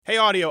Hey,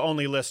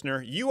 audio-only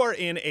listener, you are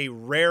in a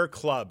rare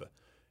club.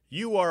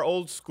 You are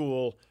old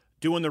school,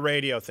 doing the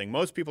radio thing.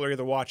 Most people are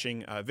either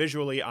watching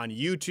visually on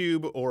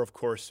YouTube or, of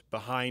course,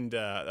 behind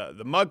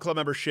the Mug Club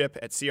membership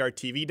at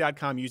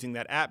crtv.com using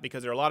that app,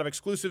 because there are a lot of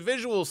exclusive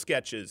visual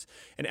sketches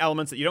and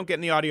elements that you don't get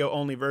in the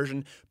audio-only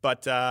version.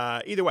 But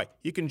either way,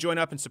 you can join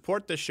up and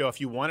support this show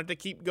if you want it to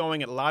keep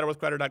going at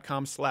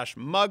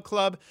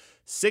louderwithcrowder.com/mugclub.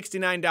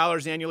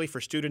 $69 annually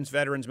for students,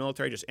 veterans,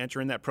 military. Just enter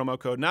in that promo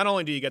code. Not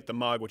only do you get the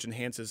mug, which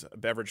enhances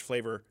beverage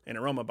flavor and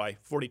aroma by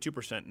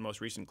 42% in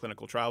most recent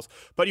clinical trials,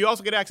 but you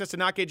also get access to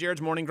Not Gay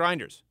Jared's Morning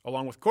Grinders.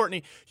 Along with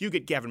Courtney, you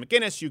get Gavin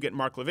McInnes, you get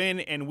Mark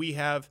Levin, and we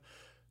have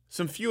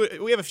a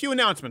few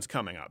announcements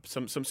coming up.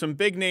 Some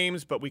big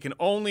names, but we can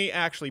only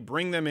actually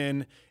bring them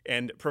in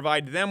and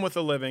provide them with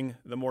a living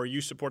the more you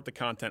support the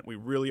content. We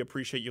really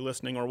appreciate you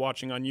listening or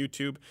watching on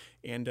YouTube,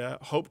 and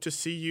hope to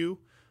see you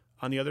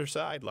on the other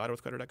side.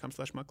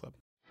 louderwithcrowder.com/mugclub.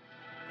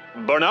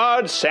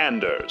 Bernard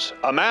Sanders,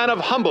 a man of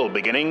humble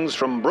beginnings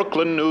from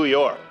Brooklyn, New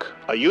York,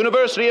 a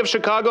University of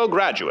Chicago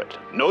graduate,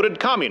 noted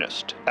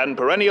communist, and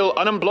perennial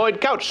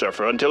unemployed couch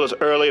surfer until his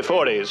early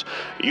 40s.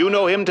 You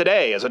know him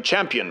today as a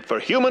champion for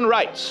human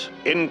rights,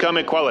 income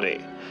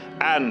equality,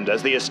 and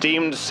as the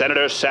esteemed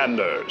Senator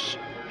Sanders.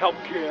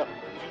 Healthcare,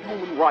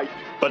 human rights.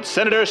 But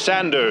Senator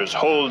Sanders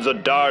holds a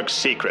dark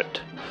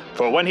secret,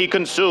 for when he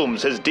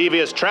consumes his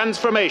devious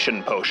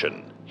transformation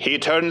potion, he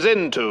turns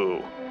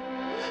into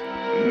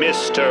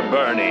Mr.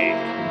 Bernie.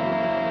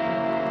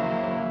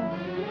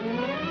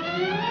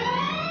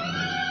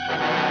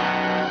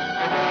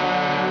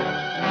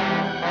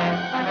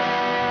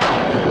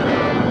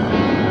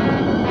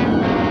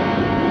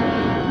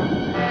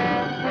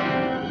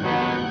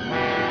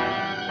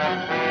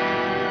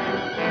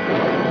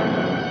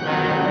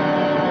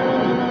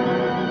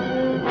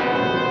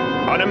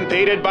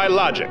 Unimpeded by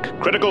logic,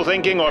 critical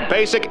thinking, or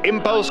basic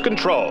impulse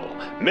control,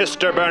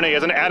 Mr. Bernie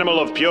is an animal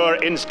of pure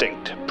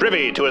instinct,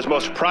 privy to his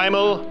most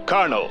primal,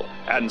 carnal,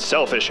 and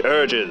selfish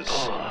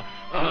urges.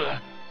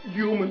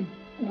 Human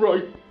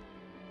right.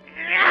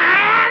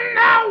 And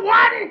the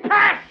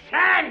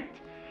 1%!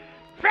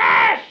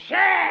 Fair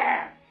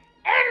share!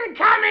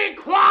 Income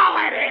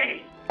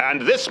equality!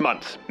 And this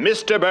month,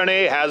 Mr.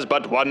 Bernie has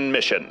but one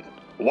mission,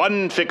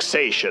 one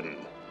fixation.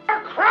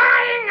 For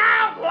crying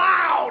out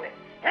loud!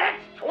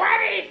 It's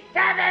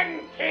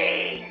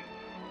 2017!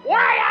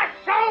 Why are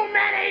so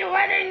many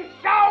living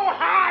so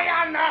high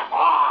on the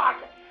hog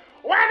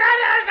when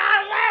others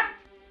are left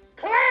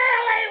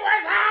clearly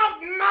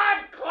without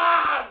Mud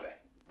Club?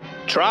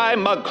 Try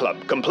Mug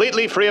Club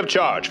completely free of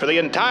charge for the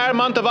entire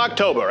month of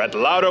October at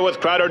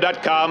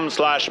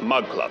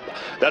louderwithcrowder.com/mugclub.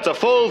 That's a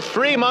full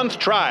 3-month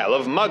trial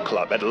of Mug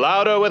Club at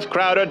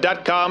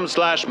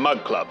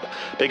louderwithcrowder.com/mugclub,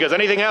 because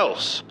anything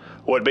else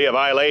would be a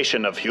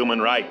violation of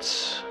human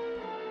rights.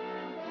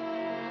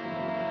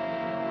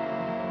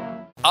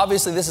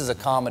 Obviously, this is a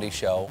comedy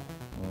show,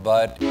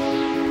 but...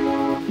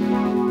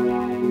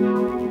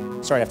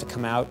 Sorry, I have to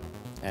come out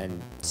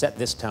and set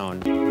this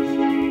tone.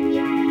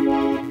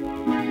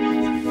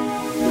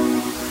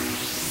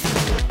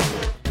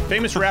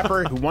 Famous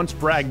rapper who once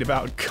bragged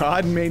about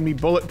God made me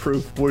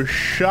bulletproof was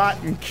shot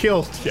and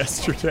killed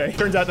yesterday.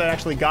 Turns out that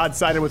actually God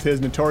sided with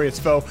his notorious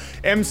foe,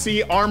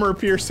 MC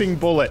armor-piercing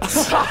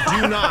bullets.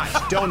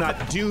 Do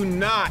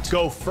not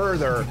go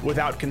further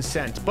without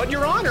consent. But,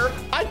 Your Honor,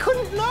 I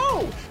couldn't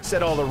know,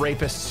 said all the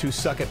rapists who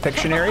suck at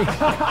Pictionary. 10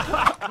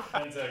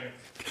 seconds.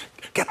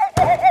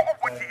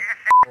 What, you shit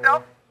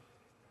yourself?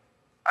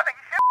 I think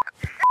you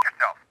shit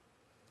yourself.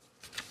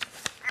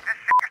 You just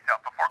shit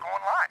yourself before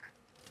going live.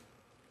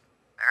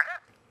 There it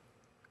is.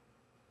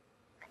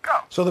 Go.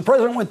 So the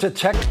president went to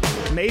check.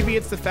 Maybe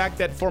it's the fact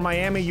that for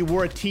Miami you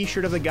wore a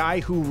t-shirt of the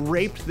guy who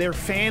raped their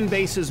fan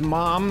base's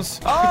moms.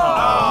 Oh, no.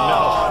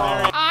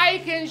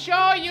 I can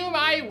show you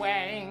my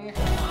wang.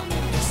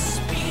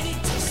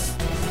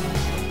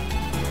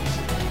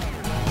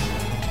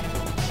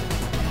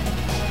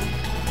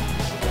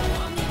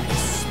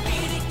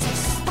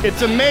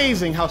 It's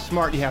amazing how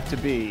smart you have to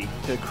be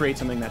to create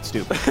something that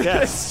stupid.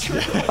 Yes.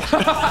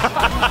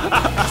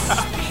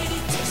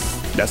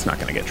 That's not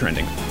going to get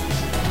trending.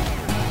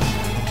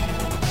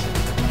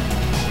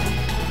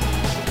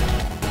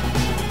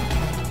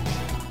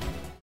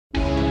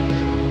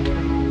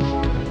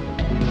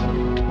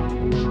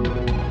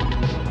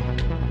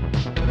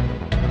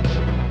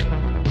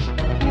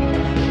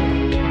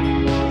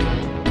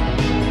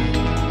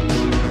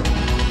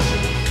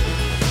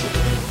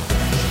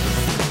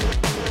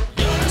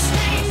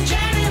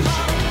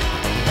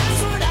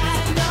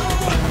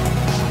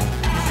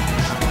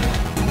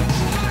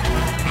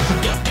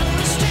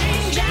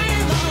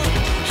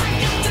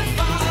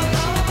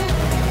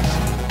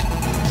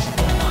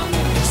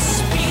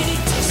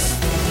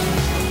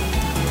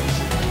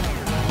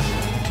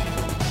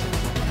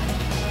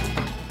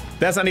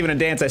 That's not even a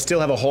dance. I still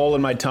have a hole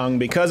in my tongue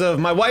because of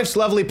my wife's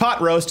lovely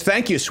pot roast.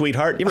 Thank you,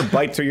 sweetheart. You ever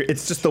bite through your...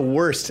 It's just the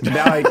worst.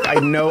 Now I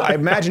know... I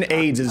imagine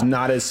AIDS is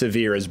not as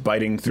severe as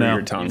biting through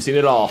your tongue. You've seen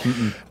it all.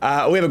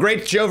 We have a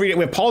great show for you.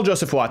 We have Paul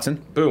Joseph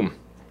Watson. Boom.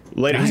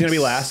 Later, he's going to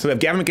be last. So we have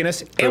Gavin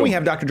McInnes, and we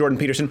have Dr. Jordan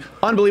Peterson.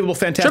 Unbelievable,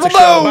 fantastic Triple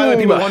show. By the way,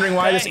 boom! people wondering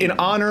why this, in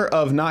honor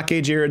of Not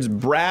Gay Jared's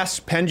brass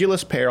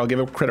pendulous pair, I'll give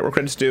him credit where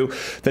credit's due.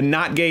 The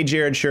Not Gay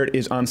Jared shirt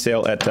is on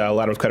sale at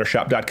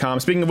ladoscuttershop.com.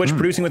 Speaking of which,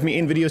 producing with me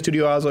in video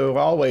studio as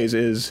always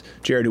is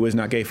Jared, who is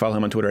not gay. Follow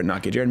him on Twitter at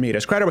Not Gay Jared. Meet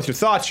us. Crider with your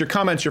thoughts, your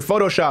comments, your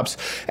photoshops,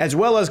 as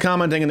well as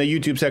commenting in the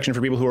YouTube section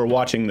for people who are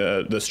watching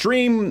the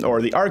stream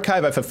or the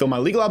archive. I fulfill my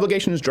legal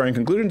obligations. Drawing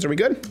conclusions. Are we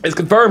good? It's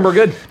confirmed. We're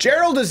good.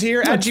 Gerald is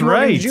here at G.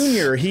 Morgan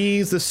Jr.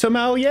 He's the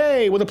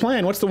sommelier with a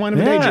plan. What's the wine of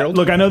the day, Gerald?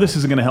 Look, I know this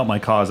isn't going to help my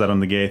cause out on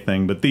the gay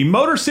thing, but the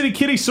Motor City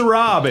Kitty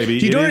Syrah, baby.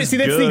 You don't see,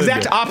 that's the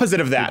exact opposite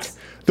of that.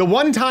 The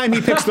one time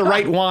he picks the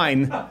right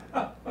wine,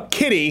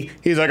 Kitty,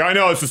 he's like, I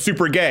know, it's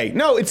super gay.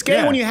 No, it's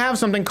gay when you have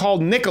something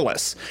called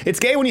Nicholas. It's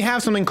gay when you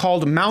have something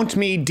called Mount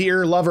Me,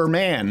 Dear Lover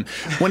Man.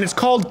 When it's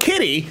called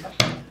Kitty,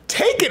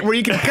 take it where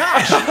you can.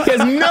 Gosh, he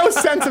has no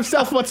sense of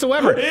self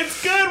whatsoever.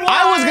 It's good wine.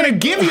 I was going to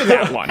give you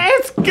that one.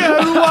 It's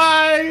good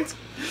wine.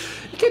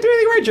 You can't do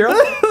anything right,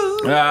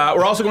 Gerald.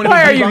 We're also going to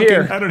Why are be you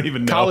here? I don't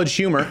even know. College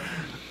humor.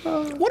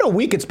 What a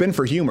week it's been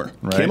for humor.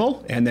 Right.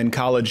 Kimmel, and then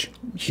college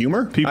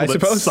humor, People I that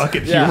suppose. suck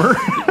at humor.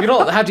 You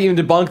don't have to even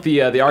debunk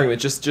the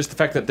argument. Just the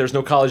fact that there's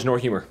no college nor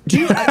humor. Do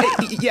you,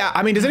 yeah,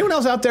 I mean, does anyone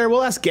else out there,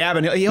 we'll ask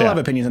Gavin, he'll have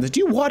opinions on this.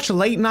 Do you watch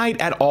late night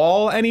at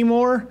all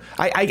anymore?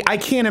 I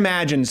can't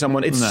imagine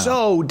someone, it's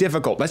so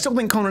difficult. I still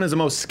think Conan is the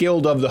most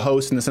skilled of the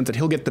hosts in the sense that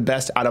he'll get the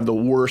best out of the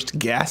worst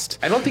guest.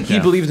 I don't think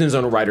he believes in his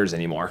own writers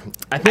anymore.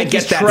 I think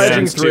get he's that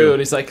trudging sense, through too. and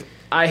he's like,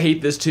 I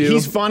hate this too.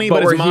 He's funny,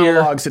 but his we're here.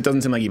 monologues, it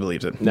doesn't seem like he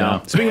believes it. No.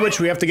 Speaking of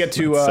which, we have to get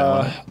to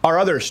our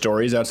other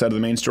stories outside of the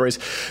main stories.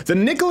 The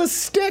Nicholas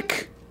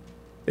Stick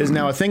is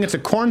now a thing. It's a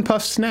corn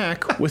puff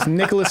snack with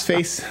Nicolas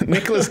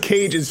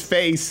Cage's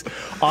face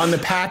on the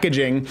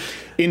packaging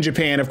in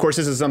Japan. Of course,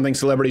 this is something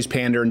celebrities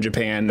pander in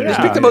Japan. Just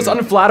pick the most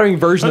unflattering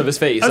version of his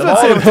face. Of all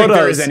I the don't think there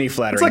photos. is any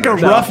flattering. It's like a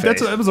version of rough. his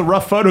face. It was a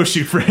rough photo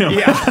shoot for him.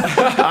 Yeah,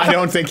 I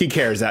don't think he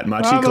cares that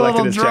much. He I'm a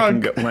collected little his check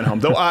and drunk. went home.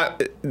 Though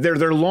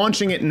they're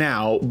launching it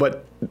now,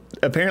 but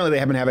apparently they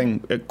have been having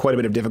quite a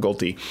bit of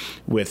difficulty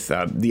with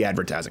the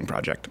advertising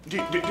project.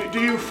 Do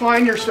you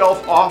find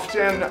yourself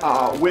often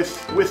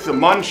with the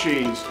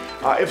munchies?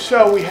 If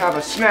so, we have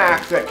a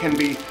snack that can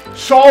be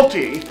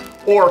salty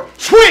or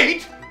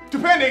sweet,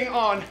 depending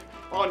on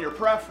your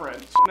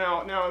preference.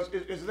 Now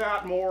is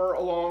that more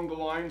along the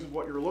lines of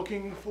what you're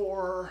looking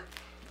for?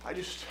 I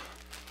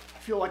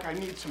feel like I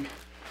need some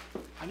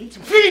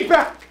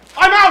feedback.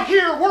 I'm out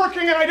here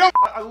working and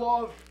I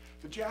love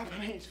the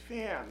Japanese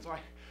fans.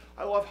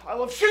 I love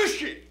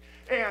sushi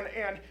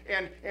and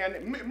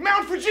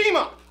Mount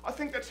Fujima. I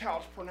think that's how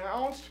it's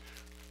pronounced.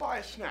 Buy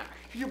a snack.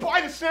 Can you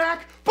buy the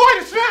snack? Buy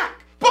the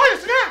snack! Buy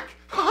the snack!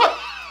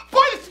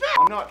 Buy the snack!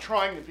 I'm not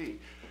trying to be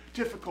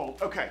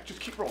difficult. Okay, just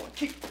keep rolling.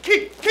 Keep.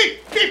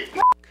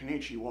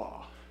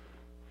 Konnichiwa.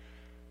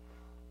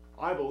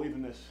 I believe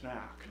in this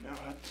snack. Now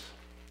that's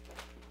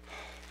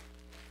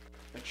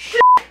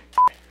shit.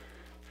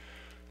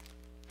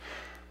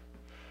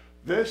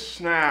 This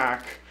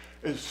snack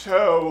is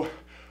so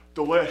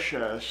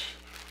delicious.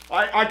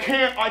 I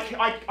can't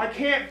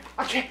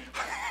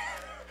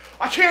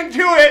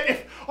do it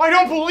if I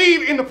don't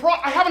believe in the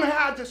I haven't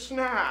had this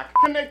snack.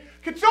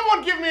 Can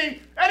someone give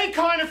me any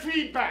kind of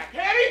feedback?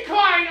 Any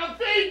kind of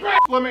feedback!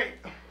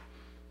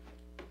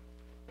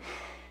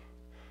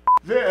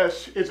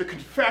 This is a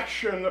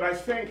confection that I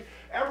think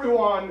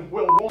everyone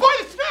will want. Buy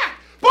the snack!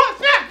 Buy the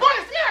snack! Buy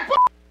the snack!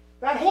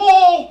 That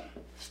whole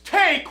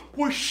take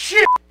was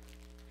shit!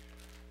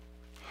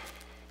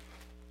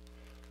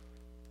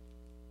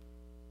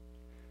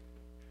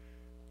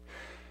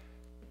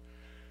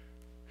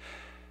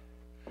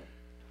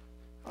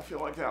 I feel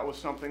like that was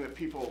something that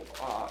people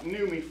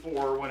knew me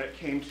for when it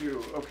came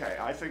to, okay,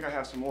 I think I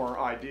have some more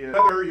ideas.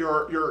 Whether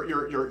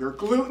you're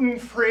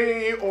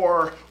gluten-free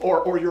or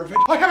you're veg.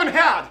 I haven't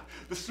had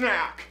the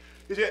snack.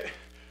 Is it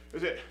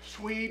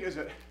sweet? Does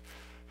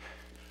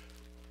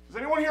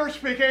anyone here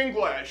speak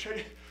English?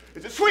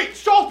 Is it sweet,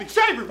 salty,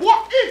 savory?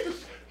 What is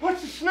this?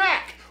 What's the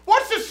snack?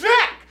 What's the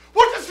snack?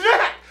 What's the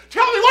snack?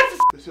 Tell me what's the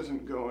This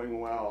isn't going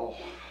well.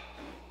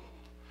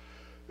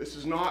 This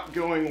is not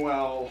going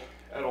well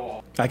at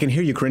all. I can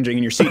hear you cringing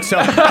in your seat. So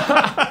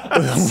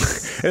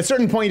at a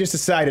certain point, you just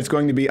decide it's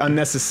going to be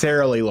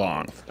unnecessarily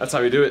long. That's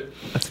how we do it.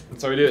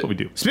 That's how we do it. That's what we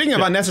do. Speaking of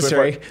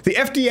unnecessary, the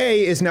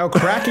FDA is now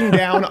cracking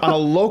down on a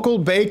local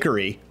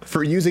bakery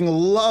for using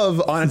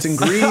love on its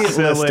ingredient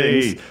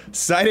listings,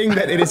 citing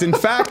that it is in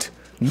fact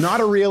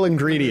not a real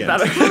ingredient.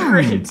 Not a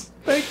great.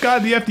 Thank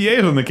God the FDA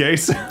is on the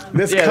case.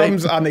 This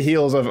comes on the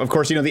heels of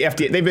course, the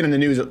FDA, they've been in the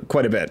news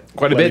quite a bit.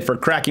 Quite a bit. For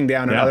cracking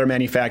down on other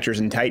manufacturers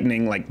and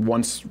tightening, like,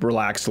 once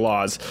relaxed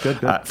laws. Good.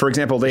 For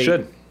example, they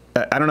should.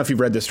 I don't know if you've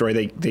read this story.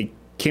 They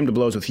came to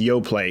blows with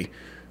Yoplait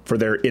for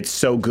their It's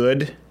So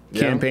Good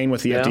campaign,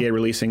 with the FDA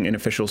releasing an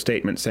official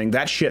statement saying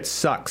that shit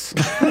sucks.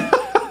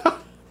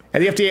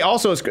 And the FDA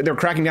also they're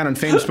cracking down on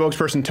famous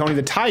spokesperson Tony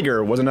the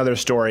Tiger was another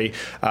story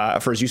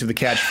for his use of the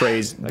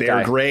catchphrase,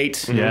 they're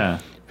great. Yeah.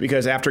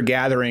 because after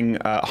gathering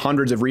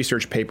hundreds of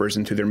research papers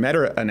into their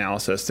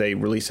meta-analysis, they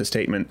released a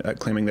statement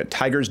claiming that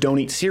tigers don't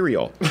eat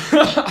cereal.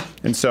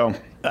 And so...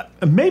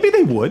 maybe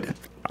they would.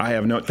 I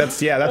have no... That's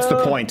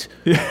the point.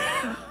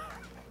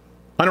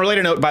 On a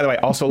related note, by the way,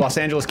 also Los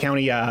Angeles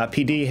County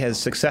PD has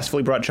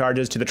successfully brought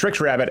charges to the Trix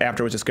Rabbit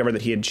after it was discovered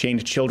that he had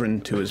chained children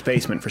to his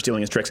basement for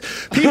stealing his tricks.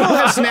 People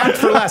have snapped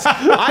for less.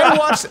 I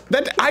watched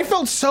that. I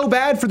felt so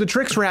bad for the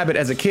Trix Rabbit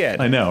as a kid.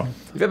 I know.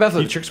 You feel bad for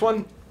the Trix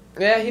one?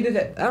 Yeah, he did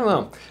it. I don't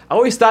know. I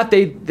always thought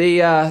they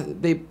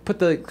put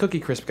the Cookie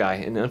Crisp guy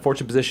in an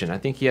unfortunate position. I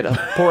think he had a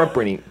poor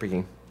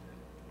upbringing.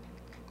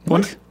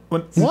 What?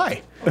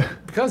 Why?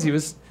 Because he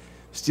was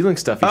stealing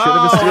stuff. He should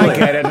have been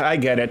stealing. I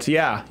get it.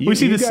 Yeah. We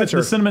see the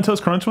Cinnamon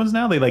Toast Crunch ones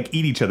now. They like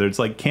eat each other. It's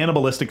like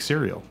cannibalistic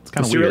cereal. It's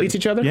kind of weird. Cereal eats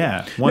each other?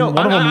 Yeah. One of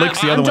them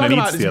licks the other one and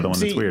eats the other one.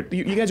 See, it's weird.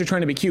 You guys are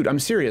trying to be cute. I'm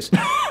serious.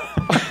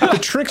 The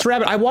Trix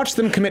Rabbit, I watched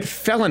them commit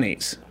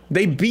felonies.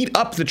 They beat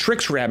up the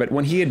Trix Rabbit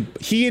when he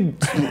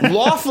had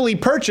lawfully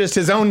purchased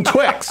his own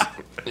Twix.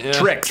 Yeah.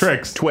 Twix.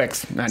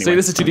 Anyway. See,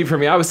 this is too deep for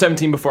me. I was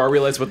 17 before I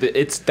realized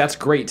that's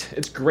great.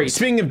 It's great.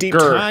 Speaking of deep,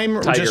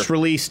 Time just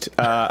released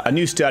a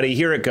new study.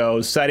 Here it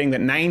goes, citing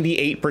that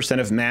 98%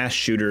 of mass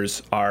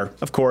shooters are,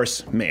 of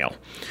course, male.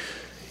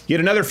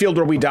 Yet another field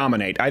where we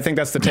dominate. I think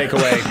that's the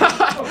takeaway.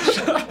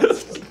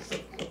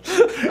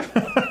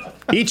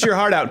 Eat your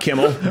heart out,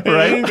 Kimmel.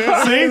 Right?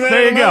 See?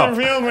 There you go.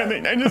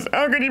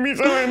 How could you be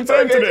so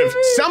insensitive?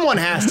 Someone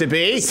has to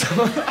be.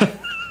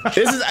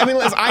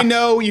 I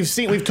know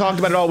we've talked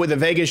about it all with the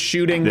Vegas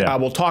shooting. Yeah.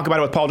 We'll talk about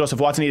it with Paul Joseph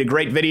Watson. He had a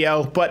great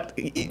video, but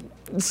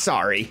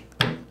sorry.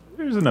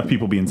 There's enough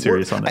people being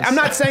serious on this. I'm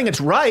not saying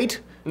it's right.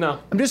 No.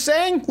 I'm just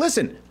saying,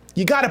 listen,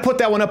 you got to put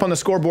that one up on the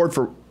scoreboard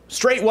for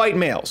straight white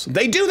males.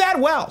 They do that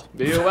well.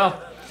 They do it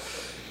well.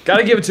 Got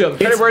to give it to them.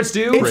 Credit where it's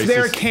due. It's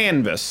their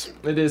canvas.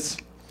 It is.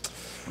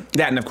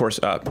 That and, of course,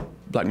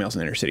 black males in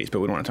the inner cities,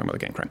 but we don't want to talk about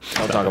the gang crime.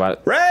 I'll talk about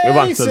it.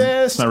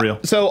 Racist! It's not real.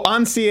 So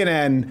on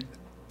CNN...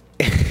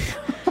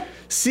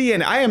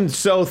 CNN, I am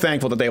so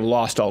thankful that they've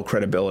lost all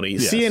credibility.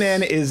 Yes.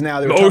 CNN is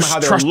now...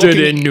 Most trusted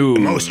in news.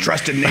 Most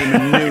trusted name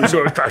in news.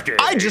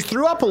 I just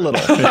threw up a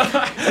little.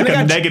 And they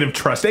got negative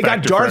trust They got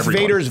factor Darth for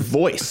everyone. Vader's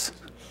voice.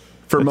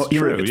 It's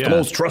the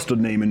most trusted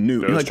name in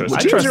news. Like, I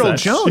James trust Earl that.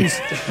 Jones,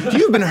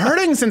 you've been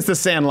hurting since The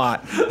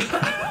Sandlot.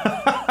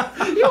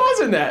 He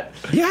was in that.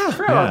 Yeah. I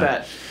forgot about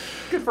that.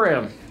 Good for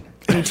him.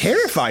 He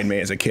terrified me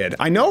as a kid.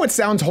 I know it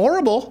sounds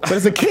horrible, but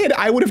as a kid,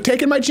 I would have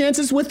taken my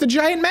chances with the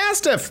giant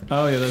mastiff.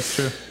 Oh, yeah, that's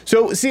true.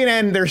 So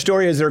CNN, their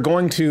story is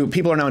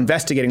people are now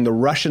investigating the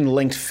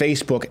Russian-linked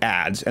Facebook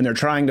ads, and they're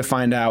trying to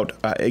find out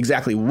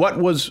exactly what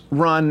was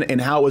run and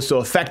how it was so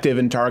effective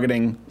in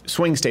targeting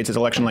swing states as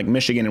election like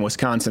Michigan and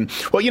Wisconsin.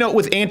 Well,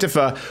 with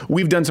Antifa,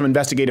 we've done some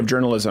investigative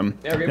journalism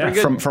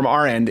from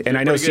our end, and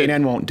I know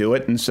CNN won't do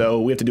it, and so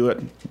we have to do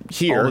it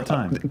here. All the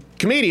time.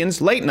 Comedians,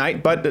 late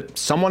night, but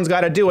someone's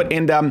got to do it.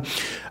 And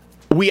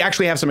we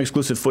actually have some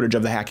exclusive footage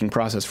of the hacking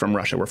process from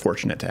Russia. We're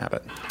fortunate to have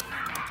it.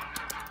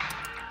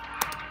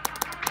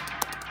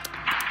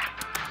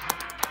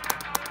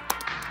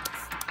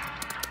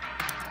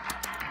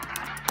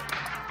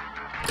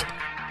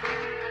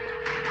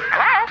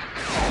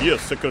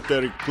 Yes,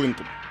 Secretary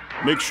Clinton.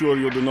 Make sure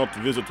you do not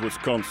visit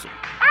Wisconsin.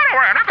 Oh, don't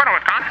worry, I'm not going to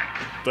Wisconsin.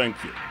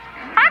 Thank you.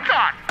 I'm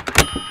gone.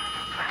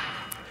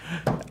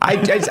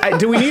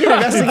 Do we need to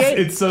investigate?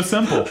 It's so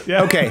simple.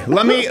 Yeah. Okay,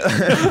 let me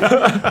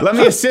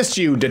assist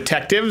you,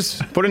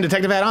 detectives. Put a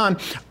detective hat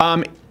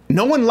on.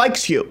 No one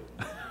likes you.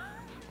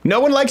 No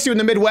one likes you in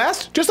the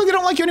Midwest, just like they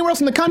don't like you anywhere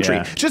else in the country.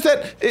 Yeah. Just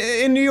that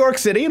in New York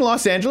City and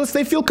Los Angeles,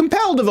 they feel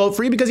compelled to vote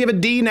for you because you have a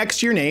D next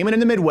to your name. And in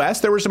the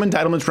Midwest, there were some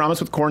entitlements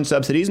promised with corn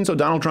subsidies, and so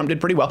Donald Trump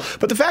did pretty well.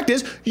 But the fact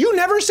is, you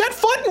never set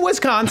foot in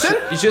Wisconsin.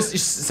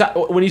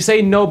 When you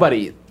say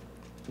nobody,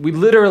 we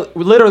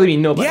literally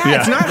mean nobody. Yeah,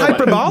 it's not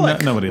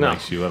hyperbolic. Nobody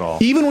likes you at all.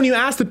 Even when you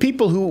ask the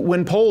people who,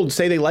 when polled,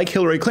 say they like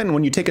Hillary Clinton,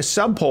 when you take a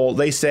sub-poll,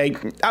 they say,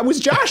 I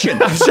was joshing.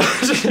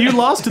 You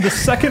lost to the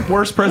second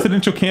worst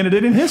presidential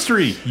candidate in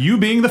history, you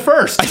being the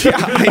first. Yeah,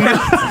 I know.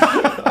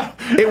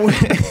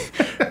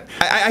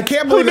 I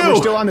can't believe that we're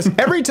still on this.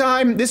 Every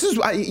time,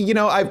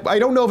 I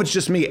don't know if it's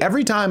just me.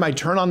 Every time I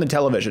turn on the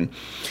television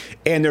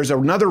and there's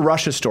another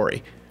Russia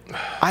story,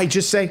 I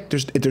just say,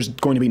 there's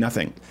going to be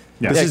nothing.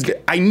 Yeah.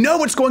 I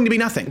know it's going to be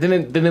nothing.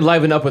 Then they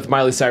liven up with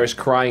Miley Cyrus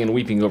crying and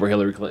weeping over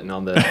Hillary Clinton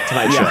on the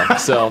Tonight Show.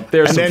 So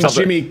there's and then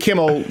something. Jimmy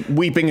Kimmel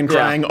weeping and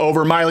crying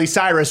over Miley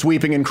Cyrus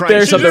weeping and crying.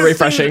 There's something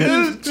refreshing.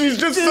 She's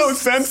just so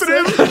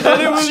sensitive.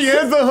 She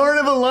has the heart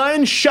of a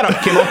lion. Shut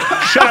up, Kimmel.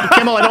 Shut up,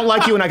 Kimmel. I don't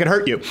like you and I could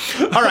hurt you.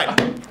 All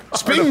right.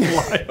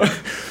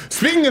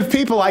 Speaking of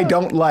people I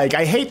don't like,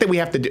 I hate that we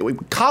have to do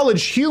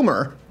college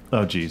humor.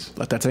 Oh, geez.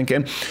 Let that sink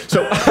in.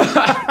 So,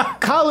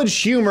 College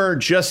Humor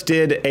just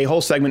did a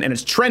whole segment, and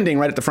it's trending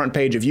right at the front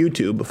page of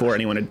YouTube before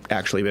anyone had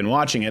actually been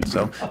watching it.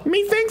 So,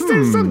 methinks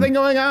there's something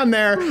going on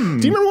there. Do you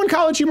remember when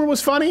College Humor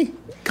was funny?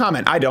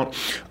 Comment. I don't.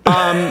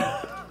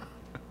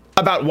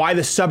 about why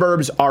the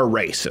suburbs are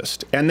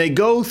racist. And they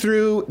go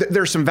through,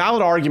 there's some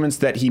valid arguments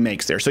that he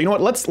makes there. So you know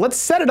what, let's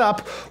set it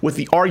up with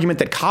the argument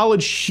that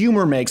College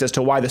Humor makes as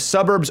to why the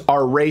suburbs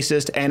are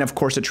racist. And of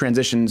course it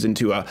transitions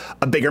into a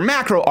bigger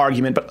macro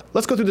argument. But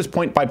let's go through this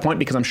point by point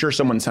because I'm sure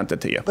someone sent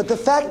it to you. But the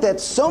fact that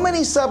so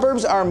many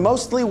suburbs are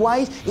mostly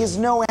white is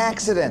no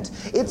accident.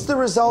 It's the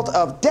result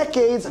of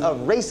decades of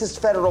racist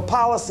federal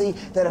policy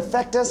that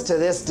affect us to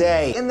this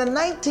day. In the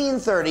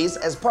 1930s,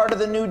 as part of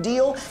the New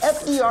Deal,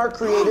 FDR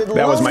created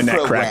loan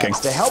programs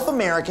to help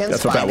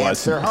Americans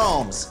finance their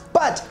homes.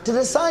 But to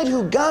decide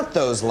who got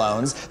those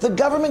loans, the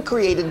government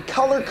created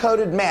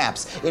color-coded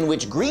maps in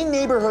which green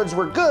neighborhoods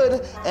were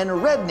good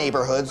and red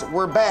neighborhoods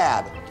were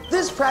bad.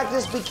 This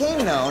practice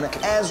became known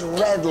as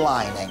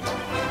redlining.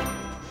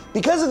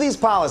 Because of these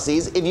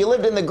policies, if you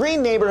lived in the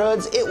green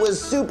neighborhoods, it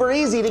was super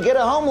easy to get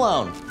a home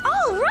loan.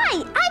 All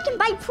right, I can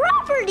buy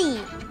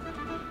property.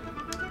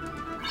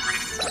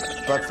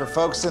 But for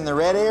folks in the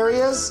red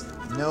areas,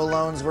 no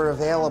loans were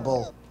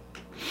available.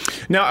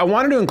 Now, I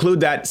wanted to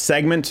include that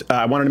segment.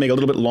 I wanted to make it a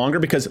little bit longer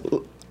because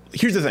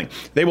here's the thing.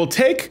 They will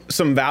take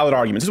some valid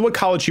arguments. This is what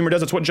College Humor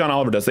does. It's what John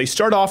Oliver does. They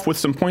start off with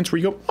some points where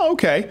you go, oh,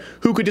 okay,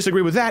 who could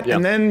disagree with that? Yep.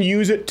 And then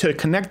use it to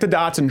connect the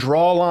dots and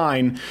draw a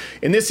line,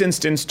 in this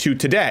instance, to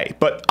today.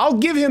 But I'll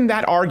give him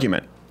that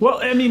argument. Well,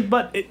 I mean,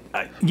 but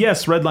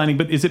yes, redlining,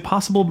 but is it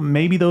possible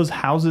maybe those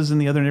houses in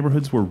the other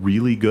neighborhoods were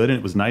really good and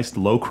it was nice,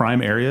 low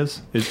crime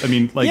areas?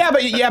 Yeah,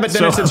 but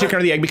then it's the chicken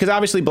or the egg because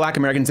obviously black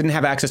Americans didn't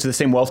have access to the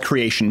same wealth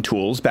creation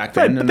tools back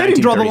then. Right, but they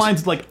didn't draw the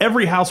lines like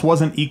every house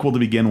wasn't equal to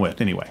begin with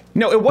anyway.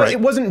 No,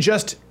 it wasn't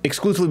just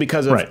exclusively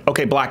because of,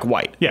 okay, black,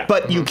 white. Yeah.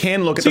 But you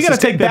can look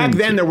at back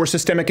then there were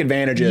systemic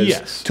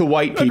advantages to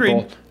white people.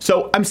 Agreed.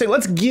 So I'm saying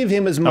let's give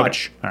him as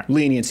much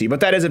leniency,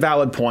 but that is a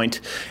valid point.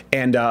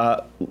 And,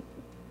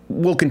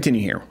 we'll continue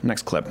here.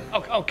 Next clip.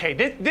 Okay,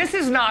 this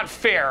is not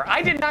fair.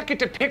 I did not get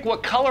to pick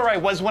what color I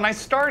was when I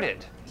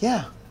started.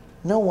 Yeah,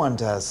 no one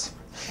does.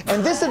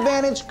 And this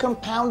advantage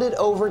compounded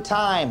over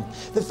time.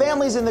 The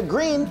families in the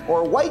green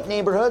or white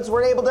neighborhoods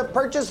were able to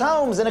purchase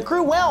homes and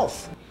accrue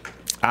wealth.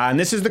 And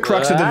this is the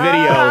crux of the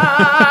video.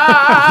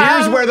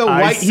 Here's where the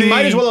white, he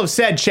might as well have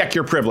said, check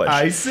your privilege.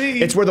 I see.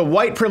 It's where the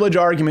white privilege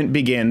argument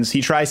begins.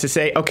 He tries to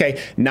say,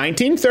 okay,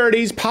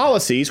 1930s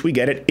policies, we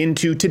get it,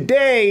 into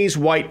today's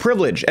white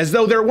privilege. As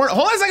though there weren't,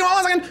 hold on a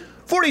second.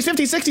 40s,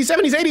 50s, 60s,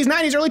 70s, 80s,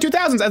 90s, early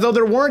 2000s, as though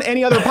there weren't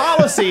any other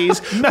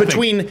policies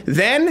between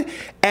then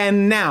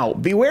and now.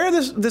 Beware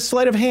this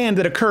sleight of hand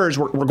that occurs.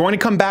 We're going to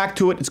come back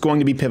to it. It's going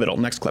to be pivotal.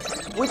 Next clip.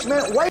 Which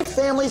meant white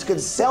families could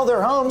sell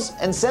their homes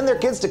and send their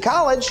kids to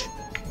college.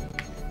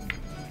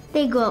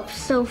 They grow up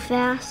so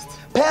fast.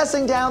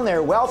 Passing down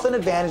their wealth and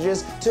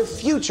advantages to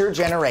future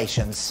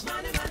generations.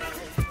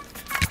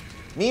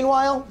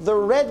 Meanwhile, the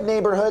red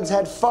neighborhoods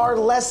had far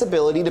less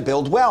ability to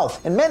build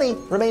wealth, and many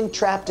remained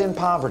trapped in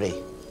poverty.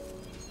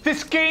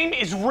 This game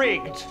is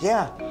rigged.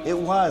 Yeah, it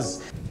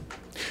was.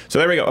 So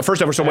there we go.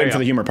 First off, we're still waiting for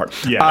the humor part.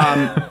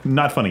 Yeah,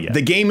 not funny yet.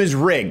 The game is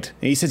rigged.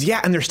 And he says,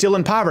 yeah, and they're still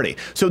in poverty.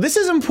 So this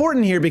is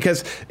important here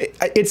because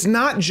it's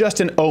not just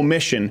an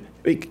omission.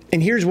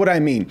 And here's what I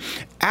mean.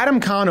 Adam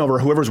Conover,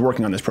 whoever's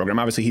working on this program,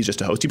 obviously he's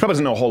just a host. He probably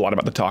doesn't know a whole lot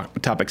about the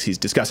topics he's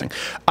discussing.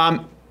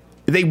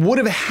 They would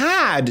have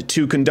had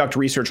to conduct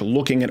research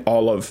looking at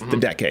all of the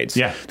decades.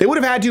 Yeah. They would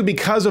have had to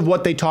because of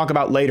what they talk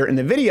about later in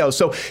the video.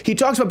 So he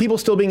talks about people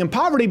still being in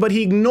poverty, but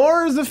he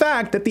ignores the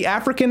fact that the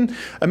African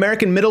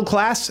American middle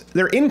class,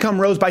 their income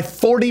rose by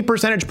 40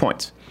 percentage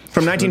points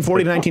from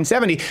 1940 to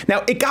 1970.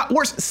 Now, it got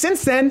worse.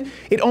 Since then,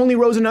 it only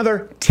rose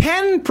another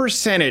 10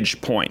 percentage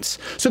points.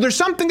 So there's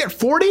something at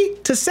 40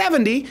 to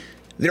 70.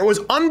 There was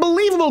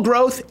unbelievable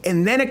growth,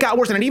 and then it got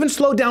worse, and it even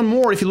slowed down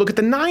more if you look at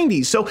the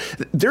 90s. So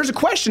there's a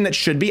question that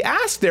should be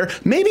asked there.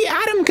 Maybe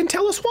Adam can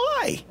tell us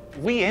why.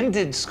 We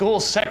ended school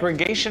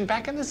segregation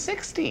back in the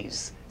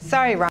 60s.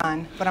 Sorry,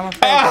 Ron, but I'm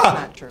afraid that's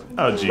not true.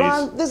 Oh, geez.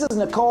 Ron, this is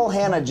Nicole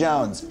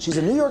Hannah-Jones. She's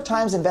a New York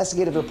Times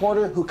investigative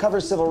reporter who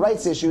covers civil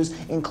rights issues,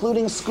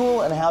 including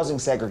school and housing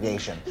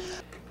segregation.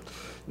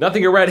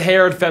 Nothing a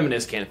red-haired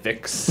feminist can't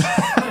fix.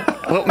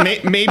 Well,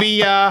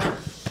 maybe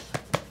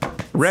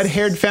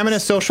red-haired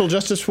feminist social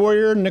justice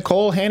warrior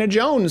Nicole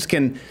Hannah-Jones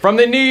can, from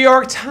the New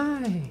York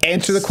Times,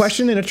 answer the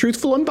question in a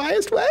truthful,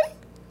 unbiased way.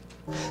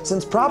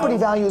 Since property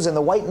values in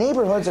the white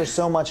neighborhoods are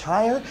so much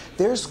higher,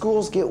 their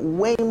schools get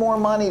way more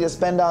money to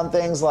spend on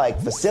things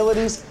like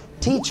facilities,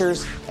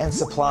 teachers, and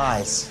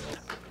supplies.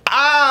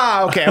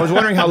 Okay. I was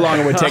wondering how long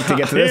it would take to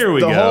get to this. Here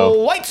we go. The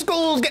whole white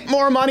schools get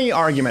more money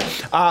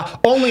argument.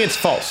 Only it's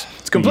false.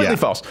 It's completely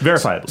false.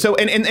 Verifiable. So,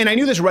 and I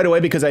knew this right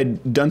away because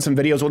I'd done some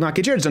videos. Well, not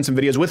get Jared's done some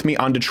videos with me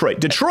on Detroit.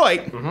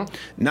 Detroit,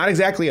 not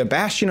exactly a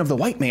bastion of the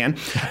white man,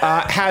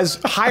 has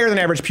higher than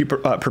average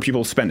per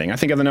pupil spending. I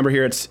think of the number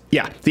here. It's,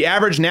 the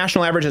average,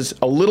 national average is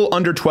a little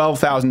under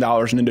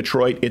 $12,000, and in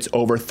Detroit, it's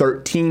over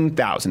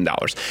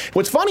 $13,000.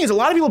 What's funny is a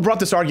lot of people brought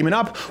this argument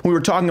up when we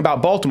were talking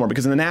about Baltimore,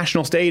 because in the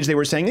national stage, they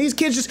were saying, these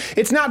kids just,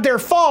 it's not their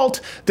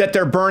fault that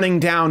they're burning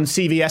down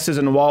CVS's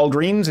and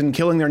Walgreens and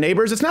killing their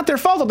neighbors. It's not their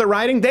fault that they're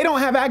rioting. They don't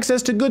have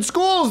access to good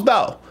schools,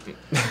 though.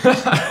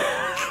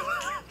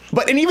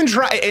 But and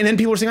then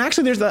people were saying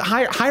actually there's the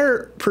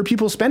higher per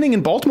pupil spending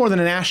in Baltimore than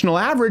a national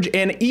average.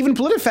 And even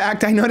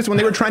PolitiFact, I noticed when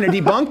they were trying to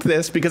debunk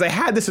this, because I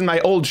had this in my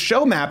old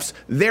show maps,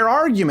 their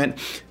argument,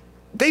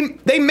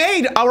 they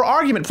made our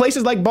argument.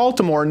 Places like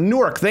Baltimore,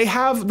 Newark, they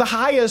have the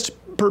highest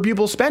per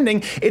pupil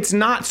spending. It's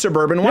not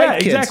suburban white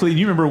kids. Yeah, exactly.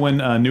 You remember when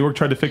Newark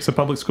tried to fix the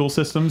public school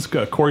systems?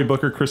 Cory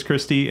Booker, Chris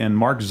Christie, and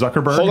Mark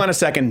Zuckerberg. Hold on a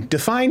second.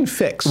 Define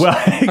fix.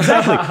 Well,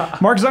 exactly.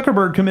 Mark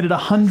Zuckerberg committed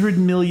 $100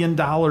 million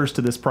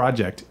to this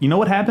project. You know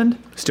what happened?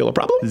 Still a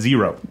problem?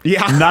 Zero.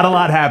 Yeah. Not a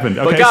lot happened.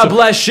 Okay, but God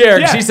bless Cher,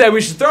 because she said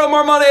we should throw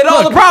more money at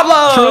all the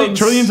problems.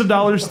 Trillions of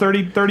dollars,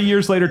 30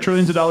 years later,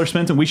 trillions of dollars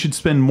spent, and we should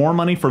spend more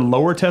money for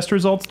lower test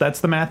results? That's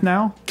the math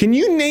now? Can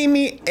you name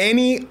me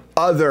any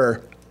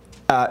other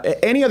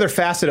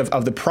facet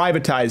of the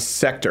privatized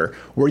sector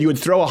where you would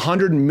throw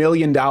 $100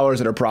 million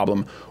at a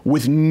problem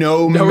with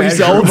no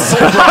results?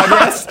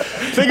 Progress?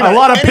 A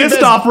lot of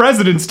pissed off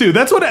residents too.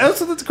 That's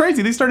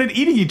crazy. They started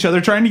eating each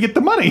other trying to get the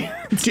money.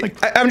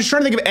 I'm just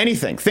trying to think of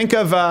anything. Think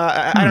of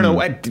I don't know.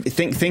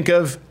 Think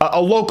of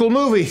a local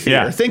movie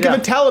theater. Yeah. Think of a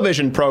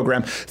television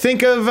program.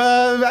 Think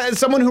of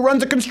someone who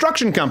runs a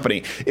construction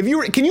company.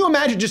 Can you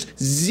imagine just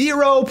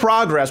zero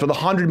progress with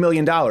 $100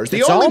 million?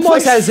 It's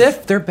almost as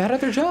if they're bad at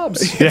their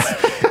jobs. Yeah.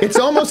 It's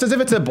almost as if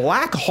it's a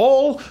black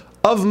hole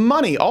of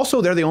money.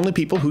 Also, they're the only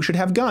people who should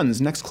have guns.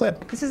 Next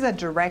clip. This is a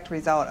direct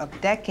result of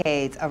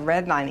decades of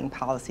redlining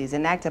policies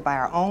enacted by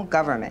our own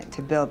government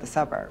to build the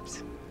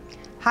suburbs.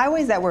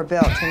 Highways that were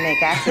built to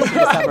make access to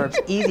the suburbs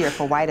easier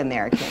for white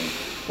Americans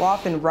will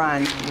often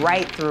run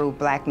right through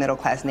black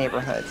middle-class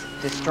neighborhoods,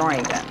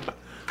 destroying them.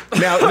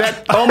 Now,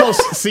 that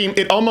almost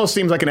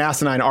seems like an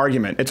asinine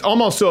argument. It's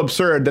almost so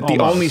absurd that the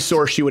only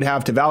source she would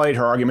have to validate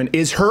her argument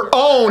is her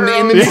own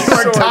in the New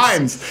York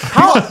Times.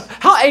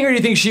 How angry do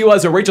you think she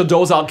was when Rachel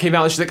Dolezal came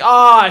out and she's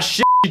like,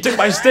 shit, you took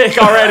my stick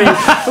already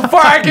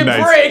before I can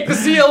break the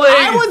ceiling.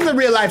 I was the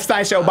real life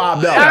sideshow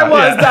Bob, though. I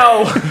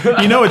was,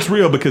 though. You know it's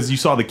real because you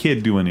saw the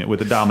kid doing it with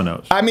the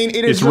dominoes. I mean,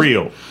 it's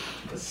real.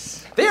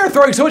 They are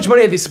throwing so much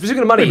money at these. Speaking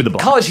of money,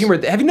 College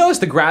Humor. Have you noticed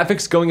the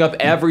graphics going up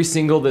every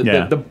single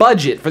the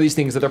budget for these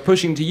things that they're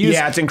pushing to use?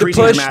 Yeah, it's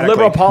increasing to push dramatically.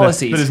 liberal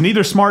policies. That is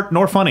neither smart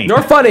nor funny.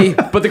 But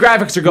the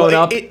graphics are going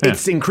up.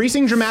 It's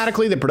increasing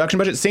dramatically. The production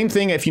budget. Same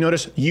thing. If you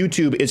notice,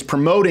 YouTube is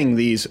promoting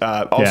these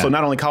also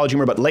not only College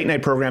Humor but late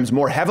night programs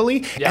more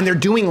heavily, and they're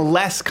doing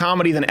less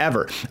comedy than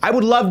ever. I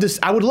would love this.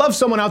 I would love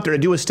someone out there to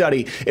do a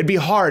study. It'd be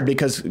hard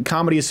because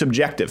comedy is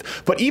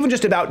subjective. But even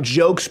just about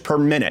jokes per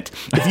minute,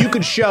 if you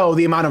could show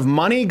the amount of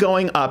money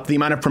going up, the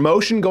amount of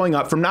promotion going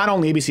up from not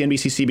only ABC,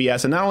 NBC,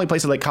 CBS, and not only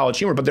places like College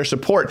Humor, but their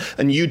support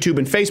on YouTube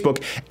and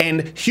Facebook,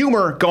 and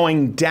humor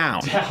going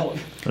down.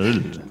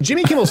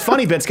 Jimmy Kimmel's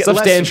funny bits get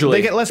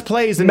less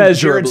plays than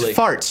Jared's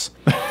farts.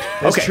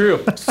 That's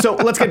true. So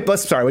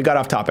sorry, we got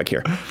off topic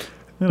here.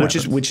 This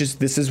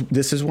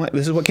is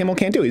what Kimmel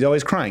can't do. He's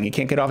always crying. He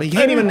can't get off. He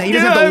doesn't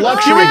have the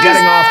luxury of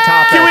getting off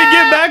topic. Can we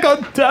get back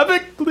on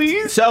topic,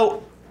 please?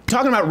 So,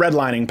 talking about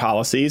redlining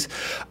policies,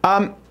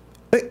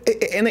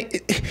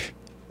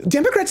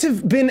 Democrats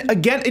have been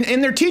against,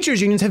 and their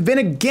teachers' unions have been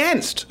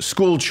against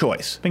school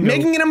choice,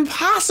 making it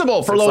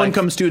impossible for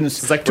low-income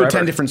students to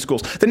attend different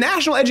schools. The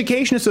National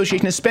Education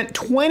Association has spent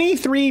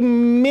 $23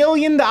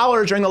 million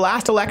during the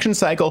last election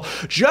cycle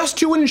just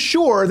to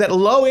ensure that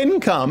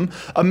low-income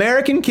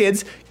American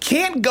kids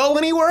can't go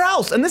anywhere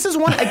else. And this is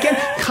one, again,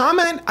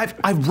 comment.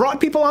 I've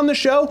brought people on the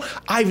show.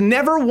 I've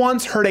never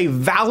once heard a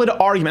valid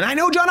argument. I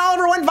know John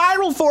Oliver went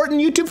viral for it and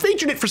YouTube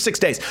featured it for 6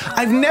 days.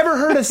 I've never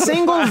heard a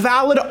single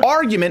valid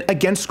argument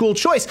against school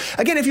choice.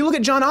 Again, if you look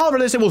at John Oliver,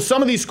 they say, well,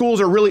 some of these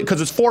schools are really, because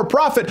it's for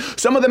profit,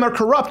 some of them are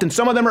corrupt and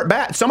some of them are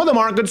bad. Some of them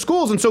aren't good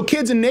schools. And so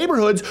kids in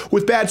neighborhoods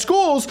with bad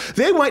schools,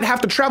 they might have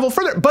to travel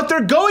further. But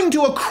they're going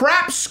to a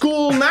crap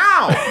school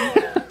now.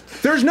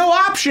 There's no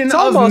option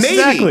of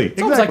maybe.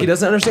 It's almost like he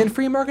doesn't understand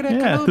free market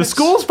economics. Yeah, the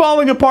school's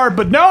falling apart,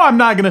 but no, I'm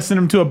not going to send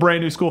him to a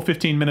brand new school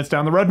 15 minutes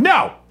down the road.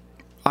 No.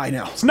 I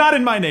know. It's not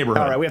in my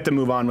neighborhood. All right, we have to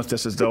move on with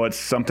this as though it's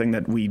something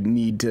that we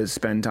need to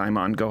spend time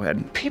on. Go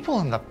ahead. People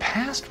in the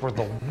past were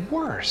the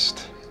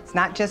worst. It's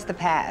not just the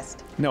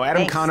past. No,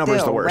 Adam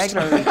Conover's the worst.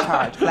 Regularly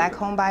charge black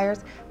home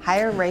buyers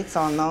higher rates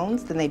on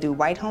loans than they do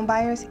white home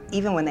buyers,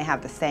 even when they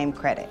have the same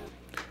credit.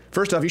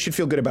 First off, you should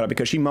feel good about it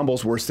because she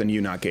mumbles worse than you,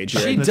 not Gage.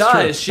 She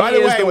does. By the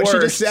way, what she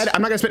just said,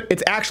 I'm not going to spend.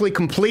 It's actually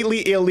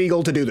completely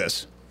illegal to do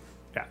this.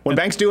 Yeah. When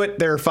banks do it,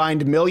 they're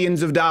fined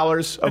millions of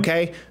dollars.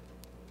 Okay,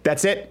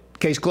 that's it.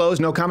 Case closed.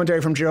 No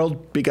commentary from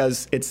Gerald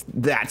because it's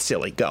that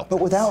silly. Go.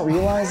 But without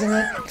realizing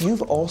it,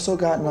 you've also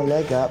gotten a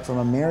leg up from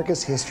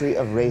America's history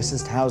of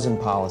racist housing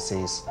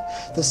policies.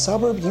 The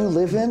suburb you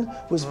live in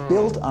was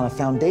built on a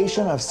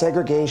foundation of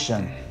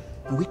segregation,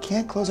 and we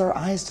can't close our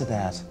eyes to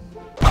that.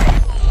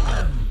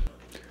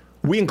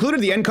 We included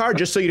the end card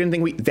just so you didn't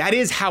think that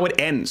is how it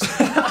ends.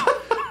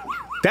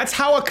 That's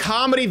how a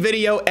comedy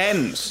video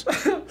ends.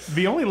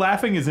 The only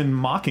laughing is in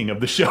mocking of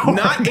the show.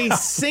 Not a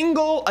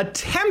single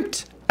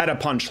attempt at a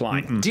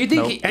punchline. Do you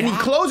think and he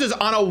closes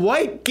on a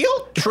white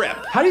guilt trip.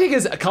 How do you think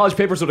his college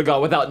papers would have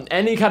gone without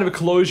any kind of a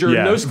closure,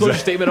 no disclosure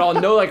statement at all,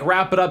 no like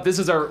wrap it up, this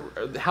is our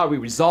how we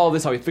resolve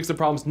this, how we fix the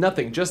problems,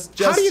 nothing. Just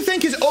how do you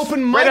think his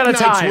open mic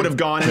nights would have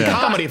gone in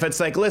comedy if it's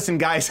like, listen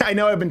guys, I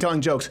know I've been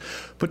telling jokes,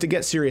 but to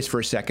get serious for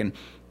a second,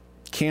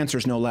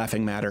 cancer's no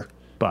laughing matter.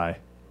 Bye.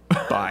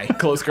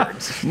 Close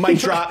curtains. Mic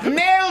drop.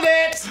 Nailed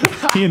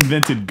it! He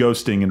invented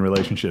ghosting in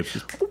relationships.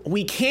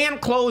 We can't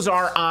close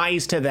our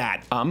eyes to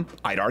that.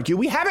 I'd argue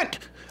we haven't.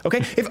 Okay?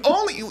 If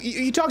only,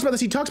 he talks about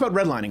this, he talks about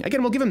redlining.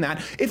 Again, we'll give him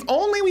that. If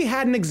only we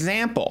had an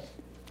example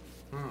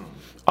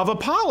of a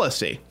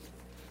policy,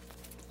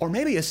 or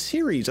maybe a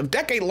series of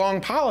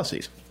decade-long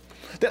policies,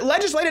 that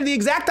legislated the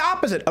exact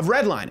opposite of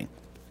redlining.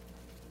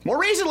 More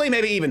recently,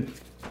 maybe even,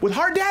 with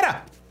hard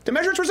data to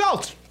measure its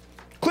results.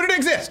 Could it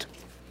exist?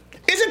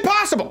 Is it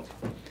possible?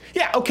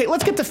 Yeah, okay,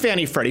 let's get to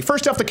Fannie Freddie.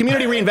 First off, the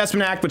Community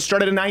Reinvestment Act, which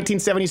started in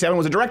 1977,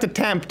 was a direct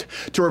attempt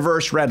to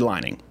reverse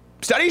redlining.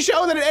 Studies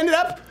show that it ended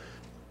up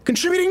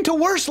contributing to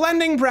worse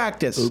lending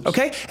practice,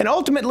 okay? And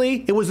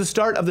ultimately, it was the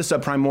start of the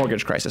subprime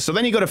mortgage crisis. So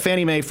then you go to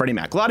Fannie Mae, Freddie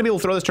Mac. A lot of people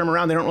throw this term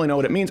around, they don't really know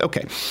what it means.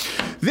 Okay,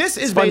 this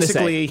is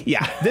basically,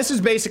 this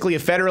is basically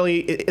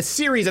a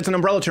series, that's an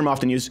umbrella term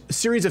often used, a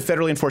series of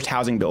federally enforced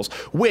housing bills,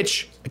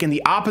 which, again,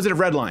 the opposite of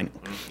redlining,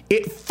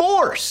 it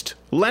forced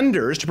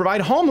lenders to provide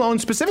home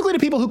loans specifically to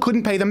people who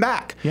couldn't pay them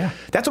back. Yeah.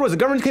 That's what it was. The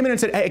government came in and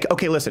said, hey,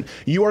 okay, listen,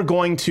 you are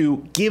going to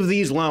give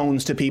these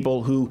loans to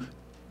people who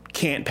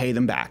can't pay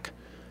them back.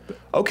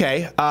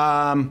 Okay,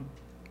 why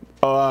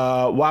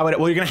would it?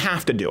 Well, you're gonna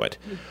have to do it.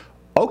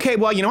 Okay,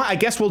 well, you know what? I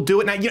guess we'll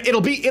do it now. You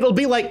know, it'll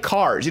be like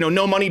cars. You know,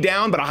 no money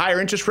down, but a higher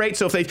interest rate.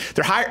 So if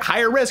they're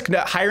higher risk,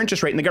 higher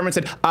interest rate, and the government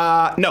said,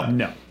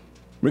 no,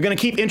 we're gonna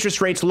keep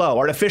interest rates low,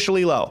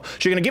 artificially low.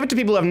 So you're gonna give it to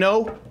people who have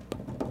no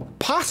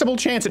possible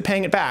chance at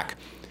paying it back.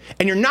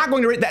 And you're not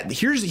going to rate that.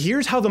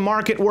 Here's how the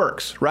market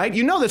works, right?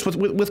 You know this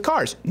with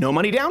cars. No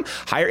money down,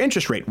 higher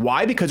interest rate.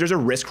 Why? Because there's a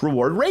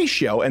risk-reward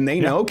ratio, and they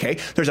know, okay,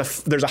 there's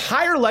a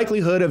higher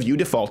likelihood of you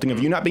defaulting,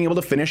 of you not being able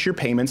to finish your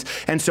payments,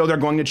 and so they're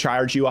going to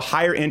charge you a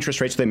higher interest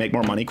rate so they make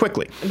more money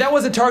quickly. And that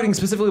wasn't targeting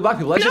specifically black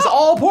people. That's just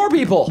all poor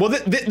people. Well,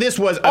 this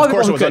was, of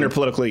course, it was under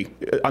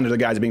the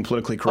guise of being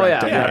politically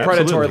correct.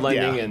 Predatory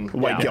lending and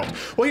white guilt.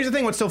 Well, here's the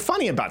thing. What's so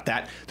funny about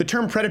that? The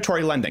term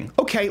predatory lending.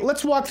 Okay,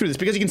 let's walk through this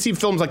because you can see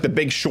films like The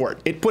Big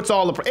Short. It puts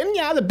all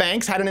the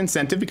banks had an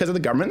incentive because of the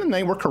government, and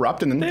they were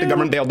corrupt, and then the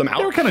government bailed them out.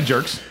 They were kind of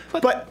jerks.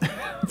 But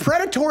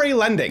predatory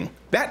lending,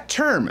 that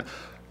term,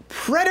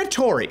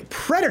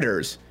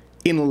 predators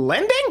in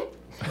lending?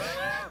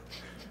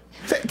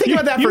 Think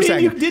about that for a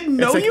second. You didn't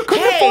know you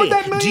couldn't afford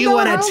that $1 million do you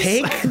want to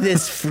take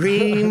this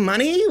free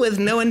money with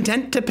no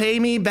intent to pay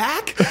me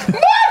back?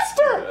 Monster!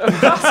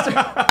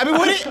 I mean,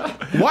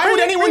 why would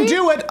anyone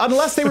do it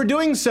unless they were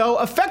doing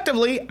so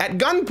effectively at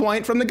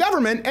gunpoint from the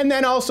government, and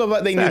then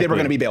also they knew they were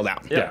going to be bailed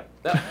out? Yeah.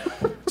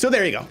 So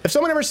there you go. If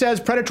someone ever says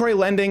predatory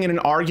lending in an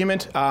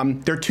argument,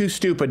 they're too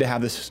stupid to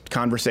have this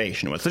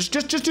conversation with. Let's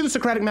just do the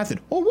Socratic method.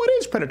 Well, what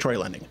is predatory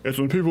lending? It's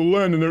when people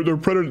lend and they're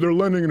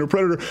lending and they're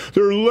predator.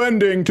 They're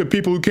lending to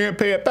people who can't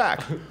pay it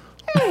back.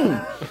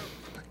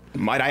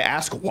 Might I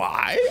ask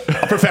why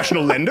a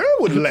professional lender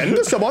would lend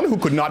to someone who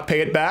could not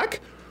pay it back?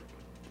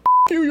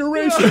 You're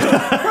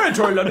racist.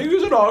 Predatory lending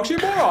is an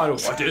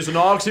oxymoron. What is an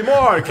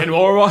oxymoron? Can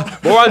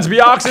morons be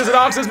oxes and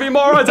oxes be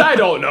morons? I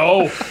don't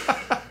know.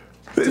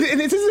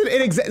 This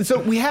is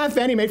so we have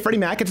Fannie Mae, Freddie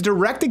Mac. It's a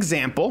direct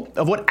example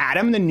of what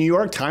Adam and the New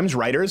York Times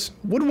writers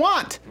would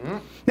want.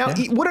 Now,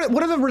 what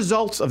are the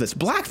results of this?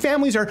 Black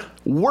families are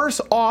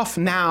worse off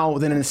now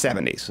than in the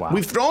 70s. Wow.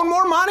 We've thrown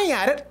more money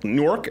at it.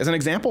 New York, as an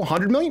example,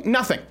 100 million,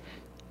 nothing.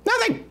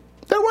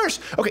 They're worse.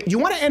 Okay, you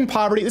want to end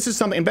poverty? This is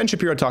something, and Ben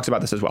Shapiro talks about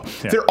this as well.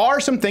 Yeah. There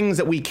are some things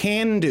that we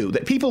can do,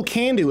 that people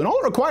can do, and all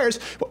it requires,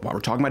 while we're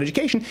talking about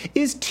education,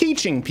 is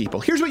teaching people.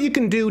 Here's what you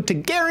can do to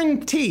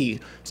guarantee,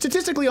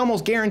 statistically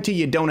almost guarantee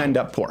you don't end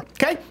up poor.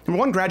 Okay? Number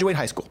one, graduate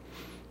high school.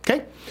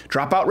 Okay?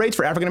 Dropout rates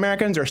for African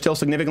Americans are still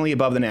significantly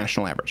above the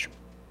national average.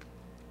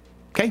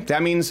 Okay,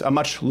 that means a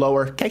much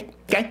lower, okay.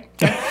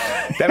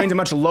 That means a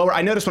much lower,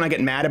 I notice when I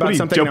get mad about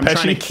something, I'm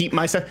trying to keep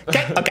myself,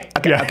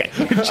 okay.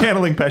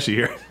 Channeling Pesci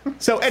here.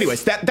 So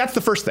anyways, that's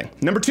the first thing.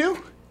 Number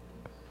two,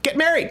 get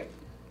married.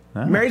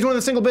 Marriage is one of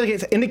the single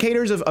biggest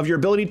indicators of your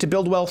ability to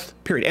build wealth,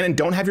 period. And then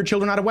don't have your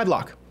children out of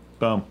wedlock.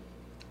 Boom.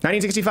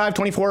 1965,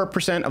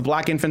 24% of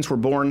black infants were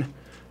born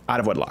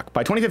out of wedlock.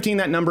 By 2015,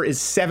 that number is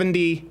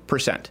 70%.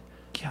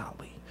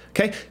 Golly.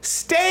 Okay,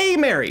 stay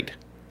married.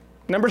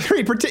 Number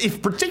three,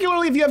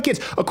 particularly if you have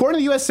kids. According to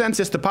the U.S.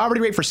 Census, the poverty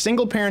rate for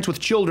single parents with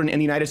children in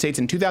the United States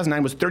in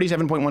 2009 was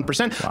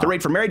 37.1%. Wow. The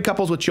rate for married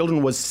couples with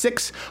children was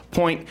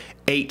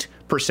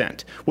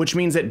 6.8%, which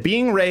means that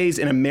being raised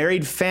in a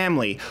married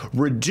family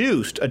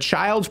reduced a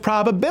child's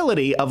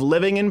probability of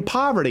living in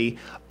poverty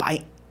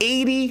by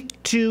 82%.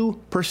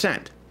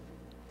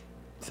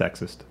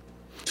 Sexist.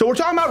 So we're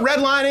talking about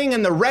redlining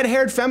and the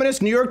red-haired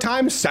feminist New York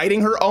Times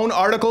citing her own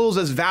articles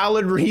as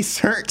valid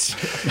research.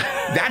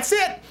 That's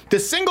it. The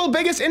single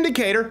biggest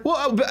indicator,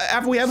 well,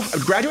 after we have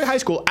graduate high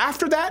school,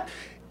 after that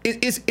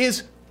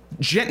is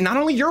not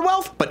only your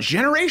wealth, but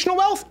generational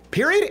wealth,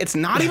 period. It's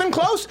not even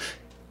close.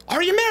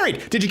 Are you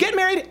married? Did you get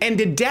married? And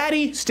did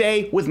daddy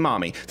stay with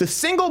mommy? The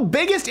single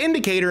biggest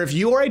indicator if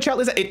you are a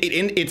child,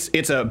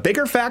 it's a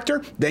bigger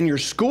factor than your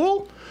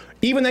school,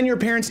 even than your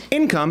parents'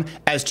 income,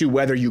 as to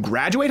whether you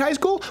graduate high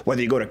school,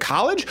 whether you go to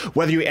college,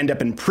 whether you end up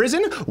in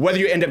prison, whether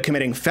you end up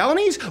committing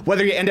felonies,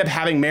 whether you end up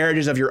having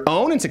marriages of your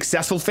own and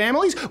successful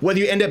families, whether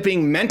you end up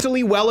being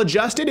mentally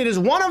well-adjusted. It is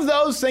one of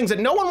those things that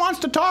no one wants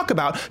to talk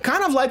about.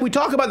 Kind of like we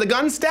talk about the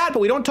gun stat, but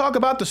we don't talk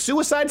about the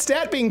suicide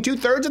stat being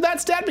 2/3 of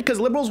that stat,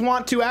 because liberals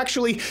want to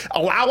actually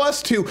allow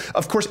us to,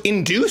 of course,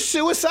 induce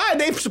suicide.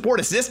 They support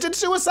assisted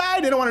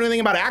suicide. They don't want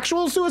anything about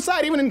actual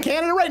suicide. Even in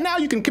Canada right now,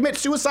 you can commit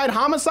suicide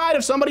homicide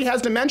if somebody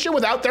has dementia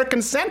without their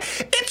consent.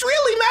 It's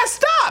really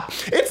messed up.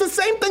 It's the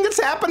same thing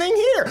that's happening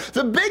here.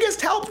 The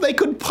biggest help they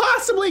could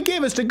possibly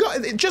give is to go,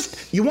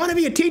 you want to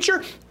be a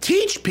teacher?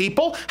 Teach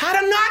people how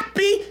to not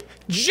be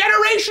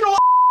generational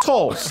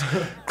assholes.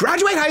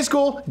 Graduate high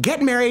school,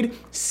 get married,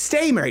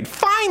 stay married.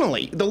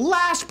 Finally, the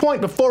last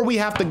point before we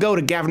have to go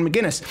to Gavin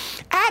McInnes.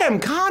 Adam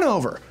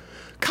Conover,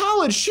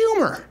 college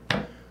humor.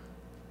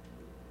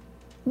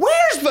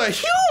 Where's the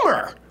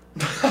humor?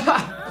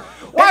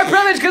 Why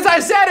privilege? Because I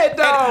said it,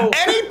 though.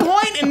 At any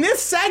point in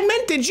this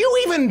segment, did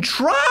you even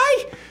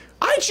try?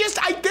 I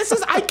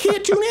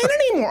can't tune in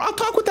anymore. I'll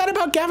talk with that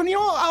about Gavin. You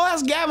know, I'll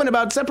ask Gavin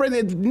about separating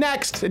it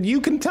next, and you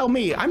can tell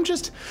me. I'm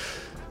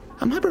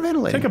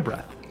hyperventilating. Take a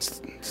breath. It's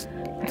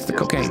the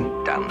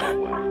cocaine. Down that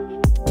well.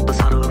 The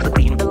son of the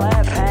queen of the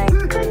left hang.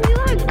 I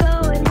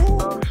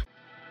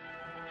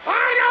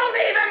don't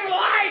even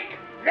like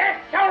this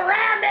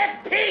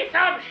ceramic piece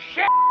of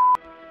shit,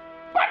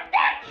 but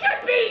that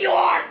should be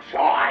your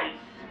choice.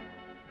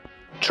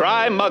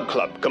 Try Mug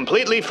Club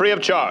completely free of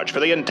charge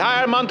for the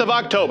entire month of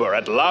October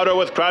at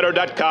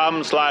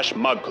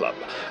louderwithcrowder.com/mugclub.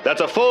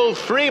 That's a full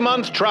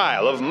 3-month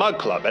trial of Mug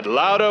Club at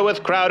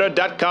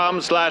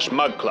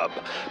louderwithcrowder.com/mugclub,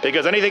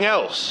 because anything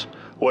else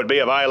would be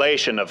a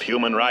violation of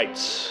human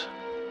rights.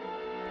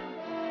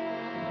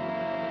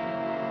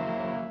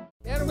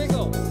 There we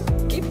go.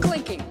 Keep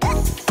clinking.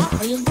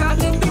 Oh, you got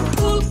it, big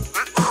pool.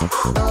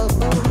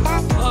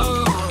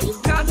 Oh, you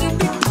got it,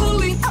 big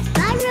poolie.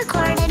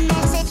 Unrecorded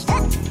message.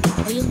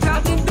 Oh, you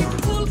got it, big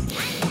pool.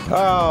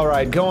 All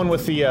right, going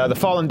with the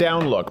falling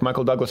down look.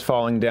 Michael Douglas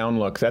falling down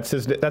look. That's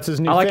his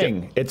new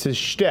thing. It's his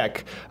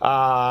shtick.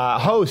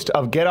 Host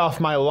of Get Off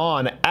My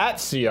Lawn at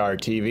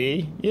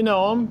CRTV. You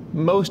know him.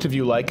 Most of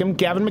you like him.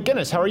 Gavin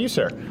McInnes. How are you,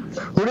 sir?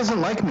 Who doesn't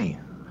like me?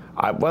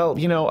 Well,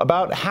 you know,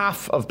 about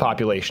half of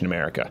population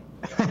America.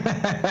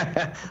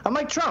 I'm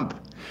like Trump.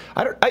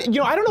 I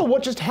don't know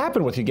what just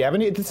happened with you,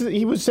 Gavin.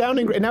 He was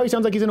sounding great. Now he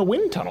sounds like he's in a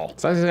wind tunnel.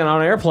 Sounds like he's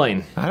on an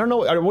airplane. I don't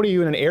know. What are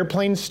you, in an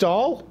airplane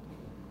stall?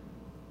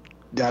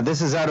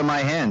 This is out of my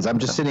hands. I'm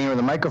just sitting here with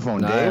a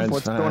microphone, Dave.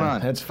 What's going on?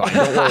 That's fine.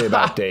 Don't worry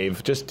about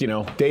Dave. Just,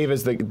 Dave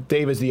is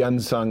the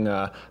unsung,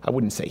 I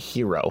wouldn't say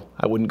hero.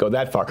 I wouldn't go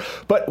that far.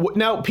 But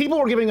now people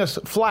were giving us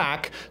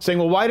flack, saying,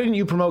 well, why didn't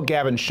you promote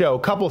Gavin's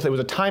show? It was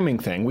a timing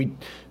thing.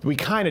 We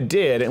kind of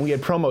did, and we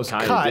had promos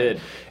cut.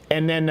 Did.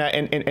 And then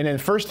the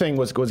first thing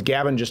was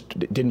Gavin just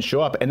didn't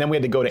show up, and then we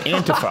had to go to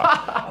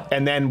Antifa,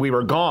 and then we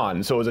were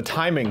gone. So it was a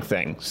timing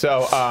thing.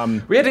 So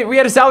we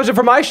had to salvage it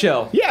for my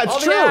show. Yeah, it's all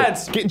true. The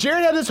ads.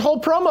 Jared had this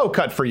whole promo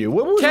cut for you.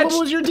 What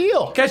was your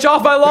deal? Catch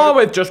Off My Lawn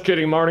with just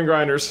kidding, Martin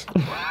Grinders.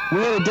 We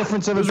had a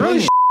difference of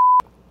opinion.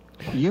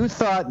 You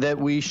thought that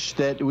we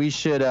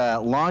should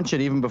launch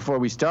it even before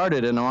we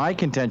started, and my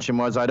contention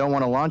was I don't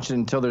want to launch it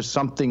until there's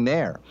something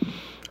there.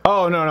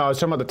 Oh, no, I was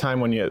talking about the time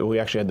when we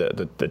actually had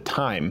the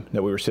time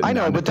that we were sitting down.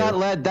 I know, but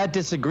that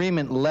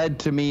disagreement led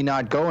to me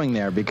not going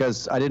there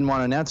because I didn't want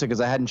to announce it because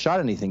I hadn't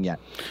shot anything yet.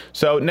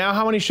 So now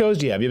how many shows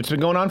do you have? It's been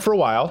going on for a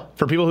while.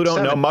 For people who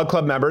don't know, Mug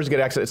Club members get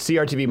access to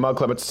CRTV Mug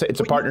Club. It's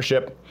a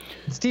partnership.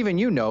 Steven,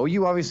 you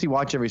obviously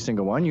watch every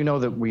single one. You know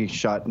that we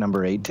shot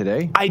number 8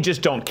 today. I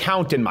just don't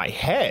count in my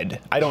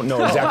head. I don't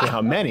know exactly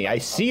how many. I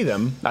see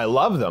them. I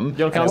love them.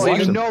 You don't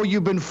count.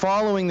 You've been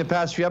following the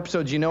past few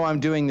episodes. You know I'm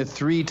doing the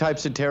 3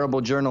 types of terrible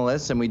journalists,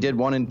 and we did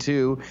 1 and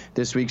 2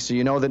 this week, so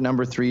you know that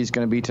number 3 is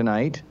going to be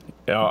tonight.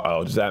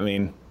 Does that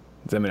mean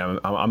I'm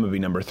going to be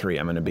number 3?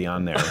 I'm going to be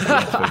on there in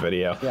the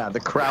video. Yeah, the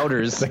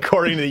Crowders.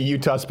 According to the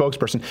Utah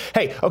spokesperson.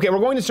 Hey, okay, we're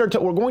going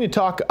to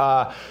talk.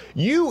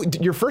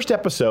 Your first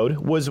episode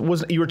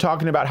was you were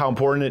talking about how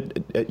important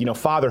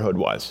fatherhood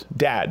was,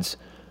 dads.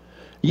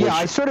 Yeah,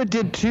 I sort of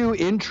did 2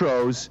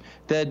 intros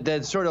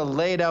that sort of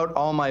laid out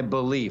all my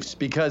beliefs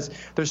because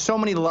there's so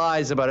many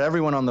lies about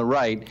everyone on the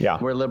right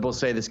where liberals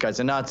say this guy's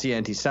a Nazi,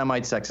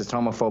 anti-Semite, sexist,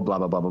 homophobe, blah,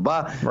 blah, blah, blah,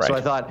 blah. Right. So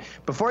I thought,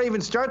 before I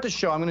even start the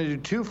show, I'm going to do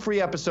 2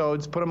 free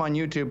episodes, put them on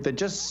YouTube that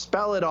just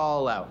spell it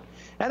all out.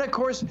 And, of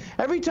course,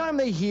 every time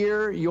they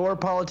hear your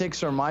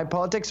politics or my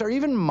politics or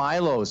even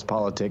Milo's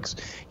politics,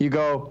 you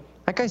go,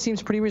 that guy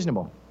seems pretty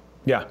reasonable.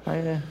 Yeah.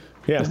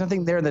 Yeah. There's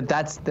nothing there that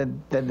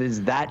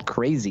is that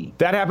crazy.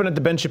 That happened at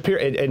the Ben Shapiro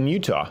in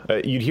Utah.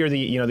 You'd hear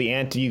the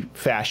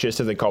anti-fascists,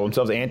 as they call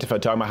themselves,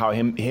 Antifa, talking about how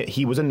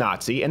he was a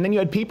Nazi, and then you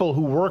had people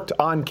who worked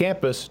on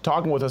campus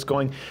talking with us,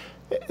 going,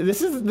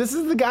 This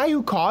is the guy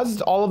who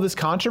caused all of this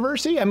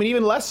controversy. I mean,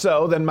 even less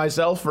so than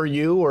myself or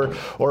you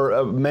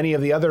or many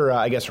of the other,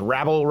 I guess,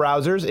 rabble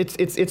rousers.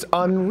 It's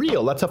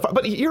unreal. That's how far.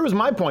 But here was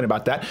my point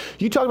about that.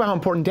 You talk about how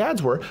important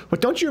dads were, but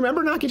don't you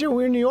remember, Naki, when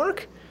we were in New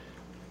York?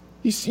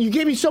 You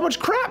gave me so much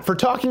crap for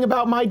talking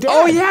about my dad.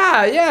 Oh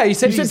yeah. You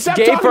said stop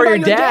gay talking for your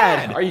about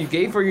dad. Are you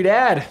gay for your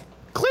dad?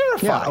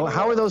 Clarify. Yeah.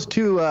 How are those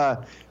two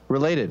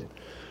related?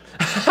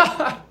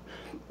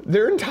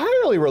 They're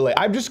entirely related.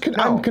 I'm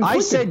conflicted. I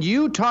said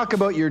you talk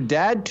about your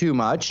dad too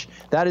much.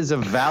 That is a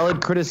valid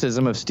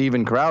criticism of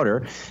Steven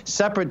Crowder.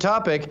 Separate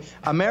topic.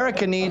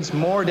 America needs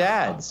more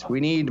dads.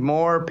 We need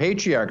more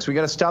patriarchs. We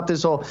got to stop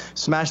this whole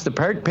smash the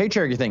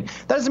patriarchy thing.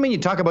 That doesn't mean you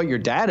talk about your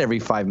dad every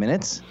 5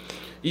 minutes.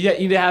 You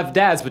need to have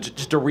dads, but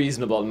just a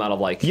reasonable amount of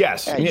like.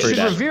 Yes. Yeah, you should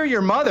revere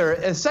your mother.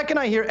 The second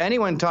I hear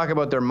anyone talk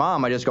about their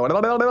mom, I just go.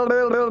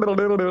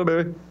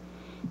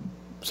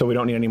 So we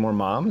don't need any more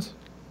moms?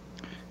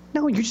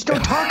 No, you just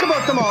don't talk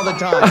about them all the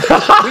time.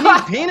 We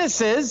need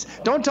penises.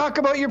 Don't talk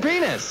about your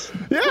penis.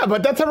 Yeah,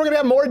 but that's how we're going to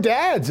have more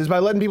dads, is by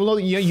letting people know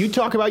that you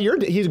talk about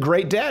he's a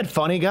great dad,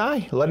 funny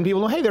guy. Letting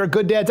people know, hey, there are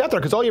good dads out there,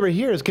 because all you ever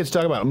hear is kids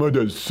talking about, my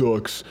dad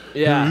sucks.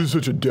 Yeah. He's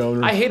such a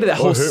downer. I hated that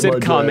whole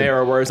sitcom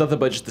era where it's nothing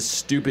but just the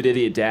stupid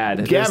idiot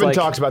dad. Gavin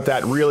talks about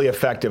that really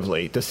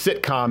effectively, the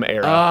sitcom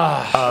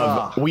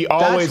era. We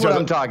always That's what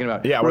I'm talking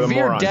about. Yeah, we're the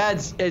revere morons.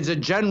 dads as a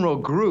general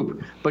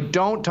group, but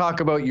don't talk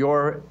about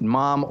your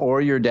mom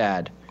or your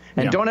dad.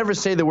 And don't ever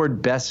say the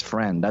word best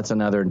friend. That's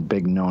another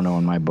big no-no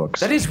in my books.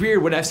 That is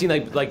weird when I've seen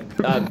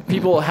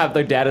people have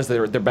their dad as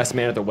their best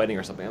man at their wedding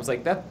or something. I was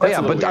like, that's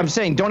but weird. I'm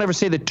saying don't ever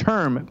say the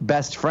term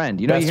best friend.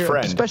 You know, Best you hear,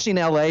 friend. especially in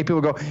LA,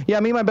 people go,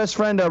 yeah, me and my best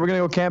friend, we're going to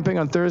go camping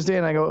on Thursday.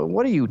 And I go,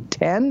 what are you,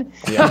 10?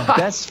 Yeah.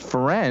 Best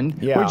friend?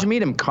 Yeah. Where'd you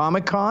meet him,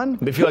 Comic-Con?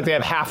 They feel like they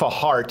have half a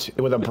heart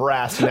with a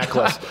brass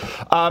necklace.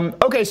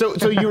 Okay,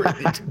 so you were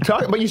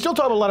talking, but you still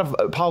talk about a lot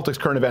of politics,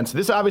 current events.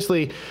 This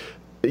obviously,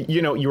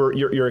 you know,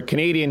 you're a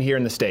Canadian here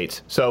in the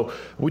States. So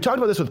we talked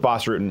about this with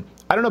Boss Rutan.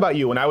 I don't know about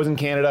you. When I was in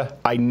Canada,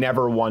 I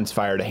never once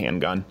fired a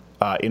handgun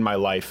in my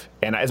life.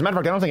 And as a matter of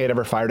fact, I don't think I'd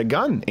ever fired a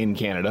gun in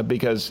Canada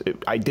because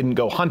I didn't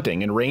go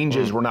hunting, and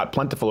ranges were not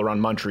plentiful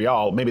around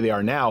Montreal. Maybe they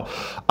are now.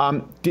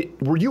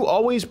 Were you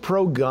always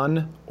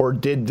pro-gun, or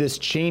did this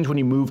change when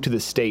you moved to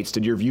the States?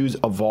 Did your views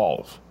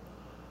evolve?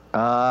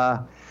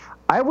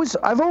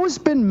 I've always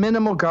been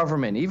minimal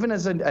government. Even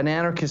as an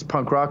anarchist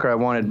punk rocker, I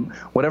wanted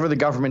whatever the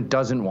government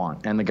doesn't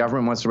want, and the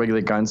government wants to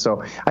regulate guns.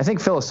 So I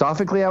think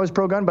philosophically I was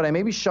pro-gun, but I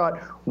maybe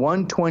shot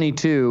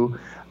 122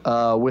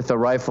 with a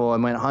rifle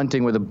and went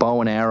hunting with a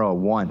bow and arrow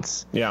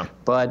once. Yeah.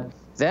 But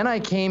then I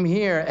came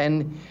here,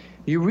 and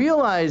you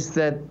realize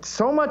that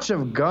so much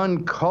of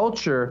gun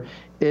culture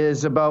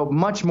is about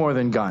much more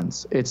than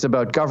guns. It's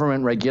about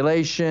government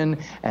regulation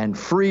and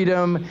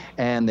freedom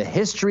and the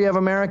history of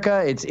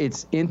America.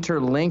 It's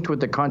interlinked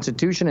with the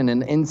Constitution in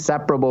an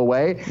inseparable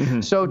way.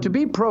 Mm-hmm. So to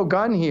be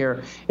pro-gun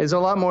here is a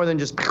lot more than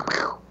just pew,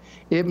 pew.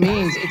 It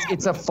means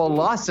it's a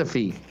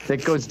philosophy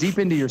that goes deep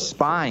into your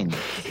spine.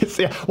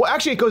 Well,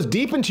 actually, it goes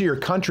deep into your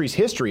country's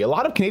history. A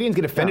lot of Canadians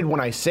get offended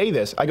when I say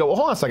this. I go, well,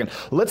 hold on a second.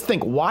 Let's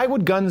think. Why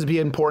would guns be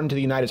important to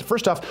the United States?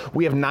 First off,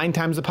 we have 9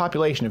 times the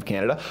population of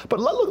Canada. But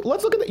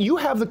let's look at that. You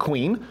have the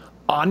Queen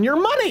on your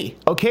money,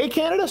 okay,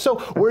 Canada? So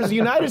whereas the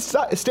United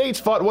States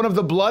fought one of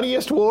the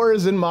bloodiest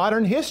wars in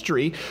modern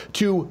history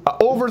to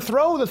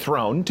overthrow the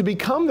throne, to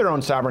become their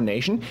own sovereign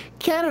nation,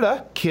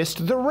 Canada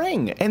kissed the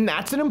ring. And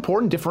that's an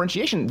important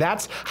differentiation.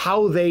 That's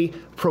how they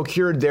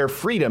procured their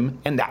freedom,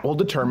 and that will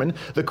determine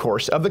the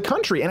course of the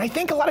country. And I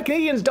think a lot of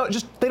Canadians don't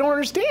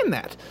understand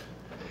that.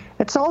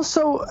 It's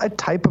also a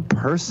type of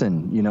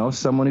person, you know,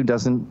 someone who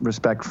doesn't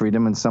respect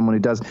freedom and someone who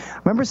does. I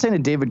remember saying to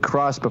David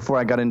Cross before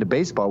I got into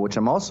baseball, which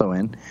I'm also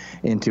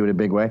into in a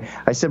big way,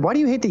 I said, why do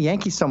you hate the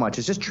Yankees so much?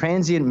 It's just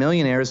transient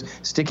millionaires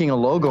sticking a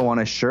logo on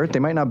a shirt. They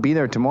might not be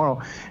there tomorrow.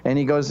 And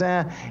he goes,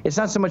 it's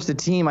not so much the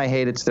team I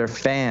hate, it's their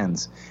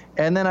fans.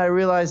 And then I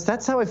realized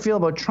that's how I feel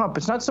about Trump.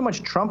 It's not so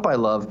much Trump I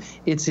love,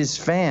 it's his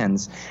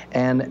fans.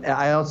 And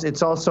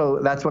it's also,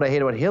 that's what I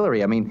hate about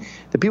Hillary. I mean,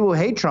 the people who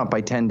hate Trump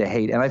I tend to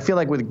hate. And I feel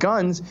like with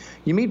guns,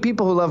 you meet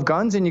people who love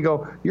guns and you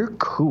go, you're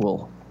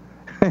cool.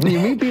 And you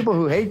meet people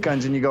who hate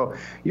guns and you go,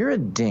 you're a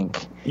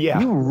dink. Yeah.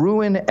 You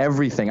ruin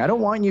everything. I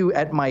don't want you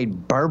at my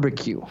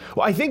barbecue.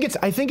 Well, I think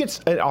it's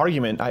an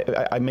argument.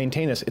 I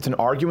maintain this. It's an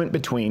argument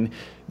between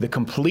the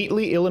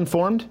completely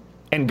ill-informed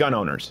and gun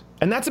owners.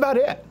 And that's about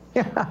it.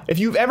 Yeah. If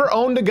you've ever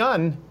owned a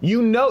gun,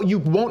 you know you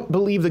won't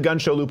believe the gun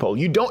show loophole.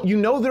 You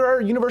know there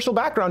are universal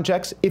background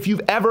checks if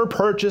you've ever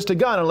purchased a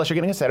gun, unless you're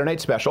getting a Saturday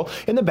Night Special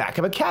in the back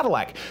of a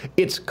Cadillac.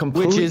 It's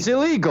completely... Which is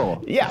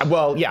illegal. Yeah,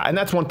 well, yeah, and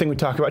that's one thing we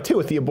talk about too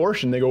with the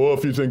abortion. They go, oh,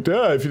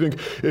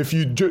 if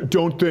you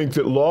don't think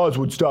that laws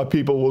would stop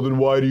people, well, then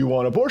why do you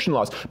want abortion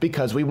laws?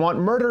 Because we want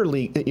murder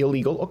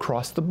illegal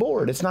across the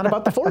board. It's not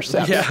about the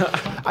forceps.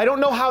 Yeah. I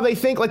don't know how they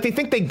think. Like, they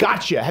think they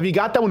got you. Have you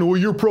got that one? Well,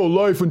 you're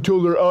pro-life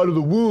until they're out of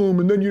the womb,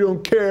 and then you you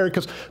don't care.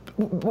 Because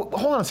hold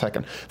on a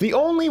second. The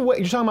only way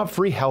you're talking about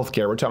free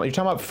healthcare, you're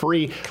talking about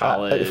free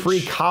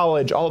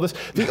college, all of this.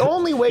 The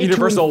only way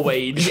universal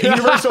wage.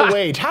 Universal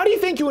wage. How do you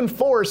think you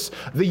enforce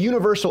the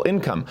universal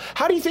income?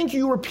 How do you think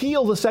you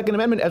repeal the Second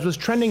Amendment as was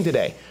trending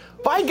today?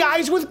 By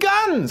guys with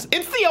guns.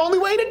 It's the only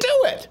way to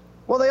do it.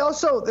 Well,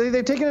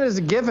 they've taken it as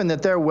a given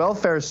that their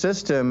welfare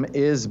system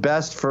is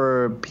best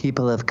for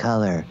people of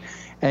color.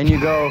 And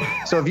you go,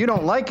 so if you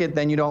don't like it,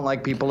 then you don't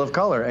like people of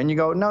color. And you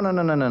go,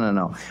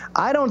 no.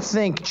 I don't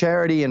think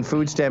charity and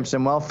food stamps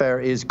and welfare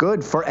is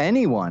good for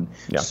anyone.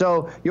 Yeah.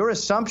 So your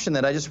assumption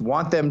that I just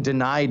want them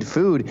denied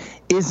food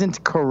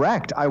isn't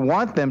correct. I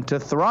want them to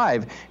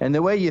thrive. And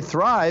the way you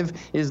thrive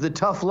is the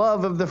tough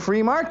love of the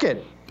free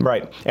market.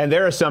 Right. And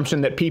their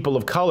assumption that people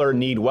of color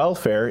need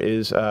welfare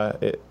is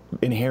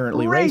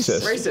inherently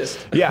racist.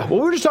 Racist. Yeah. Well,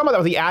 we were just talking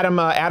about that with the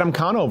Adam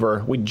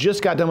Conover. We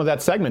just got done with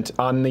that segment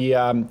on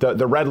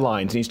the red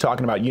lines, and he's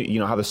talking about you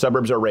know how the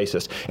suburbs are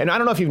racist. And I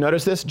don't know if you've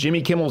noticed this.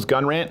 Jimmy Kimmel's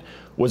gun rant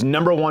was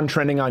 #1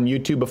 trending on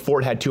YouTube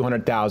before it had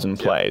 200,000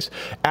 plays.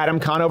 Yeah. Adam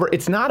Conover,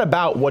 it's not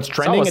about what's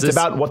trending, it's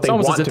about what they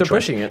want to trend. It's almost as if they're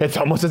pushing it. It's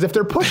almost as if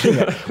they're pushing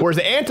it. Whereas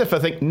the Antifa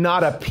thing,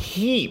 not a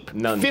peep.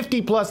 None.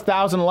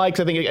 50,000+ likes.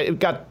 I think it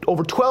got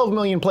over 12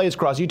 million plays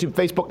across YouTube,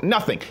 Facebook.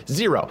 Nothing.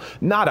 Zero.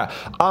 Nada.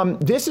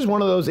 This is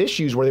one of those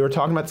issues where they were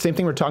talking about the same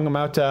thing. We're talking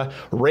about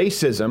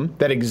racism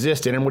that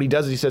existed. And what he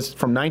does is he says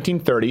from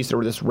 1930s, there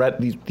were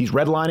these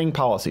redlining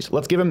policies.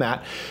 Let's give him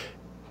that.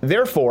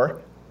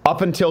 Therefore,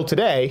 up until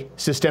today,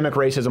 systemic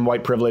racism,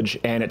 white privilege,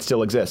 and it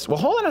still exists. Well,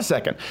 hold on a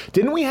second.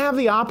 Didn't we have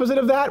the opposite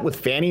of that with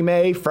Fannie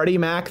Mae, Freddie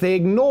Mac? They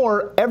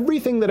ignore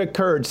everything that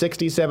occurred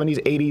 60s, 70s,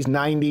 80s,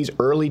 90s,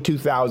 early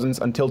 2000s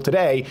until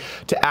today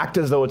to act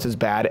as though it's as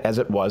bad as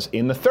it was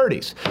in the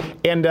 30s.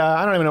 And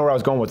I don't even know where I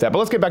was going with that, but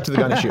let's get back to the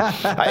gun issue.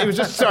 It was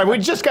just, sorry, we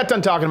just got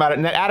done talking about it,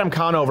 and that Adam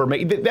Conover,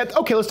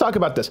 okay, let's talk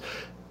about this.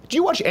 Do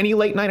you watch any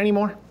late night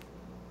anymore?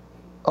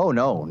 Oh,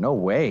 no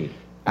way.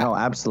 No,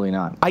 absolutely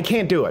not. I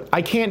can't do it.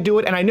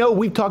 And I know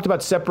we've talked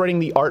about separating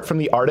the art from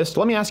the artist.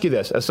 Let me ask you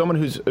this, as someone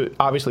who's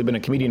obviously been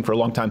a comedian for a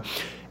long time,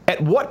 at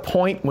what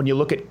point when you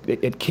look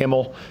at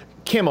Kimmel,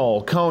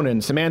 Conan,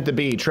 Samantha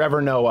Bee,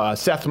 Trevor Noah,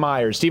 Seth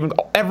Meyers, Stephen,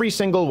 every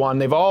single one,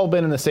 they've all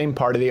been in the same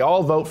party. They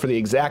all vote for the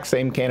exact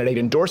same candidate,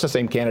 endorse the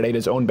same candidate,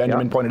 as Owen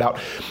Benjamin pointed out.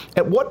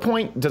 At what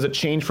point does it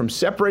change from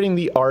separating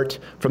the art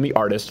from the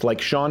artist,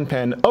 like Sean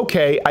Penn?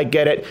 Okay, I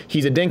get it.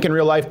 He's a dink in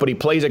real life, but he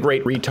plays a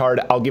great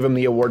retard. I'll give him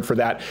the award for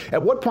that.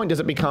 At what point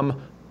does it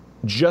become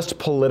just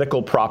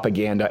political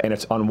propaganda and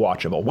it's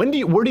unwatchable?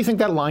 Where do you think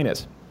that line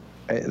is?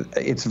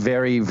 It's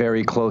very,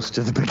 very close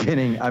to the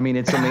beginning. I mean,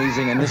 it's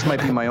amazing, and this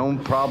might be my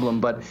own problem,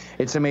 but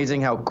it's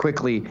amazing how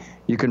quickly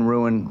you can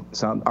ruin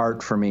some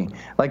art for me.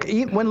 Like,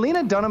 when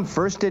Lena Dunham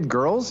first did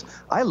Girls,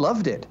 I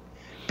loved it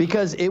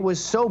because it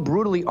was so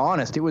brutally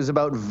honest. It was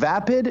about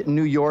vapid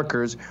New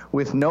Yorkers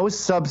with no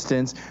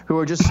substance who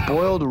are just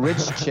spoiled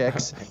rich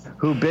chicks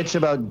who bitch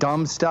about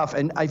dumb stuff.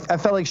 And I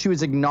felt like she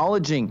was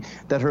acknowledging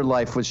that her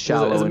life was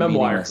shallow and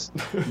meaningless.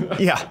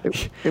 Yeah.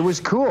 It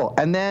was cool.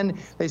 And then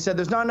they said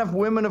there's not enough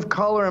women of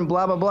color and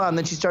blah, blah, blah. And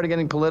then she started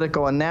getting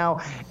political. And now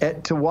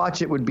to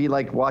watch it would be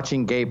like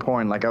watching gay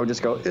porn. Like I would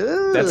just go,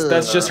 ugh.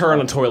 That's just her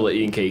on a toilet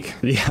eating cake.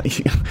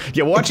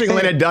 Yeah, watching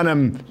Lena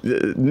Dunham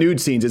nude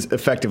scenes is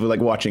effectively like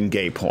watching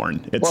gay porn.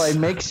 Well, it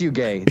makes you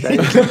gay. That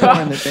is the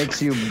porn that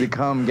makes you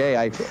become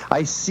gay.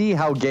 I see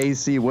how gays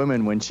see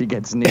women when she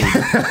gets nude.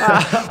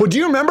 Well, do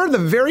you remember the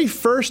very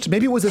first,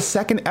 maybe it was the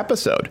second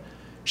episode,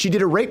 she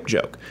did a rape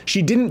joke.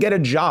 She didn't get a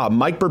job.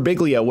 Mike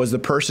Birbiglia was the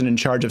person in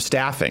charge of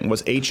staffing,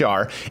 was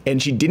HR,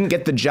 and she didn't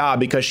get the job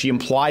because she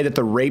implied that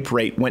the rape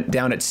rate went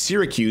down at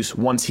Syracuse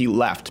once he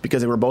left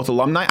because they were both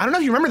alumni. I don't know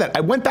if you remember that.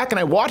 I went back and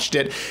I watched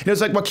it, and it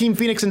was like Joaquin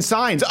Phoenix and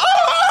Signs.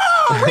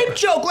 Oh, rape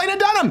joke, Lena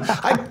Dunham.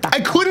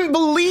 I couldn't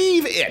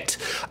believe it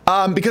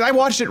because I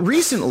watched it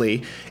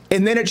recently.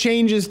 And then it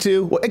changes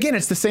to, well, again,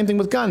 it's the same thing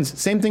with guns,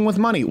 same thing with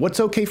money. What's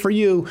okay for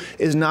you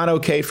is not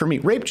okay for me.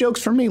 Rape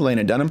jokes for me,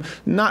 Lena Dunham,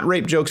 not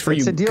rape jokes for you.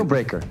 It's a deal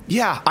breaker.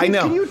 Yeah, I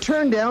know. Can you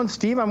turn down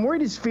Steve? I'm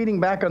worried he's feeding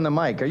back on the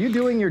mic. Are you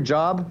doing your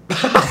job?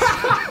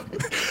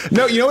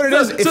 No, you know what it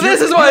is? So this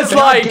is what it's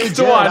like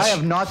to watch. I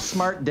have not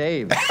smart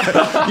Dave.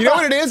 You know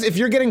what it is? If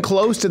you're getting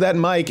close to that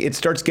mic, it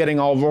starts getting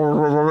all.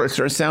 It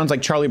sort of sounds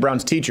like Charlie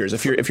Brown's teachers.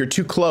 If you're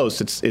too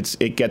close,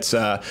 it gets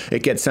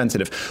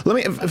sensitive. Let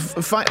me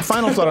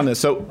final thought on this.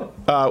 So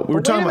we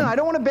were talking about. I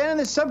don't want to ban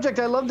this subject.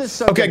 I love this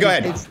subject. Okay, go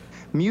ahead. It's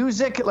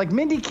music, like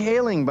Mindy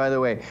Kaling, by the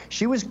way.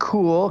 She was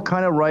cool,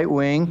 kind of right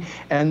wing,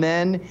 and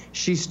then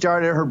she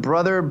started. Her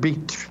brother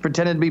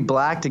pretended to be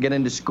black to get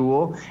into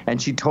school,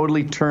 and she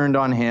totally turned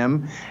on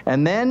him.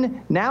 And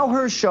then now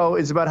her show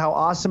is about how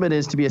awesome it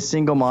is to be a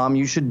single mom.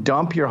 You should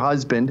dump your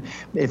husband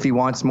if he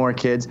wants more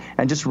kids,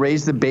 and just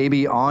raise the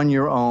baby on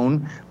your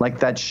own, like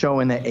that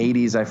show in the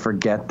 '80s. I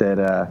forget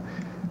that.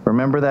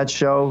 Remember that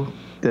show?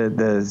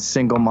 The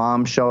single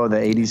mom show, the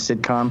 '80s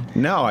sitcom?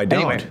 No, I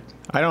don't. Anyway,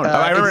 I don't.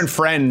 I remember in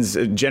Friends,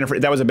 Jennifer.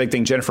 That was a big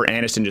thing. Jennifer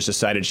Aniston just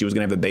decided she was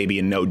going to have a baby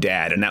and no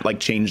dad, and that like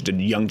changed a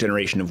young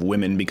generation of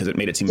women because it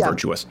made it seem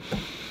virtuous.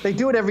 They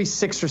do it every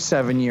 6 or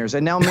 7 years,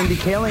 and now Mindy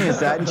Kaling is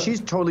that, and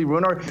she's totally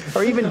ruined.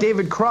 Or even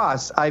David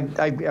Cross. I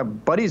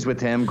buddies with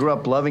him. Grew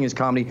up loving his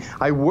comedy.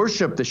 I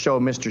worship the show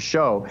Mr.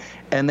 Show,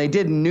 and they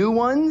did new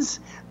ones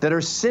that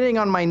are sitting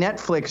on my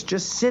Netflix,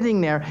 just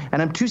sitting there,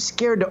 and I'm too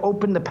scared to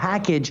open the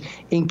package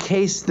in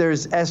case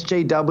there's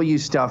SJW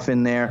stuff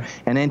in there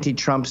and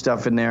anti-Trump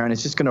stuff in there, and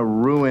it's just going to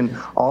ruin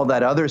all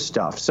that other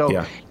stuff.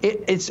 So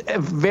it's a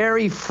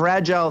very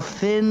fragile,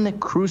 thin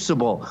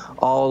crucible,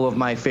 all of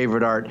my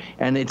favorite art,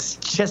 and it's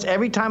just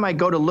every time I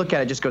go to look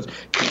at it, it just goes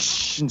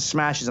and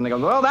smashes, and I go,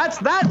 well, that's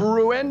that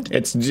ruined.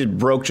 It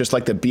broke just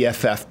like the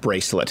BFF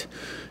bracelet.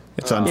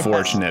 It's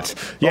unfortunate.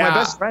 Well, my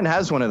best friend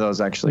has one of those,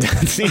 actually.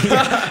 See,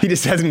 he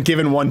just hasn't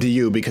given one to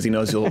you because he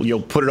knows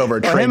you'll put it over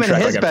a train him track.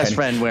 And his like best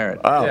friend wear it.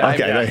 Oh,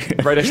 okay.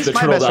 Right next to the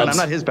my turtle best friend. doves. I'm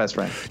not his best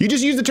friend. You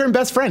just use the term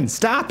best friend.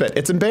 Stop it.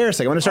 It's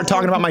embarrassing. I'm going to start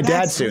talking about my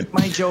dad soon.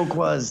 My joke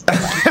was.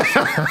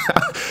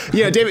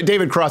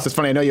 David Cross, it's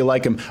funny. I know you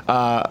like him.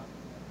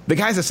 The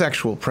guy's a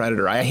sexual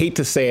predator. I hate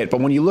to say it, but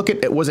when you look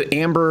at, was it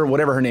Amber,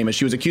 whatever her name is,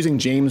 she was accusing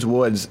James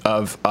Woods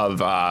of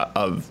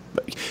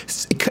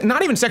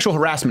not even sexual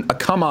harassment, a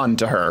come on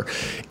to her.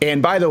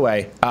 And by the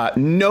way,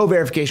 no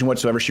verification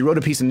whatsoever. She wrote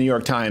a piece in the New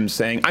York Times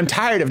saying, I'm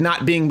tired of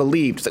not being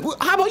believed. It's like, well,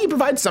 how about you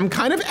provide some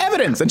kind of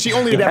evidence? And she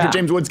only did after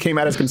James Woods came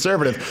out as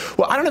conservative.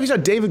 Well, I don't know if you saw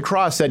David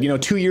Cross said,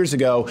 2 years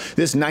ago,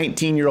 this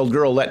 19-year-old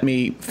girl let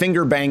me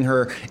finger bang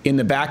her in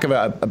the back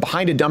of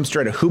behind a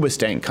dumpster at a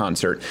Hoobastank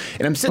concert.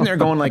 And I'm sitting there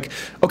going like,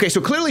 okay,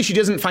 so clearly she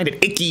doesn't find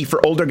it icky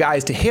for older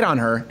guys to hit on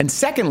her. And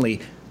secondly,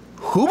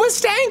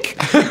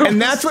 Hoobastank?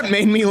 And that's what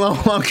made me no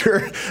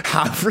longer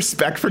have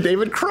respect for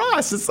David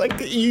Cross. It's like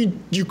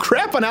you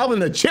crap on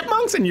Alvin and the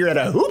Chipmunks and you're at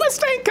a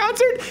Hoobastank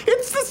concert?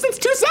 It's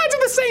two sides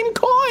of the same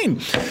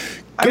coin.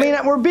 I mean,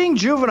 we're being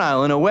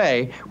juvenile in a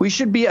way. We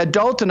should be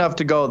adult enough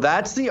to go,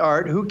 that's the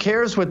art. Who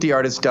cares what the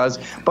artist does?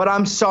 But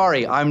I'm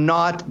sorry, I'm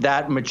not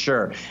that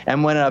mature.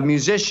 And when a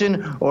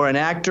musician or an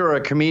actor or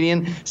a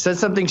comedian says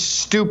something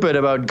stupid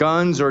about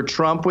guns or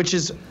Trump, which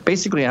is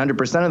basically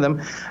 100% of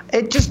them,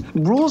 it just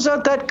rules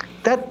out that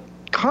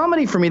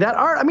comedy for me, that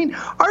art. I mean,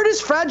 art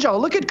is fragile.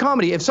 Look at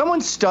comedy. If someone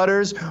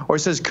stutters or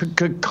says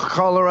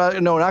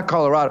Colorado, no, not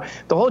Colorado,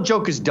 the whole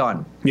joke is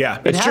done.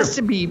 Yeah, it has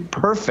to be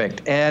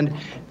perfect. And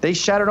they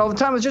shout it all the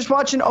time. I was just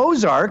watching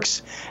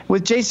Ozarks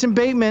with Jason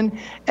Bateman,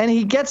 and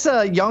he gets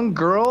a young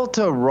girl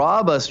to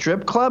rob a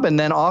strip club and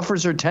then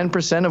offers her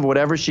 10% of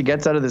whatever she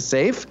gets out of the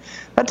safe.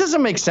 That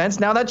doesn't make sense.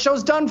 Now that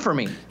show's done for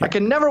me. I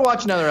can never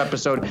watch another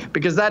episode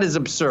because that is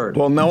absurd.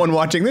 Well, no one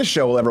watching this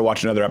show will ever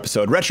watch another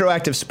episode.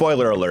 Retroactive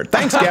spoiler alert.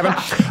 Thanks, Gavin.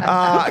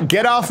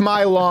 Get Off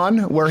My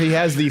Lawn, where he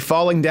has the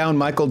falling down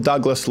Michael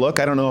Douglas look.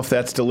 I don't know if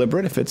that's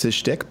deliberate, if it's his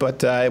shtick,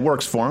 but it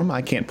works for him.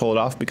 I can't pull it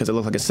off because I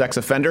look like a sex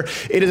offender.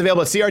 It is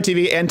available at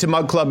CRTV and to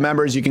Mug Club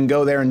members. You can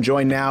go there and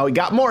join now. You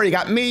got more. You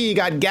got me. You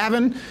got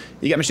Gavin.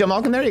 You got Michelle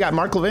Malkin there. You got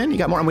Mark Levin. You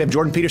got more. And we have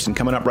Jordan Peterson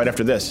coming up right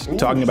after this,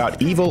 talking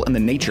about evil and the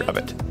nature of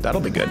it.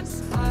 That'll be good.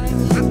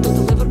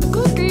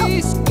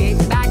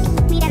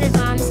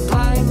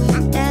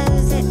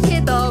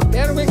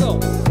 There we go.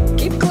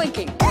 Keep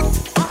clinking.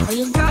 Are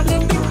you got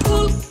it?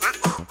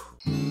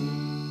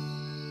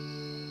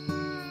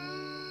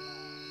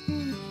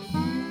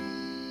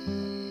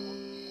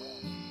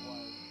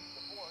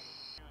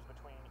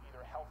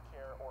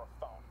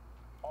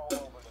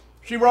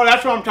 See, bro,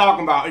 that's what I'm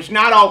talking about. It's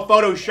not all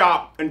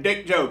Photoshop and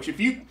dick jokes. If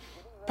you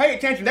pay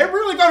attention, they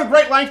really go to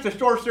great lengths to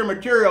source their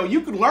material. You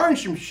could learn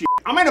some shit.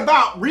 I mean,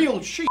 about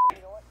real shit.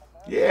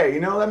 Yeah,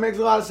 that makes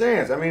a lot of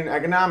sense. I mean,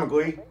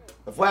 economically,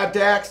 the flat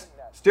tax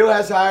still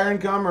has higher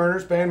income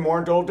earners paying more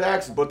in total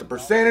taxes, but the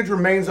percentage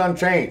remains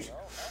unchanged,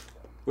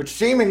 which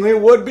seemingly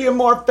would be a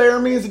more fair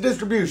means of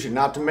distribution,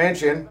 not to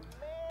mention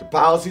the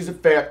policy's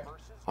effect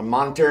on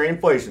monetary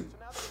inflation.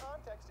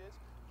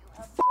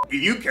 Do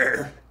you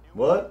care?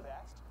 What?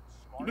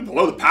 You've been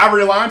below the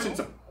poverty line since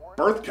the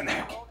birth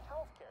canal.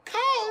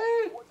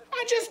 Colton,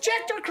 I just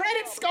checked her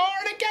credit score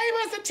and it gave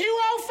us a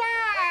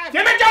 205.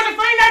 Damn it,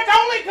 Josephine, that's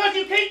only because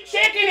you keep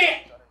checking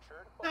it.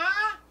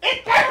 Huh?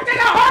 It came to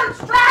the hard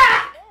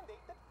strike.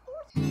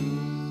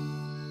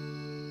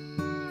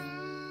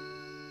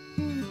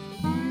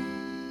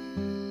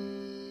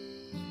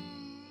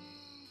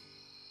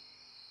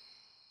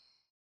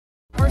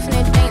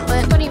 Orphanage ain't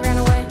lit, but he ran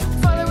away.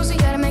 Father was he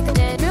had to make a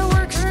dead. Mill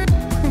works.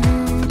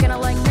 Gonna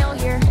like Mill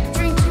here.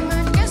 Drink too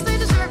much, guess they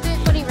deserved it,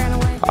 but he ran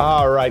away.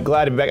 All right,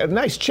 glad to be back. A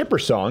nice Chipper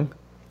song.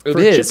 It for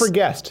is. Chipper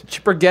Guest.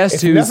 Chipper Guest,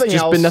 If who's nothing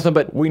just else, been nothing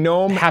but we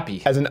know him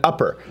happy as an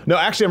upper. No,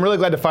 actually, I'm really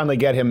glad to finally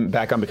get him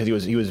back on because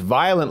he was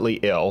violently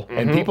ill,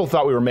 and people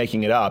thought we were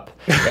making it up.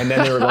 And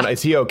then they were going,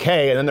 "Is he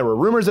okay?" And then there were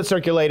rumors that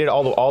circulated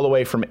all the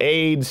way from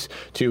AIDS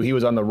to he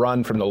was on the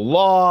run from the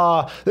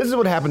law. This is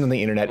what happens on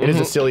the internet. It is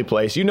a silly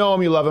place. You know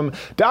him, you love him.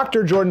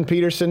 Dr. Jordan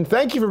Peterson,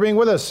 thank you for being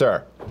with us,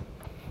 sir.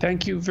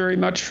 Thank you very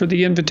much for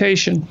the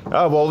invitation.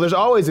 Oh, well, there's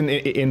always an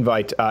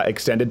invite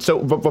extended. So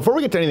before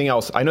we get to anything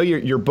else, I know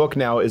your book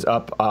now is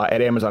up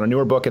at Amazon, a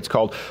newer book. It's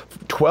called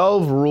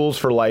 12 Rules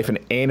for Life, an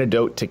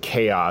Antidote to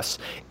Chaos.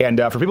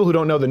 And for people who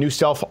don't know, the new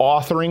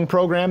self-authoring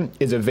program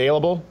is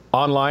available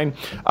online.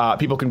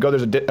 People can go,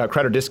 there's a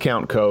credit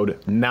discount code,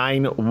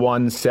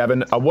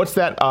 917. What's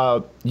that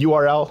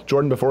URL,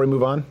 Jordan, before we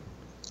move on?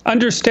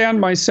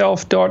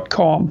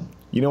 Understandmyself.com.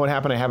 You know what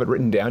happened? I have it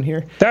written down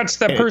here. That's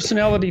the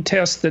personality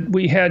test that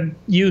we had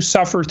you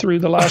suffer through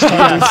the last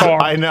time we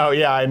talked. I know.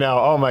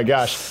 Oh, my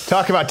gosh.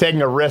 Talk about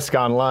taking a risk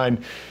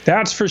online.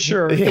 That's for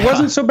sure. Yeah. It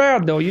wasn't so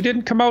bad, though. You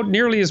didn't come out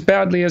nearly as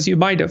badly as you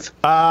might have.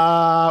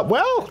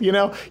 Well,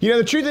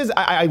 the truth is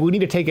I would need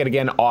to take it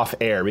again off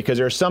air because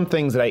there are some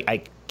things that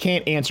I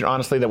can't answer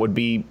honestly that would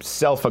be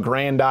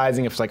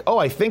self-aggrandizing. If it's like, oh,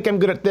 I think I'm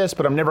good at this,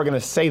 but I'm never going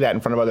to say that in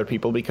front of other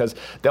people because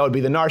that would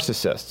be the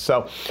narcissist.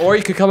 So, or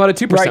you could come out at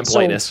 2%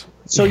 politeness.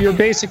 So you're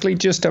basically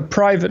just a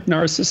private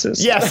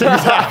narcissist. Yes,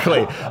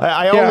 exactly.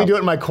 I only do it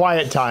in my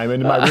quiet time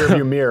in my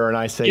rearview mirror, and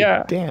I say,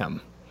 damn.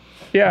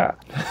 Yeah.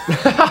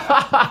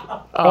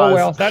 Oh,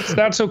 well,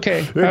 that's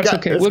okay. That's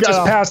okay. We'll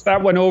just pass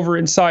that one over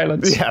in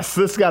silence. Yes,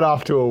 this got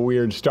off to a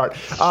weird start.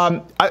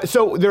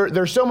 So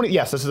there's so many.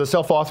 Yes, this is a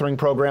self-authoring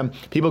program.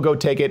 People go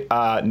take it.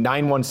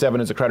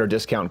 917 is a Crowder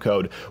discount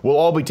code. We'll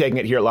all be taking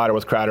it here at Louder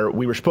with Crowder.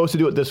 We were supposed to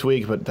do it this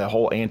week, but the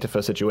whole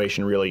Antifa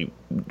situation really,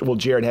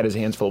 Jared had his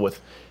hands full with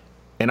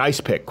an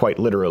ice pick, quite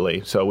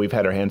literally. So we've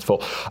had our hands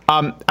full.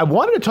 I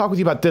wanted to talk with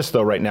you about this,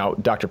 though, right now,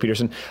 Dr.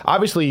 Peterson.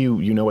 Obviously,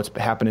 you know what's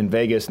happened in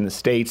Vegas in the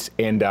States.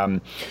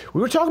 And we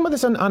were talking about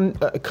this on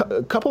a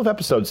couple of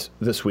episodes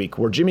this week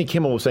where Jimmy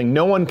Kimmel was saying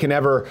no one can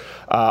ever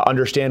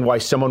understand why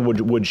someone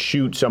would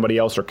shoot somebody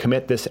else or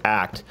commit this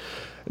act.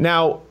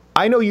 Now,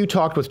 I know you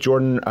talked with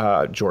Jordan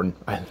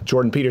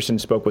Peterson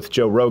spoke with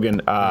Joe Rogan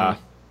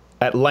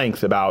at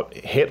length about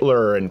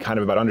Hitler and kind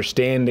of about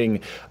understanding,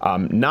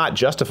 not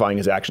justifying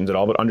his actions at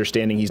all, but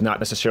understanding he's not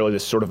necessarily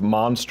this sort of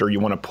monster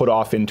you want to put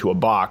off into a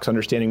box,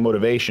 understanding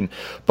motivation.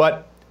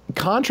 But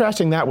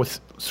contrasting that with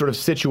sort of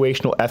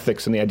situational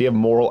ethics and the idea of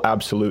moral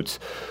absolutes,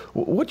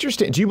 what's your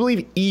stand? Do you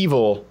believe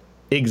evil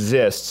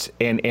exists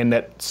and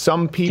that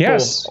some people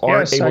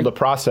aren't able to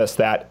process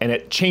that and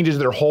it changes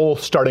their whole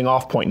starting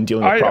off point in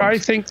dealing with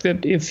problems? I think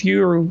that if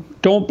you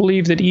don't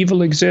believe that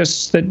evil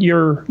exists, that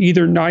you're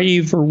either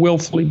naive or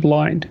willfully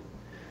blind.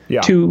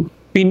 Yeah. You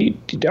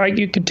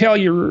could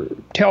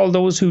tell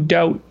those who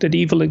doubt that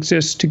evil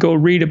exists to go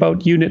read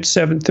about Unit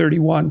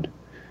 731. It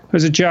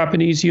was a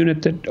Japanese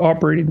unit that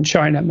operated in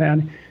China,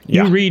 man.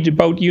 You read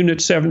about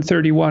Unit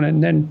 731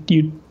 and then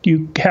you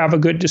have a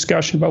good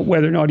discussion about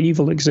whether or not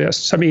evil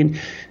exists. I mean,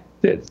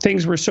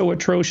 things were so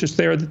atrocious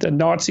there that the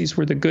Nazis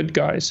were the good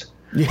guys.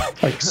 Yeah.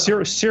 Like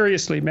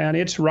seriously, man,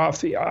 it's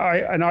rough.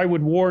 I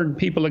would warn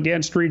people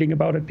against reading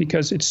about it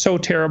because it's so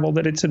terrible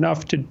that it's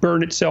enough to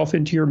burn itself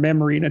into your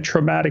memory in a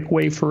traumatic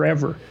way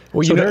forever.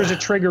 Well, so there's a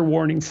trigger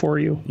warning for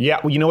you. Yeah,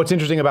 well, you know what's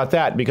interesting about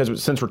that?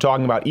 Because since we're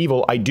talking about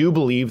evil, I do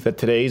believe that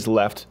today's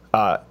left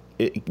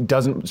it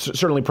doesn't,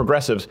 certainly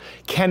progressives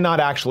cannot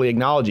actually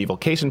acknowledge evil.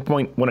 Case in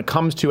point, when it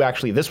comes to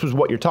actually, this was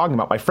what you're talking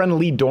about. My friend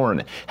Lee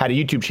Dorn had a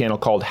YouTube channel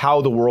called How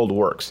the World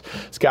Works.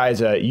 This guy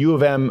is a U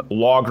of M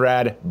law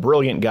grad,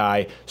 brilliant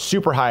guy,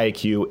 super high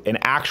IQ, an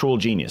actual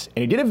genius.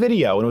 And he did a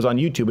video, and it was on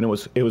YouTube,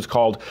 and it was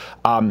called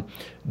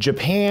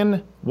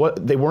Japan,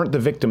 they weren't the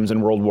victims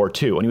in World War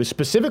II. And he was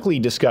specifically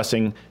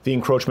discussing the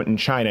encroachment in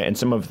China and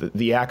some of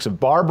the acts of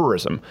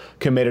barbarism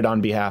committed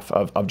on behalf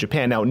of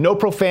Japan. Now, no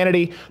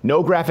profanity,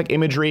 no graphic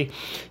imagery.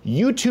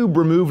 YouTube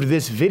removed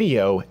this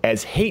video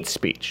as hate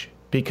speech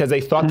because they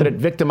thought that it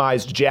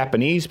victimized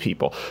Japanese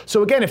people.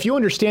 So again, if you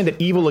understand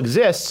that evil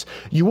exists,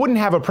 you wouldn't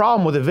have a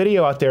problem with a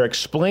video out there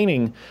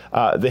explaining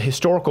the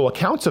historical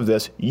accounts of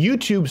this.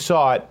 YouTube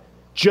saw it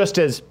just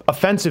as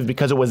offensive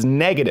because it was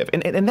negative.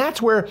 And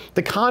that's where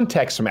the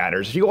context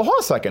matters. If you go, hold on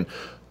a second,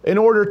 in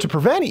order to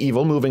prevent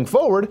evil moving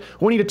forward,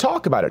 we need to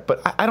talk about it.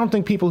 But I don't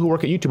think people who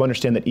work at YouTube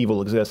understand that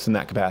evil exists in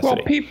that capacity.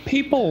 Well,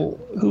 people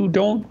who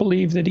don't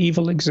believe that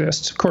evil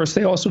exists, of course,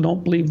 they also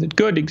don't believe that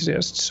good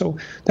exists. So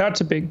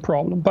that's a big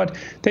problem. But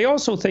they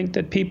also think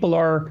that people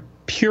are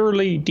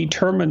purely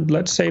determined,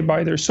 let's say,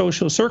 by their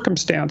social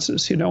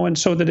circumstances, and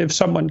so that if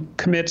someone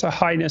commits a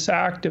heinous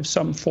act of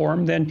some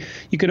form, then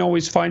you can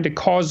always find a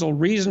causal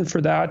reason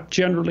for that,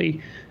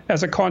 generally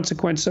as a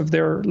consequence of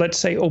their, let's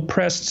say,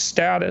 oppressed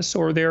status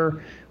or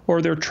their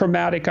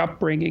traumatic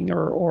upbringing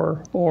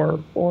or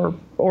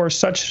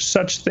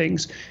such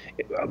things,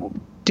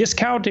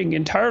 discounting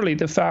entirely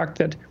the fact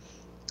that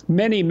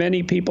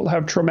many people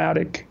have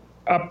traumatic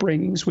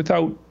upbringings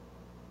without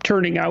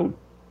turning out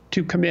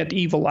to commit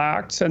evil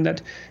acts, and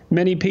that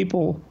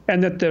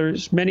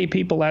there's many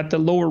people at the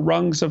lower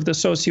rungs of the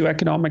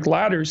socioeconomic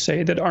ladder,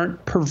 say, that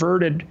aren't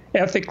perverted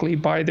ethically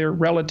by their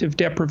relative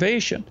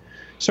deprivation.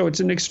 So it's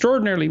an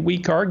extraordinarily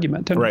weak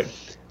argument. And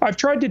right. I've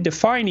tried to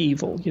define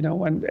evil,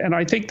 and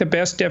I think the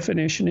best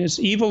definition is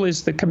evil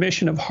is the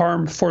commission of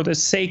harm for the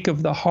sake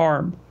of the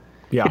harm.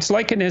 Yeah. It's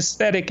like an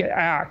aesthetic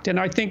act, and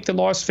I think the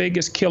Las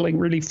Vegas killing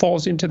really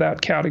falls into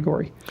that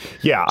category.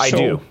 Yeah, I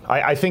do.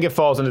 I think it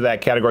falls into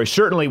that category,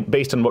 certainly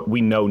based on what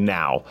we know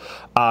now.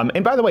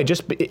 And by the way,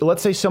 just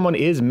let's say someone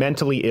is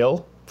mentally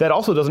ill, that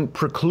also doesn't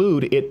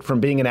preclude it from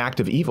being an act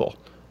of evil.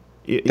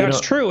 That's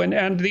true,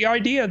 and the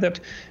idea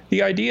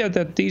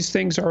that these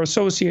things are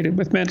associated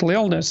with mental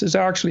illness is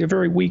actually a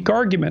very weak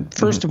argument.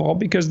 First of all,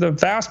 because the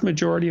vast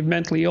majority of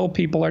mentally ill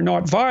people are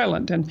not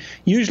violent, and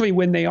usually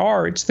when they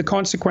are, it's the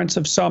consequence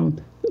of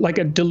like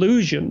a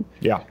delusion.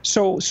 Yeah.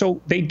 So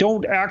they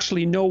don't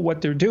actually know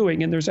what they're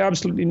doing, and there's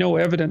absolutely no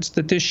evidence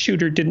that this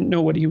shooter didn't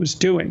know what he was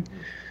doing.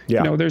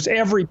 Yeah. You know, there's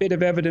every bit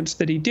of evidence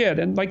that he did,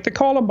 and like the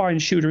Columbine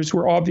shooters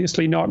were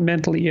obviously not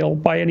mentally ill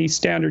by any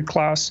standard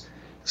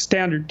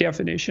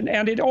definition,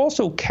 and it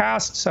also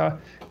casts a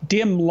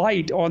dim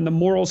light on the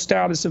moral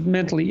status of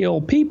mentally ill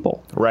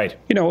people. Right.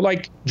 You know,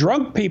 like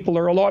drunk people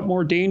are a lot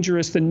more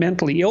dangerous than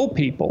mentally ill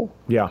people.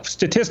 Yeah.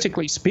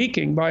 Statistically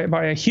speaking,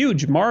 by a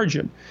huge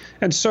margin.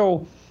 And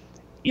so,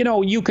 you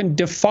know, you can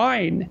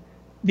define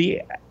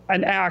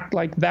an act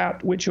like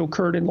that which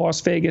occurred in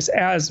Las Vegas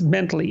as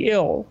mentally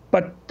ill,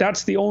 but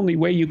that's the only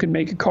way you can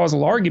make a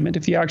causal argument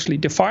if you actually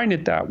define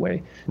it that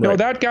way. Right. No,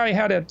 that guy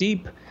had a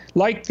deep,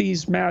 like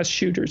these mass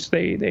shooters,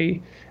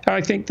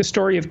 I think the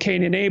story of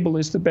Cain and Abel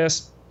is the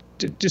best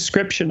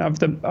description of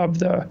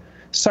the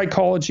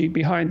psychology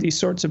behind these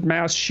sorts of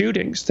mass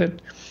shootings,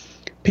 that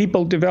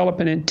people develop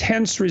an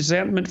intense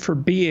resentment for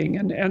being,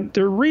 and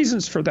there are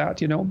reasons for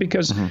that, you know,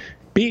 because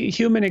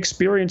human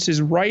experience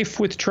is rife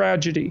with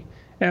tragedy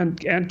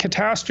and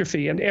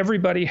catastrophe, and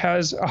everybody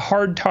has a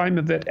hard time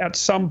of it at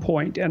some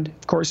point. And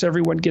of course,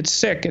 everyone gets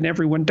sick and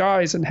everyone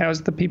dies and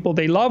has the people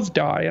they love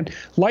die. And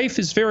life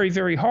is very,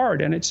 very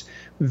hard, and it's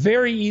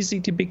very easy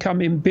to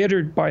become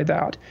embittered by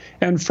that.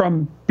 And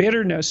from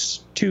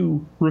bitterness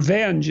to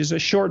revenge is a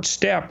short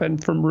step,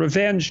 and from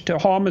revenge to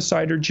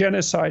homicide or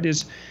genocide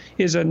is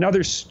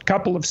another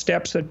couple of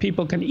steps that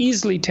people can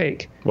easily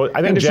take. Well,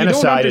 I think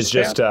genocide is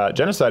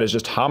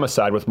just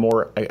homicide with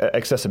more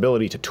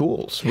accessibility to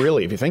tools.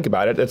 Really, if you think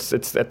about it, it's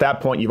at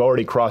that point you've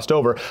already crossed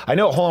over. I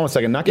know. Hold on 1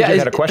 second. Not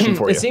had a question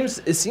for you. It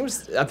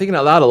seems. I'm thinking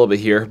out loud a little bit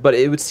here, but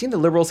it would seem the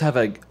liberals have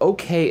they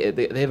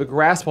have a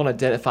grasp on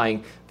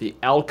identifying the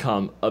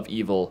outcome of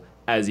evil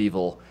as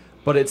evil.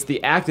 But it's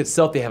the act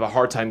itself they have a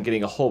hard time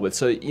getting a hold with.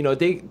 So, you know,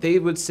 they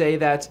would say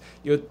that,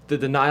 you know, the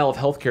denial of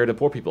health care to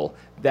poor people,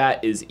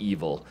 that is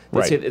evil.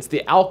 They say it's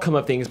the outcome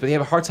of things, but they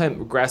have a hard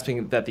time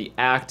grasping that the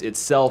act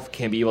itself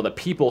can be evil, that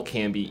people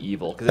can be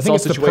evil. I think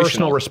it's the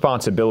personal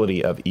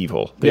responsibility of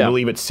evil. They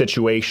believe it's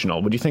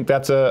situational. Would you think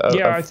that's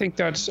I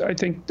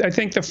think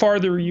the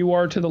farther you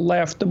are to the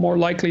left, the more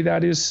likely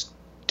that is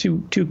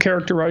to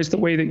characterize the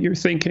way that you're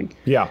thinking.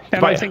 Yeah.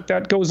 And I think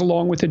that goes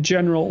along with a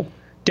general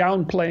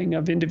downplaying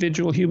of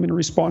individual human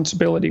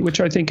responsibility,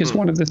 which I think is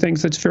one of the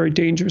things that's very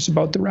dangerous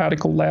about the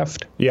radical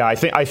left. Yeah, I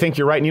think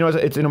you're right. And, you know,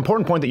 it's an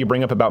important point that you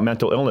bring up about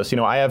mental illness. You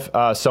know, I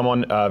have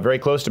someone very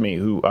close to me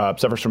who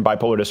suffers from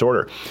bipolar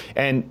disorder.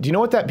 And do you know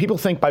what that people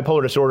think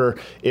bipolar disorder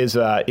is?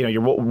 You know,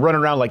 you're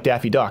running around like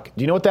Daffy Duck.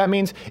 Do you know what that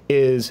means?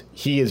 Is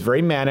he is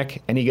very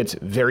manic and he gets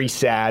very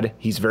sad.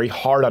 He's very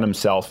hard on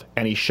himself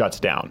and he shuts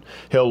down.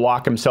 He'll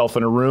lock himself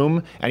in a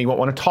room and he won't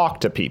want to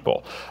talk to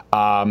people.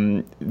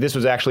 This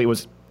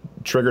was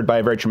triggered by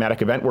a very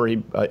traumatic event where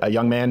a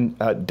young man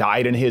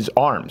died in his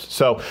arms.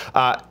 So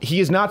he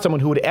is not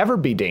someone who would ever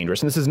be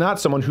dangerous. And this is not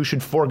someone who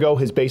should forego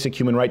his basic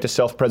human right to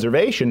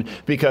self-preservation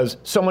because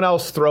someone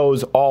else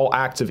throws all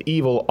acts of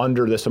evil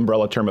under this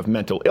umbrella term of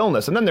mental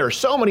illness. And then there are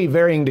so many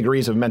varying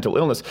degrees of mental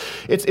illness.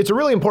 It's a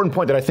really important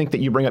point that I think that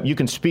you bring up. You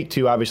can speak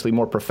to obviously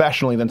more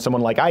professionally than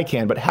someone like I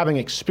can, but having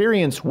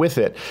experience with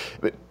it,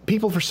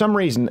 people, for some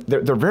reason,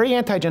 they're very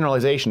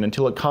anti-generalization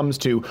until it comes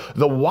to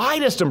the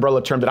widest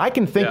umbrella term that I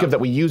can think of that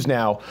we use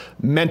now,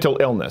 mental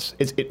illness.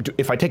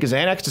 If I take a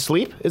Xanax to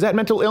sleep, is that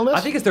mental illness?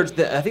 I think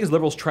it's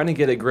liberals trying to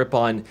get a grip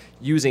on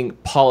using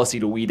policy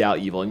to weed out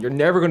evil, and you're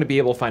never going to be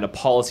able to find a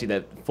policy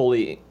that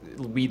fully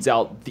weeds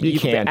out the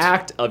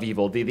act of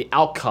evil, the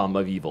outcome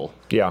of evil.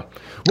 Yeah.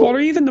 Well, or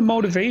even the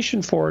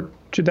motivation for it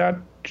for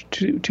that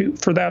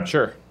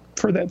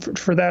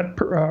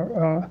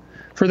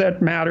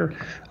matter.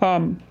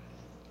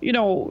 You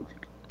know,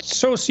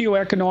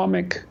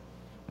 socioeconomic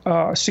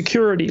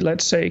security,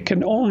 let's say,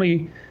 can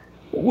only,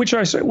 which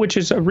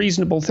is a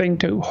reasonable thing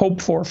to hope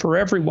for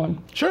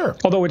everyone. Sure.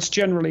 Although it's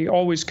generally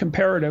always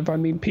comparative. I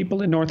mean,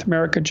 people in North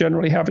America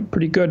generally have it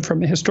pretty good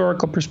from a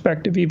historical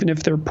perspective, even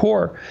if they're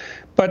poor.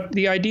 But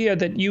the idea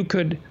that you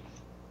could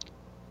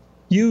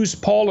use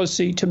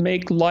policy to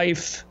make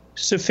life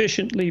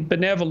sufficiently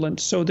benevolent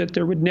so that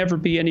there would never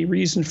be any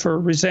reason for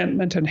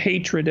resentment and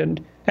hatred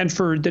and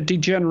for the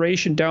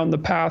degeneration down the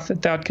path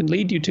that can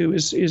lead you to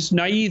is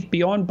naive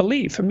beyond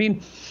belief. I mean,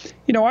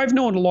 you know, I've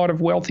known a lot of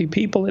wealthy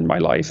people in my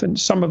life, and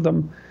some of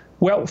them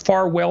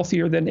far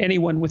wealthier than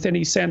anyone with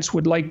any sense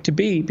would like to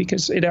be,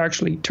 because it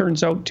actually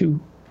turns out to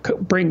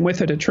bring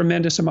with it a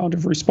tremendous amount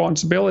of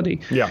responsibility.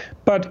 Yeah.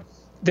 But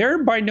they're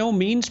by no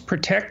means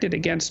protected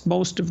against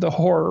most of the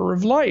horror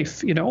of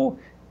life, you know.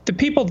 the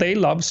people they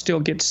love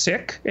still get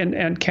sick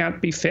and can't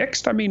be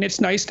fixed. I mean,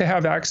 it's nice to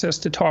have access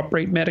to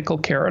top-rate medical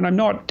care, and I'm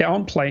not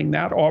downplaying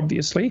that,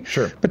 obviously.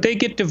 Sure. But they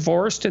get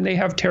divorced and they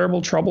have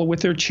terrible trouble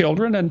with their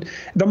children, and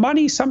the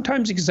money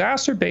sometimes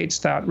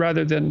exacerbates that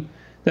rather than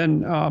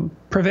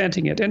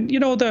preventing it. And,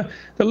 the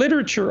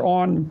literature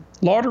on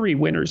lottery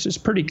winners is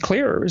pretty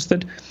clear, is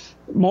that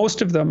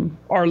most of them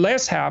are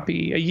less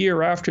happy a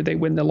year after they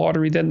win the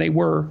lottery than they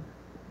were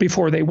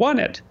before they won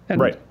it.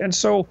 And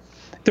so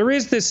there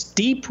is this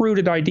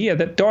deep-rooted idea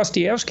that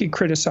Dostoevsky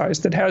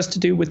criticized that has to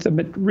do with the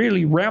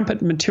really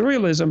rampant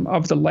materialism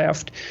of the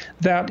left,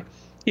 that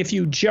if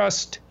you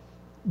just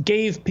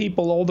gave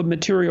people all the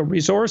material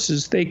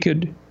resources they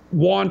could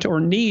want or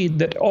need,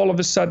 that all of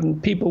a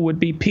sudden people would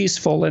be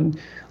peaceful and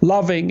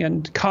loving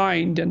and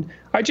kind. And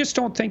I just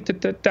don't think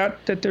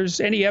that there's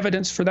any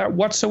evidence for that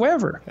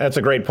whatsoever. That's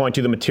a great point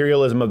too. The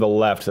materialism of the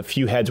left, a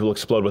few heads will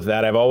explode with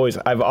that. I've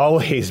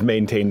always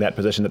maintained that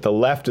position, that the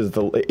left is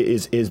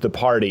the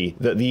party,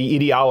 the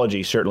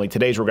ideology, certainly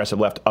today's progressive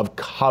left, of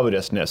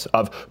covetousness,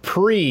 of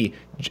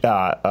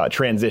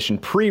transition,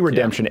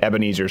 pre-redemption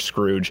Ebenezer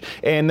Scrooge.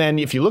 And then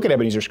if you look at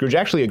Ebenezer Scrooge,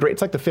 actually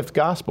it's like the fifth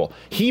gospel.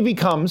 He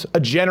becomes a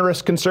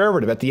generous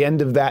conservative at the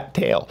end of that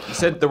tale. You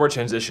said the word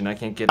transition. I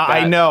can't get that.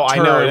 I know.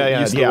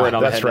 Yeah,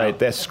 that's right.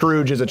 That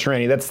Scrooge is a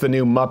tranny. That's the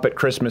new Muppet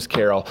Christmas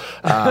Carol.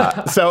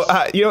 And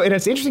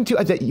it's interesting too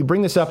that you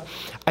bring this up.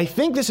 I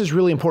think this is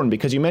really important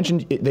because you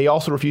mentioned they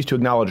also refuse to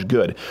acknowledge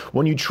good.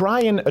 When you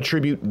try and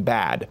attribute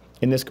bad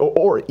in this,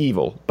 or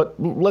evil, but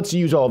let's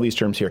use all of these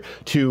terms here,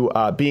 to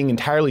being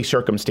entirely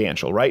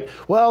circumstantial, right?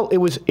 Well, it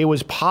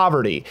was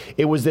poverty.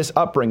 It was this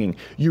upbringing.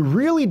 You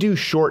really do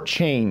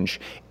shortchange,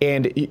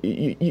 and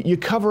you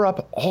cover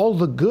up all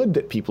the good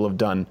that people have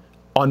done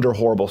under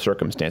horrible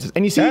circumstances.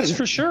 And you see, that's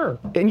for sure.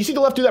 And you see the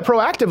left do that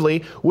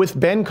proactively with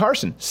Ben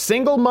Carson.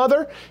 Single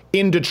mother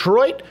in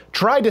Detroit,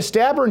 tried to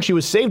stab her and she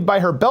was saved by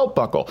her belt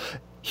buckle.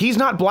 He's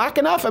not black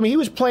enough? I mean, he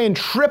was playing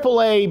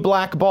AAA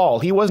black ball.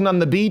 He wasn't on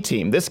the B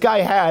team. This guy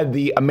had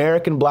the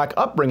American black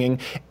upbringing,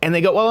 and they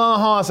go,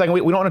 well, a second, we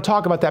don't want to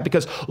talk about that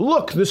because,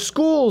 look, the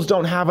schools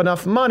don't have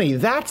enough money.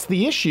 That's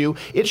the issue.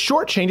 It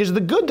shortchanges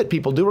the good that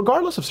people do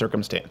regardless of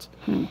circumstance.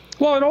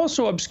 Well, it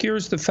also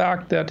obscures the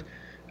fact that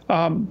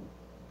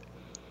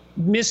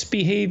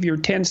misbehavior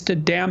tends to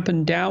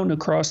dampen down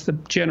across the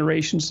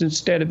generations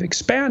instead of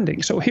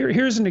expanding. So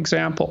here's an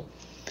example.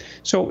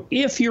 So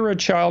if you're a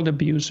child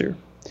abuser,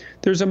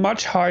 there's a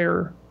much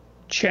higher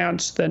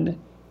chance than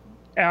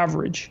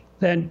average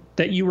than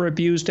that you were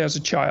abused as a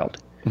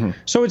child. Mm-hmm.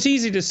 So it's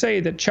easy to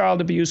say that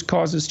child abuse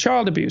causes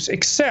child abuse,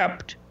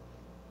 except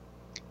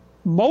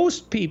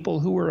most people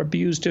who were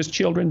abused as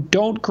children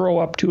don't grow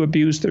up to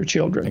abuse their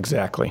children.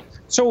 Exactly.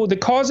 So the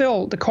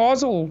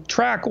causal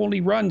track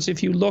only runs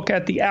if you look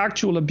at the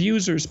actual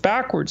abusers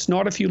backwards,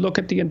 not if you look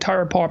at the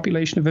entire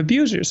population of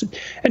abusers.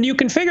 And you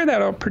can figure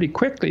that out pretty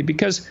quickly,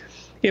 because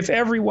if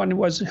everyone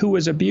who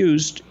was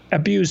abused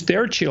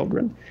their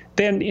children,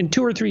 then in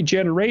 2 or 3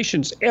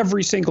 generations,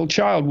 every single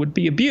child would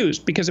be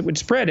abused because it would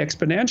spread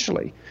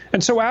exponentially.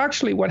 And so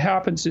actually what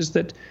happens is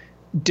that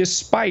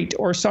despite,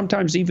 or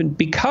sometimes even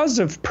because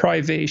of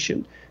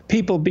privation,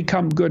 people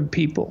become good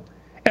people.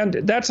 And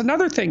that's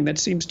another thing that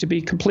seems to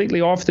be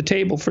completely off the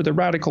table for the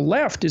radical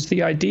left, is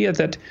the idea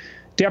that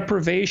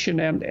deprivation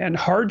and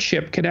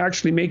hardship can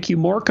actually make you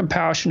more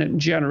compassionate and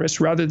generous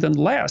rather than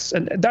less.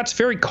 And that's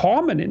very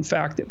common, in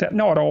fact, that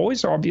not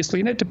always, obviously,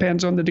 and it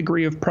depends on the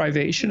degree of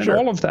privation and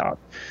all of that.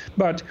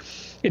 But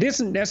it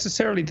isn't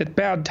necessarily that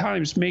bad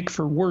times make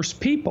for worse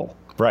people.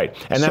 Right.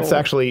 And that's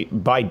actually,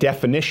 by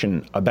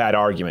definition, a bad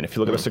argument. If you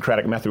look at the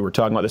Socratic method, we were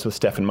talking about this with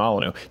Stefan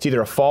Molyneux. It's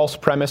either a false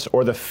premise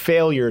or the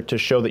failure to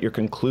show that your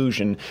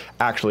conclusion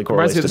actually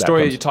correlates to that. Reminds me of the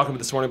story you talked about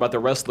this morning about the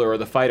wrestler or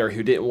the fighter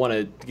who didn't want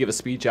to give a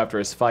speech after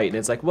his fight. And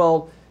it's like,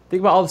 well, think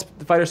about all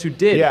the fighters who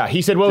did. Yeah,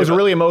 he said, well, it was a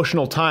really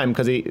emotional time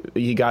because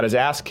he got his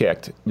ass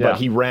kicked, but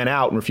he ran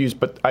out and refused.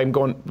 But I'm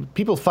going,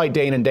 people fight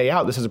day in and day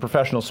out. This is a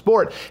professional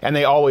sport, and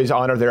they always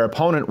honor their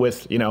opponent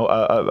with,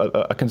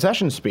 a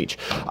concession speech.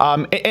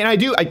 And I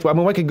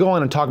mean, we could go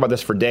on and talk about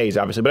this for days,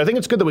 obviously, but I think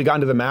it's good that we got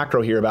into the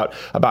macro here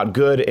about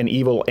good and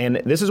evil. And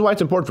this is why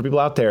it's important for people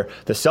out there,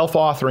 the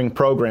self-authoring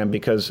program,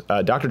 because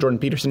Dr. Jordan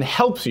Peterson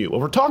helps you.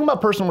 Well, we're talking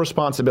about personal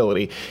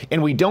responsibility,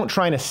 and we don't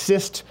try and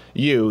assist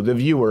you, the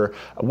viewer,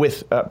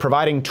 with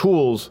providing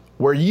tools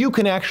where you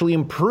can actually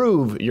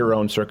improve your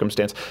own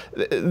circumstance,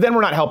 then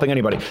we're not helping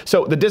anybody.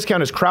 So the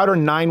discount is Crowder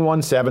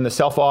 917, the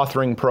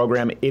self-authoring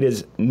program. It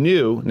is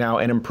new now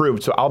and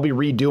improved, so I'll be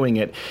redoing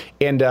it.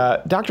 And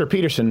Dr.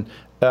 Peterson,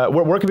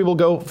 where can people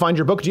go find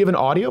your book? Do you have an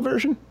audio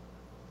version?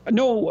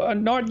 No,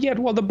 not yet.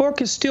 Well, the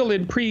book is still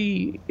in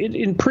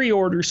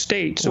pre-order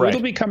state, so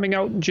it'll be coming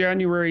out in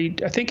January.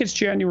 I think it's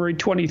January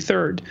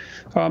 23rd.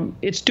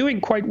 It's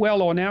doing quite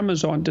well on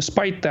Amazon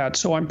despite that,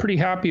 so I'm pretty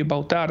happy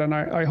about that, and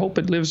I hope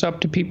it lives up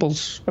to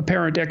people's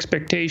apparent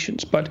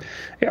expectations. But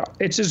yeah,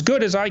 it's as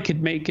good as I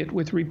could make it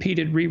with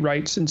repeated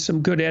rewrites and some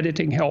good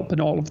editing help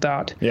and all of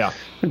that. Yeah.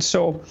 And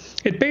so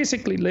it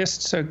basically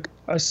lists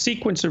a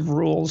sequence of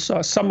rules,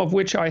 some of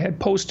which I had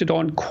posted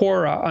on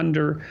Quora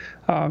under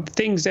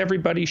things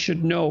everybody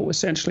should know,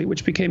 essentially,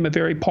 which became a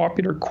very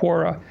popular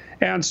Quora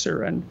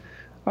answer. And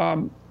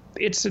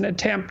it's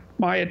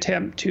my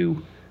attempt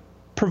to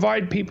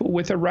provide people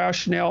with a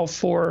rationale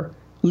for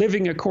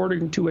living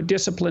according to a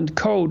disciplined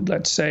code,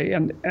 let's say,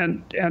 and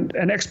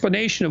an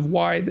explanation of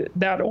why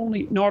that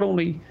not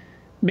only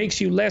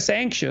makes you less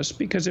anxious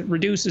because it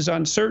reduces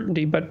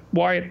uncertainty, but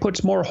why it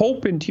puts more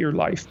hope into your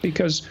life,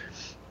 because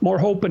more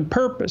hope and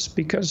purpose,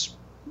 because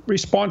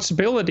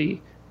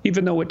responsibility,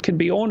 even though it can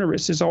be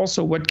onerous, is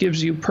also what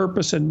gives you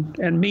purpose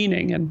and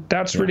meaning, and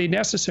that's really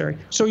necessary.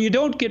 So you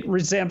don't get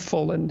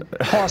resentful and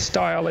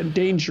hostile and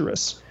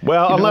dangerous.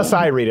 Well, unless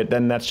I read it,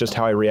 then that's just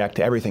how I react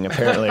to everything,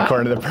 apparently,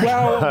 according to the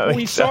Well,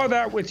 we saw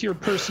that with your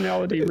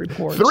personality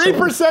report.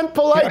 3%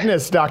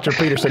 politeness, Dr.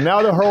 Peterson.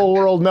 Now the whole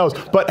world knows.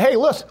 But hey,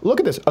 look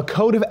at this, a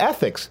code of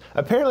ethics.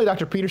 Apparently,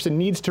 Dr. Peterson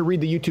needs to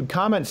read the YouTube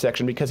comment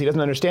section because he doesn't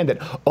understand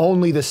that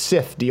only the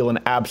Sith deal in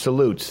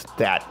absolutes.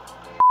 That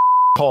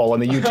hole in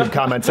the YouTube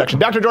comment section.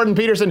 Dr. Jordan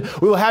Peterson,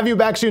 we will have you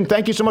back soon.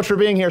 Thank you so much for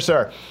being here,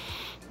 sir.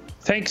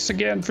 Thanks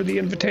again for the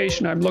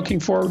invitation. I'm looking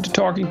forward to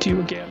talking to you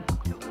again.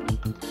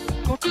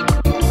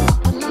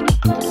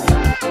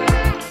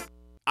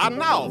 And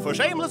now for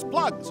shameless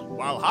plugs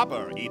while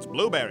Hopper eats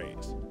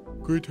blueberries.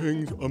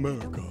 Greetings,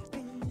 America.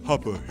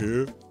 Hopper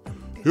here.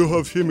 You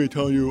have seen me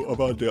tell you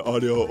about the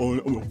audio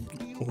on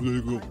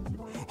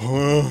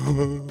I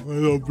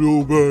love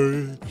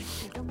blueberries,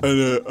 and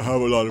they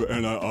have a lot of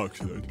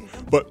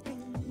antioxidants. But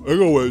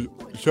Eagle was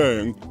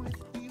saying,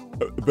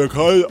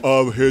 because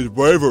of his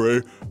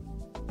bravery,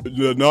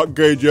 the Not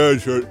Gay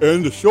Jared shirt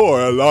in the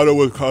store at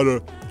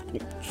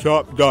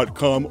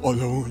LottoWisconsin.shop.com,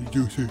 although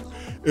juicy,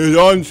 is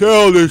on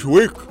sale this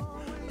week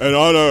in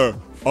honor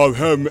of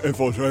him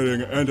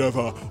infiltrating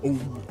Antifa.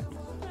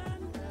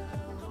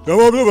 There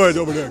are blueberries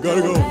over there.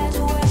 Gotta go.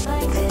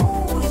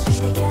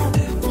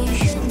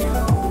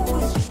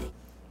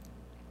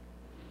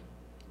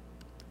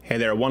 Hey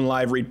there, one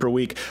live read per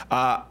week.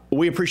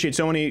 We appreciate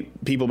so many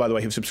people, by the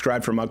way, who've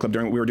subscribed for Mug Club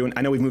during what we were doing.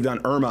 I know we've moved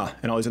on Irma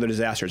and all these other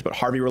disasters, but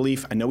Harvey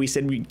relief, I know we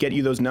said we'd get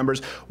you those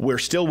numbers. We're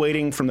still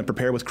waiting from the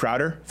Prepare with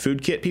Crowder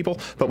food kit people,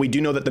 but we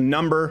do know that the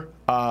number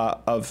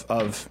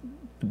of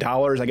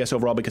dollars, I guess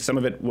overall, because some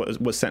of it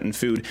was sent in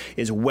food,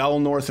 is well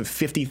north of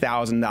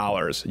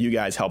 $50,000 you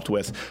guys helped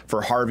with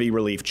for Harvey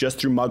relief, just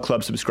through Mug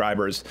Club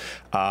subscribers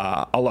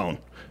alone.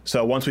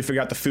 So once we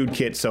figure out the food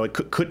kit, so it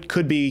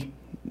could be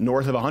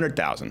north of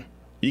 100,000.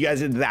 You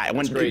guys did that. It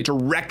went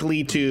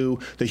directly to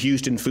the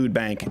Houston Food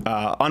Bank.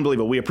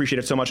 Unbelievable. We appreciate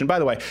it so much. And by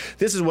the way,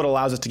 this is what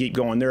allows us to keep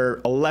going. There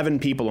are 11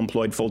 people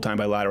employed full-time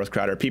by Louder with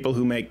Crowder. People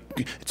who make,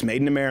 it's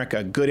made in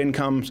America, good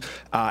incomes.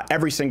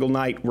 Every single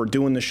night we're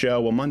doing the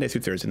show, well, Monday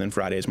through Thursday, and then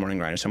Friday is Morning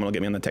Grinder. Someone will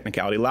get me on the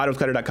technicality.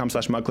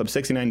 LouderWithCrowder.com/MugClub,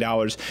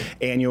 $69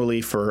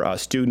 annually for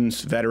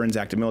students, veterans,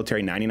 active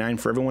military, $99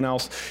 for everyone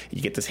else.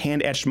 You get this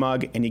hand-etched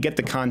mug, and you get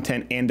the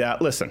content. And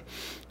listen,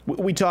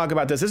 we talk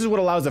about this. This is what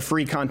allows the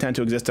free content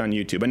to exist on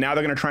YouTube. And now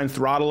they're going to try and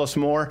throttle us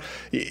more.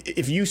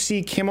 If you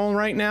see Kimmel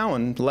right now,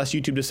 unless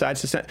YouTube decides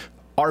to send,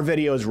 our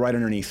video is right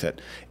underneath it.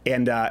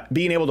 And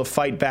being able to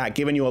fight back,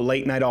 giving you a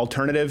late night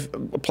alternative,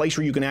 a place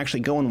where you can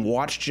actually go and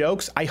watch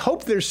jokes, I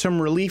hope there's some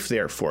relief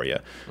there for you.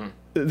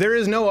 There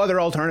is no other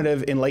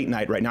alternative in late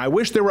night right now. I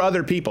wish there were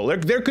other people.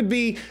 There could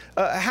be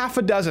half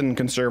a dozen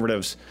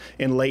conservatives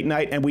in late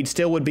night, and we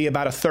still would be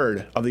about a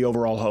third of the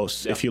overall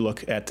hosts if you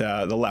look at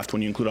the left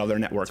when you include all their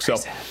networks. So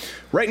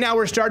right now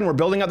we're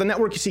building out the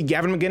network. You see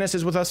Gavin McInnes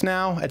is with us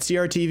now at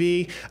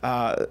CRTV.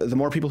 The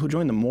more people who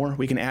join, the more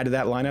we can add to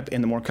that lineup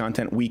and the more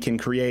content we can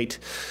create.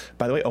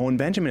 By the way, Owen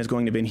Benjamin is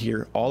going to be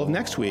here all of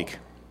next week.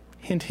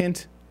 Hint,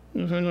 hint.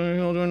 It's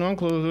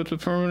a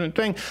permanent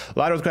thing.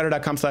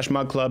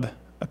 LouderWithCrowder.com/MugClub.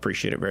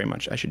 Appreciate it very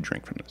much. I should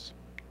drink from this.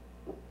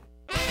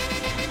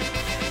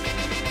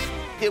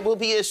 It will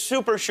be a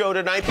super show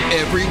tonight.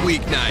 Every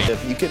weeknight.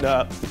 If you can,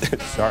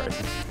 sorry.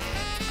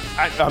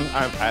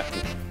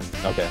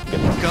 Okay.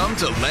 Come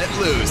to Let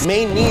Loose.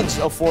 Maine needs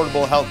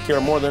affordable health care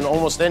more than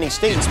almost any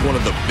state. It's one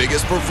of the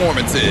biggest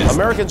performances.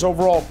 Americans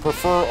overall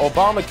prefer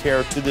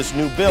Obamacare to this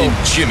new bill. In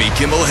Jimmy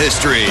Kimmel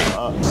history.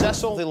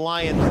 Cecil the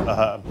Lion,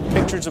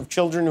 pictures of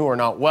children who are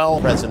not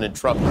well, President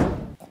Trump.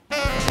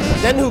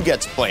 Then who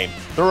gets blamed?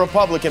 The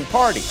Republican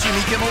Party. Jimmy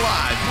Kimmel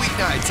Live,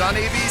 weeknights on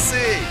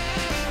ABC.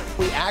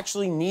 We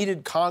actually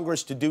needed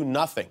Congress to do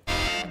nothing.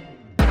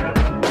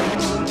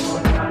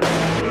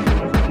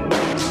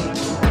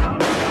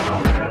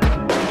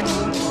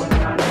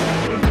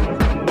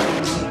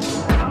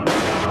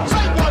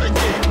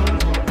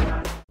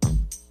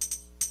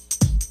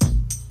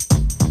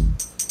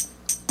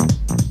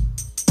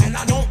 And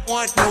I don't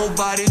want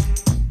nobody.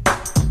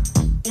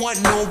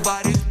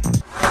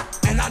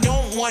 And I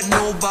don't want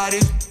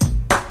nobody.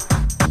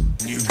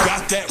 You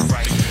got that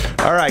right.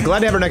 All right, glad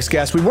to have our next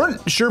guest. We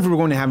weren't sure if we were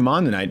going to have him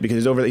on tonight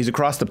because he's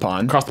across the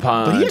pond. Across the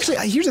pond. But he actually,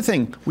 here's the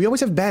thing. We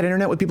always have bad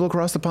internet with people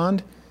across the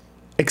pond.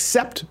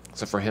 except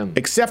for him.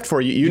 Except for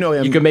you know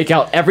him. You can make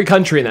out every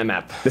country in that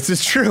map. This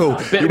is true.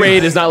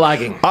 Bitrate is not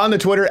lagging. On the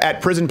Twitter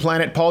at Prison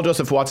Planet, Paul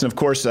Joseph Watson, of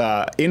course,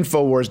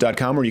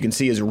 Infowars.com, where you can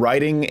see his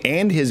writing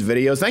and his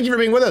videos. Thank you for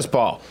being with us,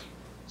 Paul.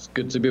 It's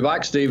good to be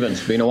back, Stephen.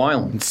 It's been a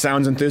while. It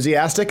sounds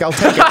enthusiastic. I'll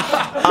take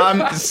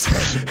it.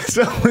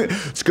 So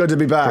it's good to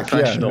be back.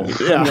 Professional.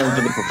 Yeah. I'm going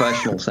for the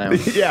professional sound.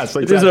 Yes.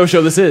 Exactly. There's no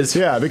show this is.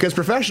 Yeah, because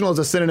professional is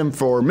a synonym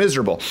for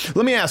miserable.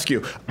 Let me ask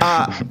you,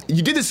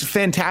 you did this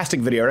fantastic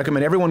video. I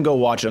recommend everyone go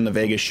watch it on the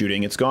Vegas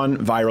shooting. It's gone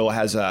viral. It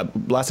has,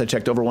 last I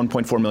checked, over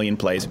 1.4 million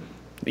plays.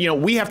 You know,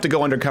 we have to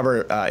go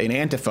undercover in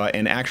Antifa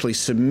and actually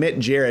submit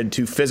Jared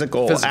to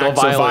physical acts of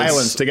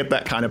violence to get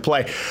that kind of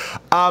play.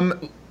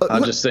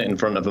 I'll just sit in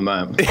front of a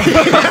map. And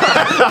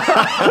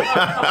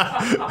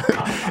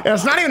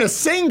it's not even a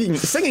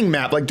singing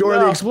map like Dora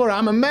the Explorer.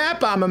 I'm a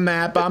map, I'm a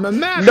map, I'm a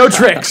map. No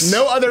tricks.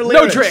 No other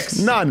lyrics. No tricks.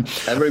 None.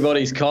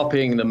 Everybody's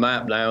copying the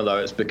map now, though.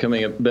 It's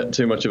becoming a bit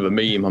too much of a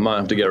meme. I might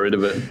have to get rid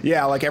of it.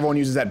 Yeah, like everyone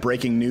uses that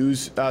breaking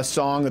news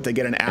song that they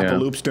get in Apple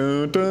Loops.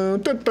 Dun,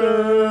 dun, dun,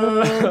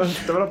 dun.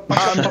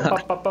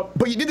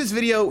 But you did this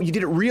video, you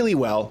did it really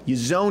well. You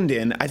zoned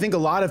in. I think a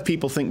lot of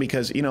people think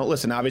because, you know,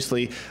 listen,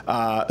 obviously,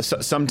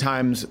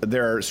 sometimes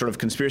there are sort of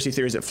conspiracy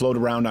theories that float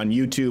around on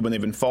YouTube and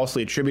they've been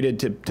falsely attributed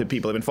to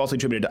people. They've been falsely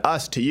attributed to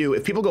us, to you.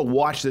 If people go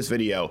watch this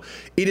video,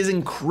 it is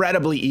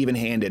incredibly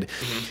even-handed.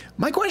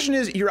 My question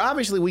is, you're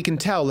obviously, we can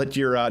tell that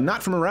you're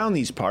not from around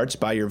these parts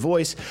by your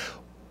voice.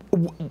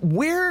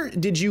 Where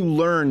did you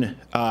learn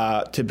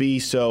to be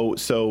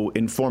so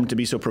informed, to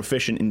be so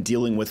proficient in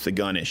dealing with the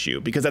gun issue?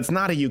 Because that's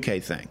not a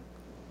UK thing.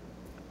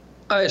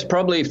 It's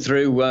probably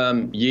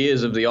through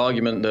years of the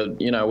argument that,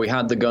 you know, we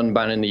had the gun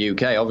ban in the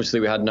UK. Obviously,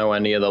 we had nowhere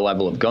near the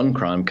level of gun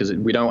crime because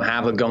we don't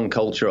have a gun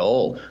culture at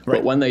all. Right.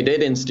 But when they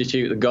did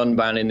institute the gun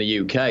ban in the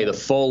UK, the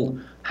full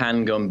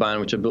handgun ban,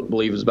 which I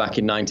believe was back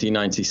in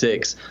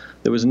 1996,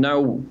 there was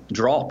no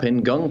drop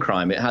in gun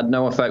crime. It had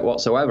no effect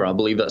whatsoever. I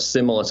believe that's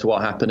similar to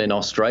what happened in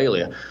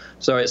Australia.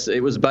 So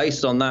it was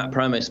based on that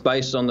premise,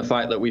 based on the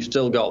fact that we've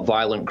still got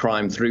violent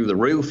crime through the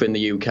roof in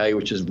the UK,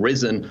 which has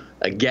risen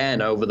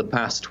again over the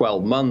past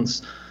 12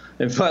 months.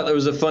 In fact, there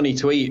was a funny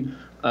tweet,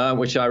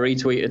 which I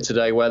retweeted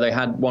today, where they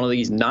had one of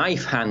these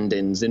knife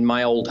hand-ins in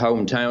my old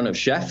hometown of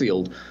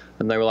Sheffield.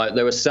 And they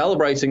were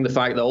celebrating the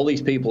fact that all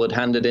these people had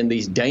handed in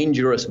these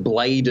dangerous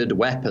bladed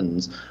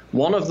weapons.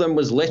 One of them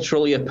was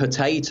literally a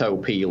potato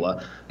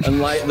peeler, and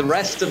like the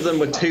rest of them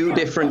were two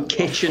different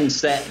kitchen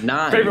set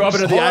knives. Favorite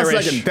weapon of the Irish. Hold on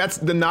a second. That's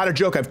not a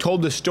joke. I've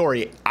told this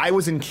story. I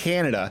was in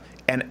Canada,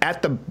 and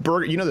at the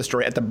burger, you know the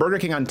story, at the Burger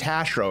King on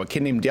Taschereau, a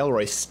kid named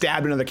Delroy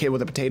stabbed another kid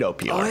with a potato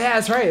peeler. Oh yeah,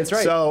 that's right. That's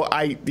right. So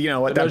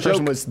that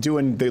person was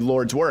doing the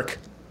Lord's work.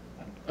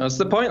 That's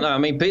the point, though. I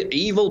mean,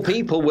 evil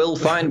people will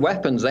find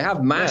weapons. They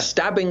have mass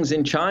stabbings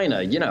in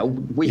China. You know,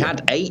 we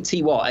had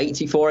 84,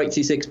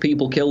 86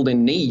 people killed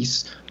in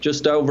Nice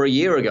just over a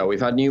year ago.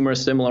 We've had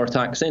numerous similar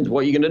attacks since.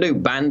 What are you going to do?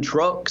 Ban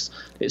trucks?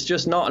 It's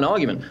just not an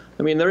argument.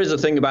 I mean, there is a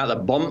thing about the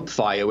bump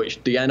fire,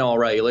 which the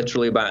NRA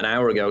literally about an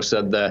hour ago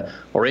said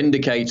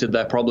indicated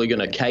they're probably going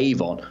to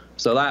cave on.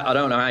 So that, I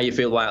don't know how you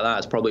feel about that.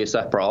 It's probably a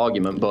separate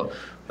argument, but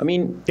I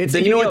mean, that's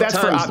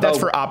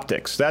for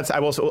optics.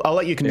 I'll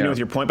let you continue with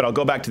your point, but I'll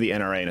go back to the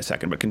NRA in a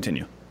second. But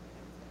continue.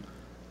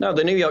 No,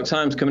 the New York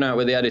Times coming out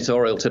with the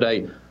editorial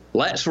today.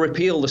 Let's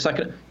repeal the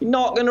Second. You're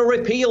not going to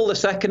repeal the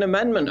Second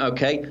Amendment,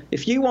 okay?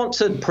 If you want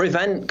to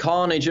prevent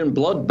carnage and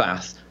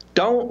bloodbath,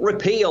 don't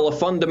repeal a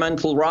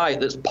fundamental right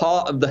that's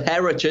part of the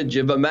heritage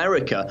of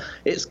America.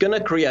 It's going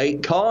to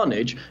create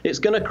carnage. It's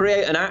going to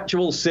create an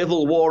actual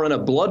civil war and a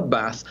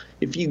bloodbath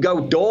if you go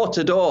door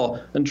to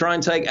door and try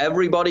and take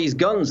everybody's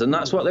guns. And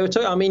that's what they were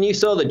talking. I mean, you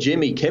saw the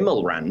Jimmy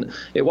Kimmel rant.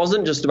 It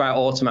wasn't just about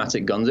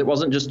automatic guns. It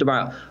wasn't just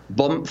about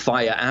bump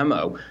fire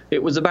ammo.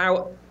 It was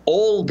about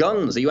all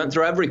guns. He went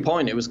through every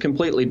point. It was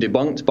completely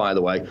debunked, by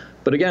the way.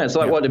 But again, it's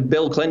like what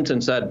Bill Clinton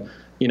said.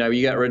 You know,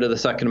 you get rid of the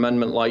Second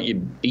Amendment like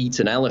you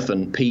eat an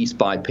elephant piece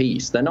by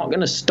piece. They're not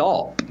going to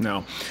stop.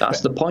 No.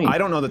 That's the point. I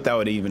don't know that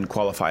would even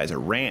qualify as a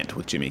rant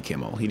with Jimmy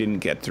Kimmel. He didn't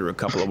get through a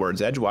couple of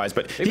words edgewise,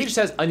 but maybe he just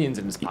has onions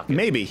in his pocket.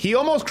 Maybe. He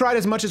almost cried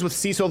as much as with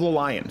Cecil the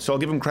Lion, so I'll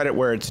give him credit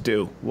where it's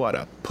due. What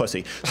a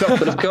pussy. So,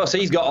 but of course,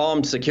 he's got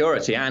armed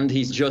security, and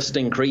he's just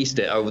increased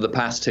it over the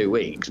past 2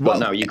 weeks. But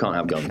no, you can't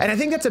have guns. And I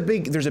think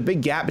there's a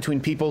big gap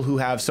between people who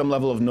have some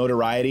level of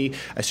notoriety.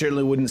 I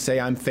certainly wouldn't say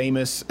I'm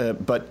famous,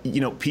 but,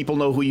 you know, people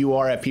know who you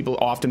are. People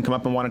often come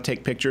up and want to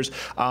take pictures.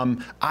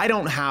 I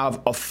don't have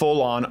a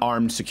full-on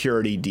armed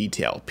security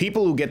detail.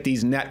 People who get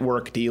these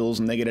network deals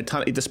and they get a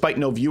ton, despite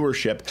no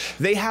viewership,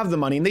 they have the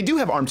money and they do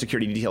have armed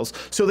security details.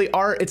 So they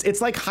are.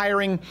 It's like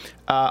hiring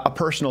a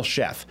personal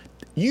chef.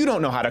 You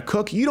don't know how to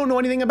cook. You don't know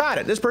anything about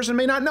it. This person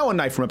may not know a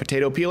knife from a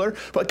potato peeler,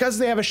 but because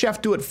they have a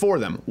chef do it for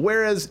them.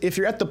 Whereas if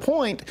you're at the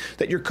point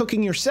that you're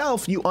cooking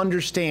yourself, you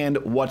understand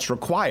what's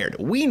required.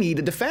 We need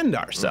to defend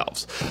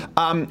ourselves.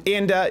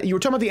 You were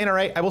talking about the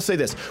NRA. I will say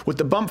this. With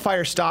the bump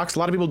fire stocks, a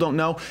lot of people don't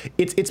know,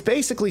 it's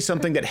basically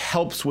something that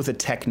helps with a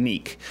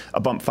technique, a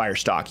bump fire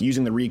stock,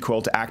 using the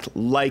recoil to act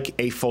like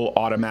a full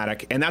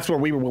automatic. And that's where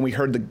we were when we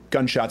heard the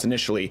gunshots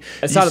initially.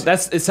 It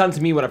sounded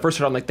to me when I first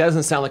heard it, I'm like, that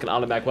doesn't sound like an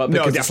automatic weapon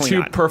because it's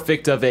too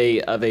perfect of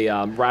a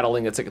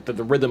rattling. It's like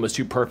the rhythm was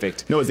too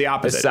perfect. No, it was the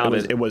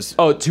opposite. It was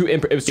too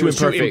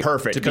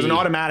imperfect. Because an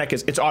automatic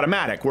it's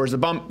automatic, whereas the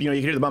bump, you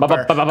can hear the bump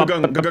fire.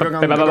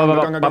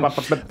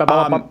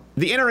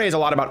 The NRA is a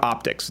lot about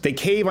optics. They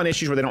cave on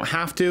issues where they don't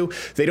have to.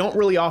 They don't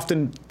really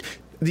often.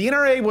 The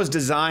NRA was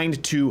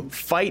designed to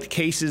fight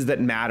cases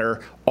that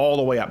matter all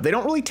the way up. They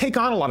don't really take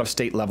on a lot of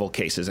state level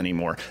cases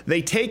anymore.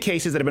 They take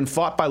cases that have been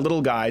fought by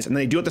little guys and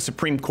they do it at the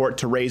Supreme Court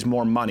to raise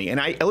more money.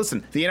 And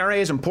listen, the NRA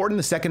is important.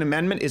 The Second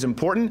Amendment is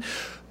important.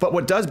 But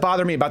what does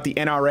bother me about the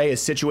NRA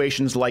is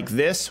situations like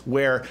this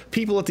where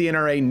people at the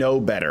NRA know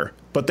better,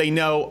 but they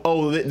know,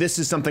 this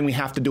is something we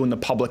have to do in the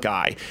public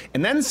eye.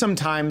 And then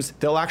sometimes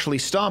they'll actually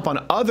stomp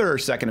on other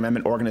Second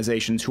Amendment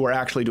organizations who are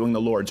actually doing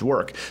the Lord's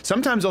work.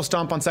 Sometimes they'll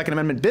stomp on Second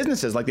Amendment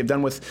businesses like they've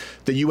done with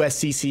the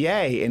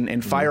USCCA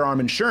and firearm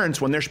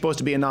insurance when they're supposed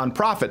to be a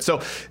nonprofit. So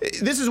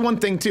this is one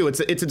thing too. It's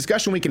a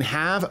discussion we can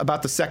have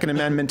about the Second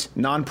Amendment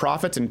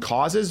nonprofits and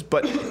causes,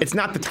 but it's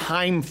not the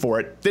time for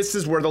it. This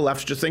is where the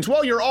left just thinks,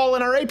 well, you're all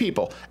NRA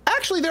people.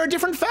 Actually, there are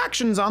different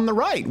factions on the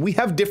right. We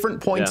have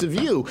different points of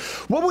view.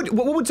 What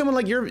would someone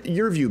like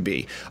your view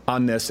be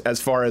on this as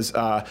far as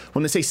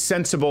when they say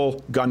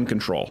sensible gun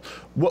control?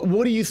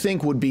 What do you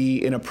think would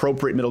be an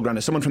appropriate middle ground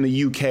as someone from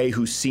the UK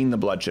who's seen the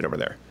bloodshed over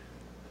there?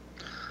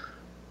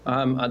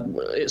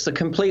 It's a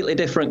completely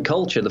different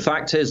culture. The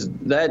fact is,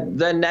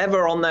 they're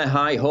never on their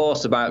high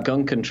horse about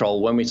gun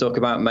control when we talk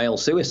about male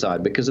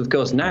suicide, because, of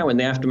course, now in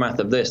the aftermath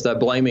of this, they're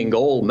blaming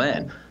all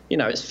men.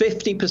 It's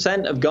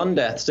 50% of gun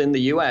deaths in the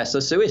US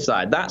are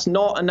suicide. That's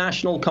not a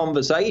national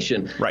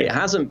conversation. Right. It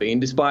hasn't been,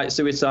 despite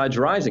suicides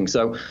rising.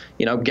 So,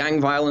 gang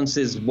violence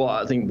is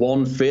what I think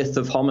 1/5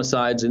 of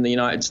homicides in the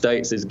United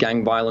States is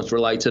gang violence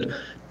related.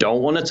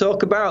 Don't want to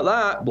talk about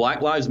that.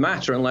 Black Lives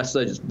Matter unless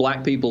they're just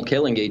black people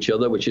killing each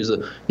other, which is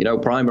a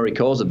primary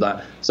cause of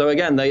that. So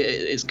again,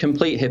 it's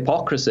complete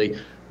hypocrisy.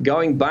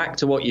 Going back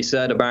to what you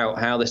said about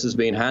how this has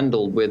been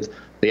handled with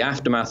the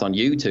aftermath on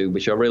YouTube,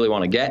 which I really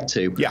want to get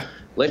to. Yeah.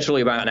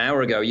 Literally about an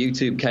hour ago,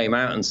 YouTube came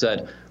out and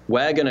said,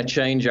 we're going to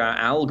change our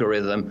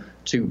algorithm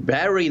to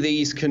bury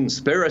these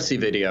conspiracy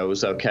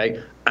videos,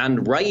 okay,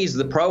 and raise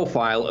the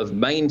profile of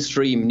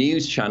mainstream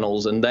news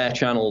channels and their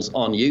channels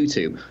on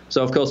YouTube.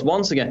 So, of course,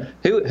 once again,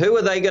 who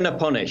are they going to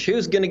punish?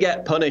 Who's going to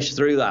get punished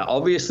through that?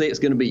 Obviously, it's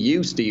going to be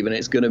you, Stephen.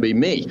 It's going to be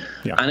me.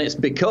 Yeah. And it's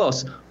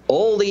because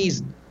all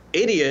these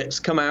idiots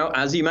come out,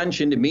 as you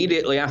mentioned,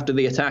 immediately after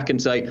the attack and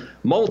say,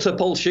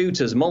 multiple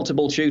shooters.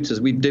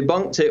 We've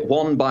debunked it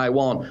one by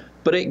one.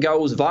 But it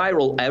goes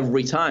viral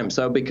every time.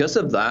 So because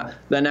of that,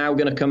 they're now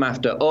going to come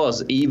after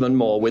us even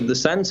more with the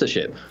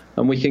censorship.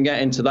 And we can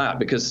get into that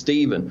because,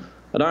 Stephen,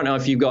 I don't know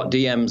if you've got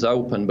DMs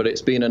open, but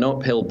it's been an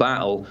uphill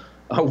battle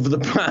over the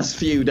past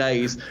few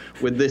days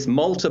with this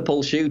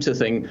multiple shooter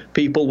thing.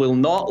 People will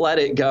not let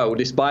it go,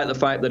 despite the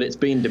fact that it's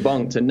been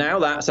debunked. And now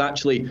that's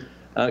actually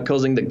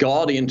causing The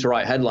Guardian to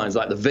write headlines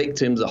like the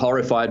victims are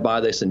horrified by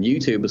this, and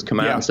YouTube has come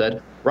out and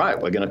said, right,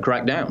 we're going to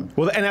crack down.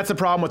 Well, and that's the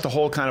problem with the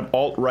whole kind of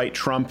alt-right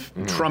Trump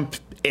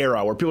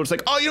era where people are just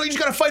like, you just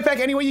got to fight back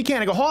any way you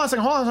can. I go, hold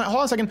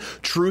on a second.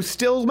 Truth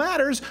still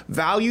matters.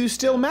 Values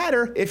still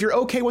matter. If you're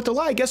okay with the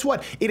lie, guess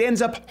what? It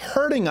ends up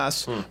hurting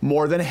us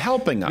more than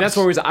helping us. And that's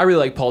one reason I really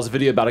like Paul's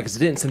video about it, because it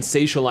didn't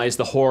sensationalize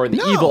the horror and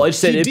the evil. It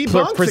said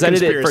it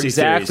presented it for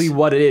exactly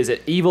what it is.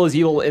 Evil is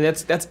evil, and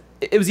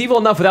it was evil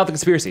enough without the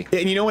conspiracy.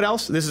 And you know what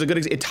else? This is a good.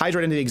 It ties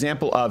right into the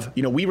example of,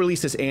 we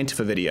released this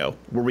Antifa video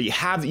where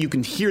you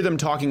can hear them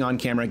talking on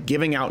camera,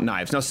 giving out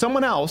knives. Now,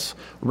 someone else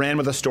ran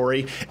with a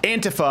story.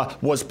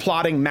 Antifa was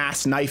plotting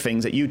mass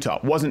knifings at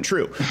Utah. Wasn't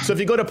true. So if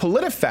you go to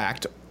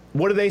PolitiFact,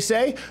 what do they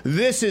say?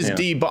 This is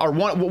or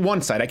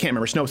one site, I can't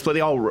remember, Snopes, but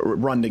they all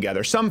run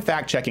together. Some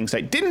fact-checking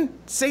site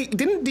didn't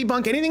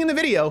debunk anything in the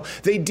video.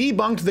 They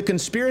debunked the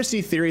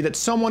conspiracy theory that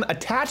someone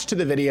attached to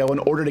the video in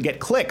order to get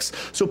clicks.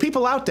 So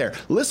people out there,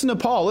 listen to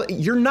Paul.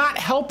 You're not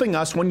helping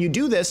us when you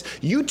do this.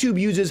 YouTube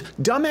uses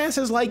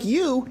dumbasses like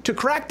you to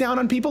crack down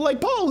on people like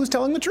Paul who's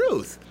telling the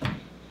truth.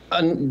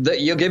 And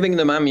you're giving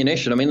them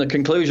ammunition. I mean, the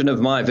conclusion of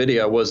my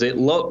video was it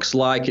looks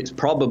like it's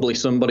probably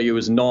somebody who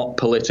is not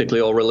politically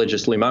or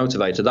religiously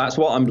motivated. That's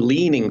what I'm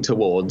leaning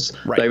towards.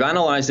 Right. They've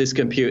analyzed his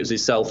computers,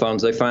 his cell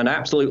phones. They found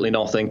absolutely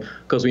nothing,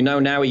 because we know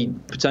now he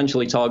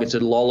potentially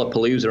targeted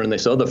Lollapalooza and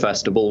this other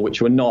festival,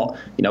 which were not,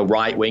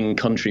 right-wing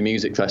country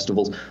music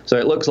festivals. So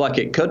it looks like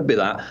it could be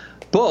that.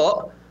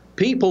 But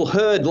people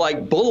heard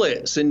like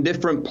bullets in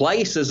different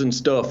places and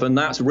stuff, and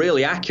that's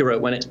really accurate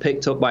when it's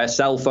picked up by a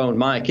cell phone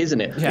mic, isn't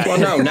it? Yeah. Well,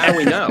 no, now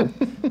we know.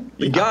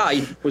 The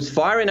guy was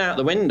firing out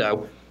the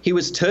window, he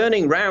was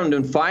turning round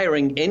and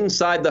firing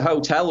inside the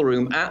hotel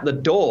room at the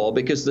door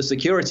because the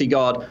security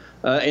guard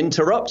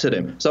interrupted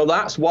him. So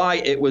that's why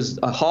it was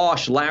a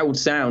harsh, loud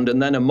sound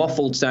and then a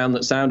muffled sound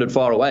that sounded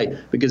far away,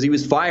 because he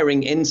was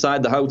firing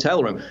inside the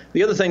hotel room.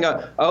 The other thing,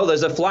 oh,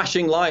 there's a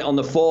flashing light on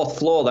the 4th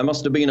floor. There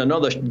must have been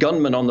another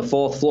gunman on the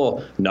 4th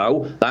floor.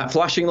 No, that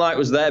flashing light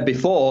was there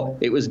before.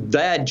 It was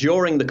there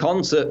during the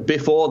concert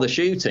before the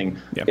shooting.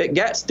 Yep. It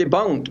gets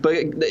debunked,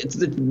 but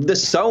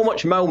there's so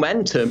much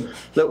momentum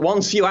that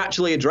once you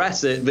actually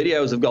address it,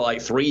 videos have got like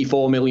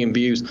 3-4 million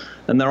views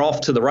and they're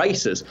off to the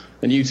races.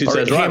 And YouTube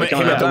says, right,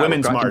 him at the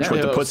Women's March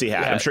with the pussy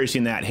hat. I'm sure you've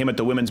seen that. Him at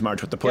the Women's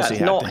March with the pussy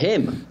hat. It's not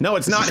him. No,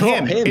 it's not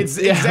him. It's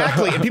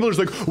exactly. And people are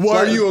just like, why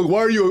are you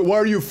afraid? Why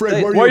are you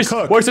a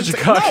cuck? Why are you such a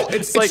cuck? No,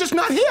 it's just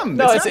not him.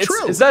 No, it's not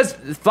true. It's not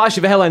flash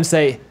of a headline and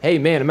say, hey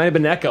man, it might have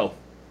been an echo.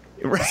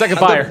 Second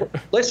fire.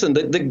 Listen,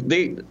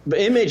 the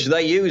image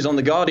they use on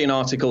the Guardian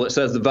article that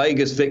says the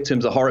Vegas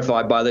victims are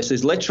horrified by this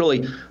is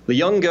literally the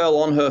young girl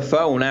on her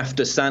phone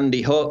after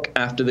Sandy Hook,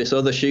 after this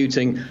other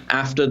shooting,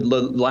 after the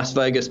Las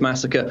Vegas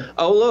massacre.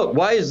 Oh, look,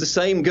 why is the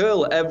same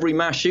girl at every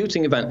mass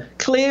shooting event?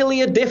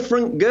 Clearly a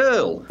different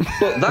girl.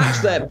 But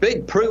that's their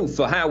big proof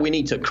for how we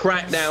need to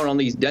crack down on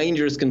these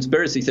dangerous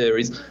conspiracy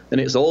theories,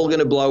 and it's all going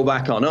to blow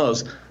back on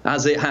us,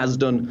 as it has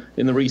done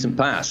in the recent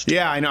past.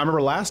 Yeah, I know. I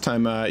remember last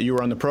time you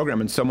were on the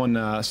program and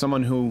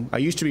someone who I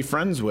used to be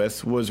friends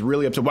with was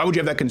really upset. Why would you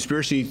have that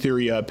conspiracy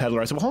theory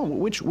peddler? I said, well, hold on,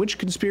 which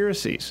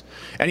conspiracies?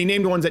 And he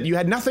named ones that you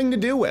had nothing to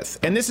do with.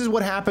 And this is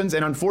what happens.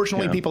 And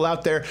unfortunately, people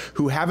out there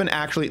who haven't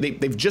actually,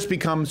 they've just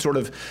become sort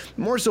of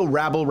more so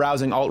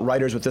rabble-rousing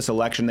alt-righters with this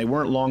election. They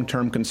weren't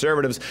long-term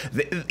conservatives.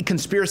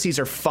 Conspiracies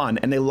are fun,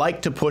 and they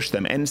like to push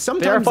them. And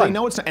sometimes they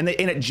know it's not, and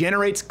it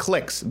generates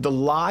clicks. The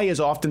lie is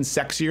often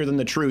sexier than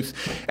the truth.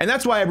 And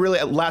that's why I really,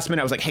 at last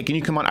minute, I was like, hey, can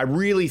you come on? I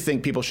really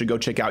think people should go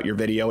check out your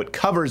video. It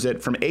covers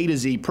it from A to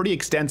Z pretty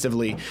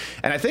extensively,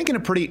 and I think in a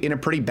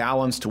pretty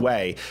balanced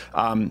way.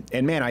 And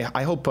man,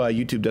 I hope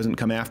YouTube doesn't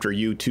come after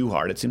you too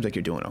hard. It seems like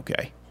you're doing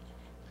okay.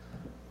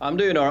 I'm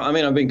doing all right. I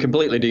mean, I've been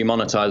completely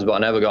demonetized, but I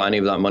never got any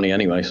of that money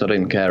anyway, so I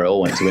didn't care. It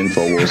all went to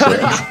InfoWars, so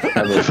it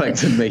never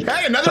affected me.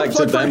 Hey, another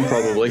affected them,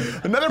 probably.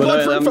 Another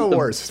plug for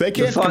InfoWars. They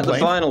can't complain. The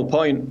final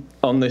point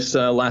on this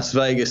Las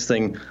Vegas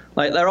thing,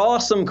 like, there are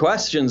some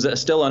questions that are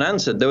still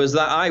unanswered. There was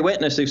that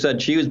eyewitness who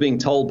said she was being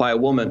told by a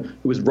woman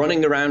who was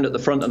running around at the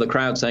front of the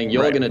crowd saying,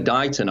 you're going to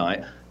die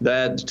tonight.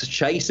 They're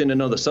chasing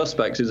another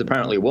suspect who's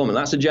apparently a woman.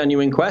 That's a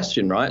genuine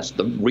question, right? So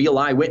the real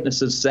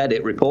eyewitnesses said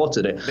it,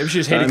 reported it. Maybe she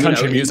just hated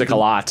country music a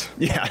lot.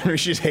 Yeah, maybe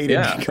she just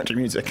hated country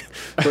music.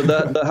 But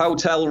the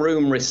hotel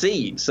room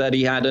receipt said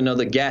he had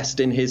another guest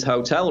in his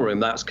hotel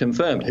room. That's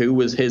confirmed. Who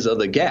was his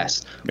other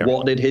guest? Yep.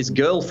 What did his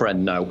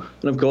girlfriend know?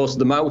 And of course,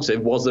 the motive.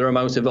 Was there a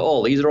motive at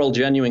all? These are all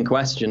genuine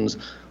questions.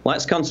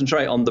 Let's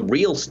concentrate on the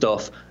real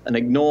stuff and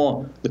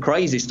ignore the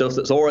crazy stuff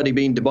that's already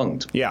been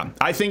debunked. Yeah,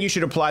 I think you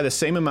should apply the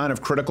same amount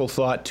of critical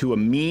thought to a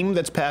meme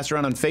that's passed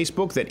around on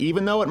Facebook that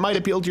even though it might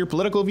appeal to your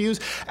political views,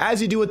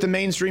 as you do with the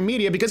mainstream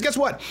media, because guess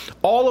what?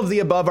 All of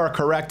the above are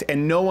correct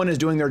and no one is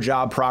doing their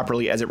job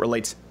properly as it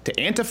relates to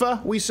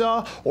Antifa, we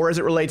saw, or as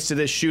it relates to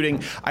this shooting.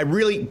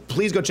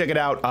 Please go check it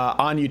out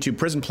on YouTube,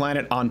 Prison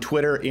Planet, on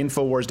Twitter,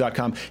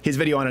 Infowars.com. His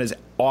video on it is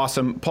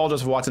awesome. Paul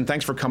Joseph Watson,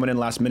 thanks for coming in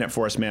last minute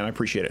for us, man. I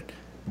appreciate it.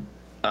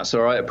 That's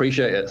all right.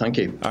 Appreciate it. Thank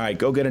you. All right,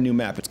 go get a new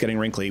map. It's getting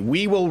wrinkly.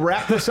 We will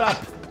wrap this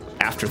up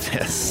after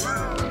this.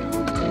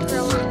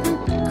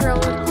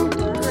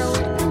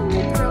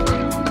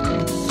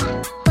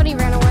 But he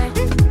ran away.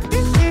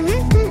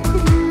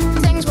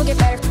 Things will get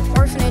better.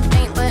 Orphanage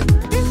ain't lit.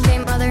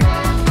 Can't bother.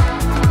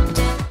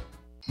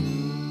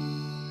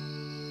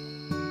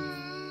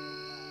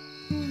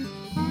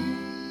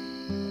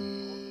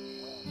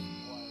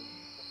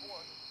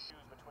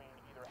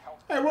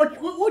 Hey,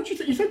 what you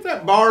think? You think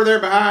that bar there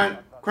behind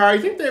Cry,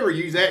 you think they ever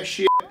use that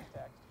shit?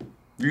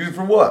 Use it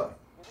for what?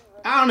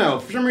 I don't know.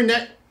 For some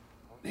reason,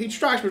 he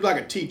strikes me like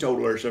a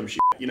teetotaler or some shit,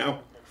 you know?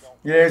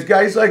 Yeah,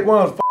 he's like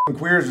one of those fucking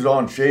queers who's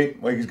on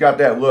shape. Like, he's got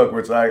that look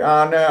where it's like, no,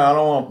 I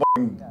don't want to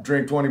fucking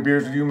drink 20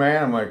 beers with you,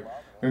 man. I'm like,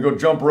 I'm gonna go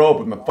jump rope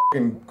with my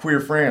fucking queer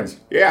friends.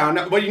 Yeah, I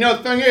know. But you know,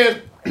 the thing is,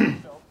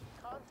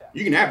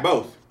 you can have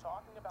both.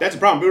 That's the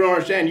problem. People don't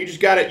understand.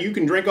 You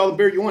can drink all the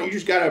beer you want. You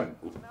just gotta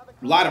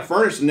light a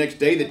furnace the next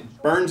day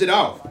that burns it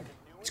off.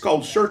 It's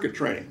called circuit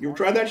training. You ever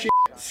tried that shit?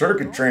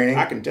 Circuit training?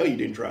 I can tell you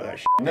didn't try that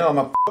shit. No,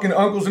 my fucking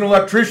uncle's an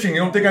electrician.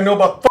 You don't think I know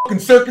about fucking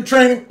circuit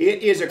training?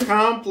 It is a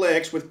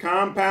complex with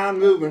compound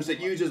movements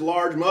that uses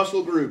large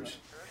muscle groups.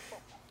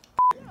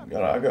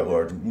 I got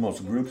large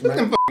muscle groups, Look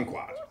man. at them fucking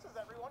quads.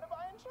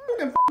 Look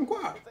at them fucking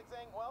quads.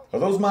 Are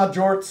those my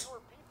jorts?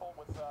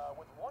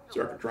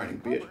 Circuit training,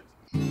 bitch.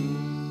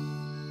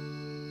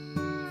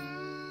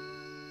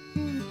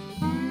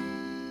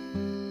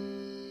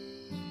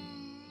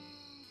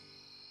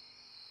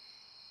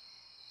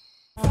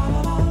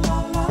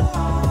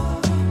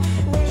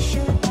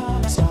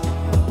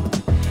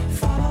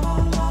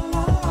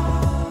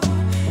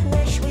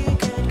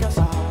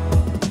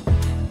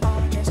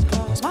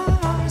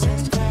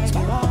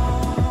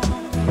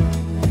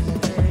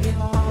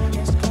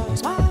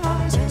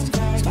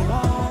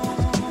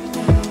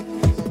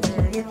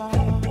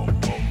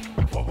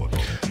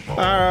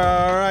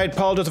 right,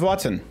 Paul Joseph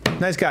Watson.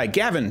 Nice guy.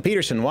 Gavin,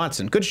 Peterson,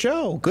 Watson. Good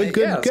show. Good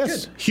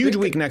guess. Huge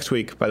week next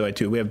week, by the way,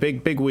 too. We have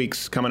big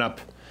weeks coming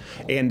up.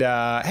 And,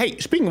 hey,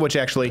 speaking of which,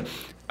 actually,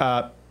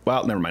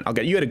 well, never mind.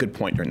 You had a good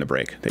point during the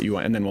break that you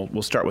want, and then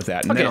we'll start with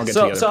that, and then I'll get to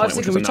the other point,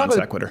 which is a non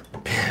sequitur.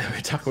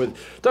 We're talking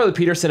with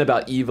Peterson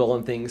about evil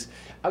and things.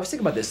 I was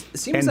thinking about this. It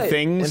seems like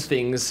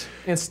things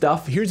and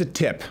stuff. Here's a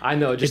tip. I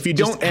know. If you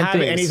don't have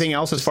anything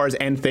else as far as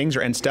end things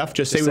or end stuff,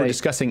 just say we were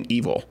discussing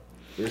evil.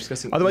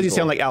 Otherwise, you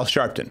sound like Al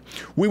Sharpton.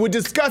 We were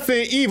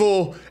discussing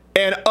evil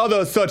and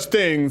other such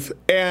things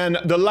and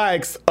the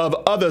likes of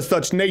other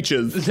such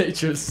natures.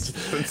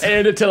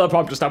 And the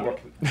teleprompter stopped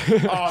working.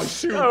 Oh,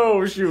 shoot.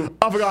 Oh, shoot.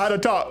 I forgot how to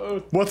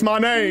talk. What's my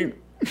name?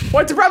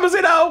 What's the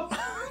preposito?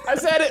 I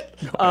said it.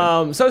 So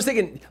I was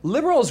thinking,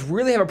 liberals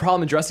really have a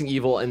problem addressing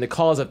evil and the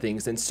cause of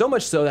things, and so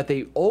much so that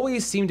they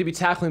always seem to be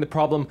tackling the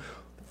problem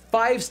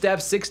 5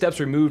 steps, 6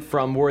 steps removed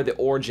from where the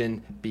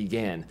origin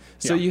began.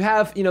 So you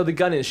have, the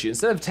gun issue.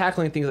 Instead of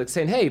tackling things like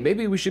saying, hey,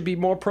 maybe we should be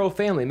more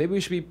pro-family. Maybe we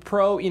should be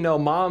pro,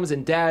 moms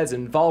and dads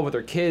involved with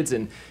their kids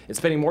and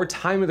spending more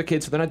time with their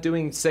kids so they're not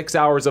doing 6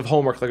 hours of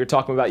homework like we were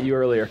talking about you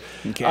earlier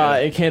in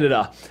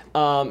Canada.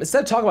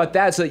 Instead of talking about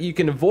that so that you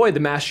can avoid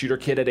the mass shooter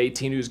kid at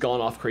 18 who's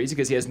gone off crazy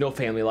because he has no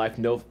family life,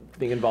 no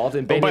thing involved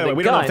in banning by the way,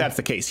 we don't know if that's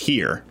the case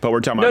here, but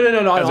we're talking about...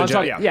 No. I'm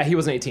talking, yeah, he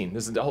wasn't 18.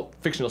 This is a whole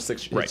fictional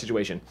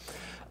situation.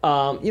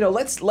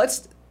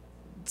 Let's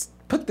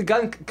put the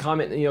gun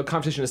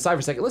conversation aside for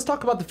a second. Let's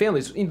talk about the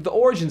families, the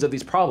origins of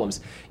these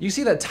problems. You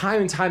see that time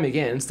and time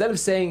again. Instead of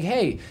saying,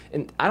 hey,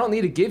 and I don't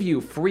need to give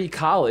you free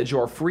college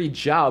or a free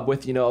job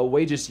with,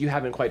 wages you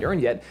haven't quite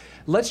earned yet.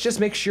 Let's just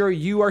make sure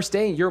you are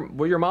staying,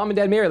 were your mom and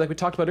dad married, like we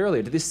talked about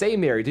earlier? Did they stay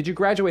married? Did you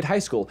graduate high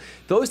school?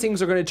 Those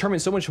things are going to determine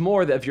so much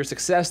more of your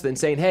success than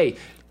saying, hey,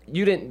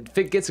 you didn't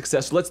get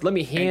success, so let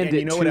me hand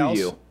it to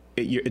you.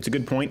 It's a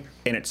good point,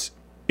 and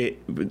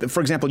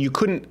for example, you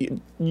couldn't,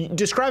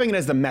 describing it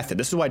as the method,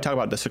 this is why I talk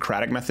about the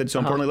Socratic method so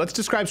importantly. Let's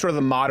describe sort of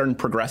the modern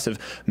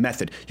progressive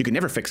method. You can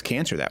never fix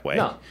cancer that way.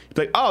 No. You'd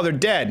be like, oh, they're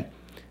dead.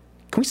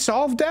 Can we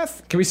solve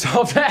death? Can we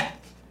solve that?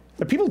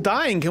 Are people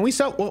dying? Can we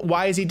solve, well,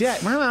 why is he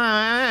dead?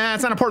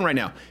 That's not important right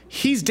now.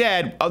 He's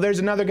dead. Oh, there's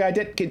another guy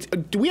dead.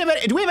 Do we have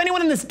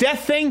anyone in this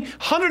death thing?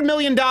 $100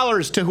 million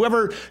to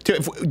whoever, to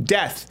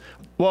death.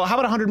 Well, how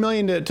about $100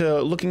 million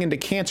to looking into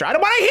cancer? I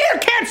don't want to hear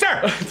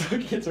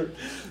cancer! Cancer.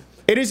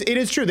 It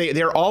is true.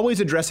 They're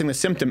always addressing the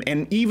symptom,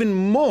 and even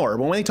more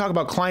when they talk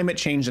about climate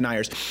change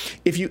deniers.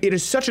 It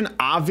is such an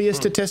obvious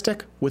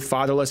statistic with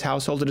fatherless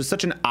households. It is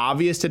such an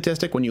obvious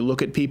statistic when you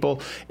look at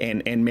people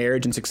and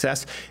marriage and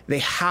success. They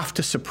have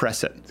to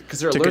suppress it because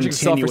they're allergic to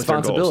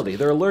self-responsibility.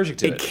 They're allergic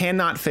to it. It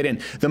cannot fit in.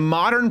 The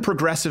modern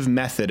progressive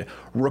method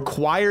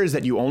requires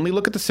that you only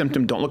look at the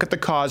symptom, don't look at the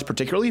cause,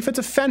 particularly if it's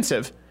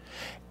offensive,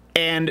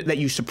 and that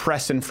you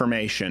suppress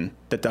information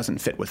that doesn't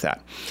fit with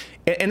that.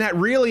 And that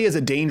really is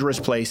a dangerous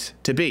place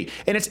to be.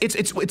 And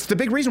it's the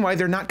big reason why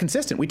they're not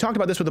consistent. We talked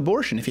about this with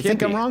abortion. If you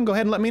think I'm wrong, go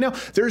ahead and let me know.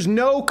 There's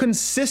no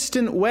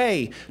consistent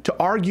way to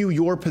argue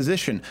your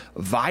position.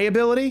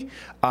 Viability,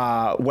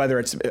 whether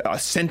it's a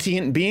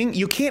sentient being,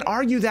 you can't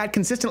argue that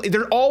consistently.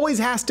 There always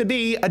has to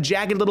be a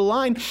jagged little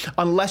line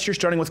unless you're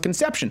starting with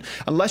conception.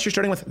 Unless you're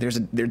starting with,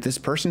 this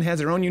person has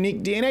their own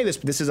unique DNA.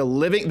 This is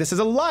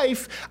a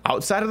life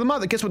outside of the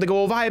mother. Guess what? They go,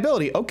 well,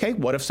 viability. Okay,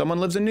 what if someone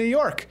lives in New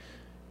York?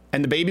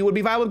 And the baby would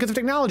be viable because of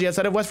technology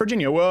outside of West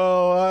Virginia.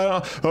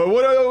 Well,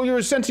 you're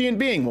a sentient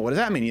being. Well, what does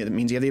that mean? It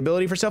means you have the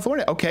ability for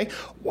self-awareness. Okay,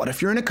 what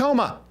if you're in a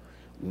coma?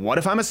 What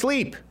if I'm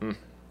asleep?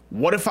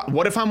 What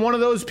if I'm one of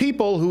those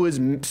people who is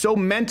so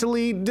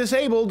mentally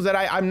disabled that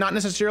I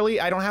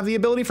don't have the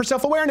ability for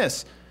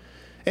self-awareness?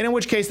 And in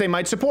which case they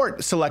might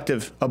support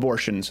selective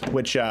abortions,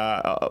 which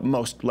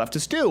most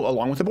leftists do,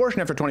 along with abortion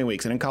after 20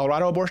 weeks, and in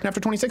Colorado, abortion after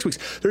 26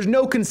 weeks. There's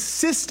no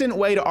consistent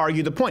way to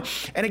argue the point.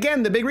 And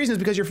again, the big reason is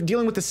because you're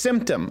dealing with the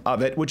symptom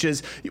of it, which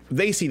is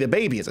they see the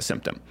baby as a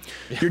symptom.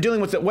 Yeah. You're dealing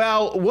with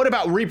what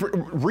about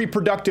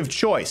reproductive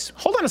choice?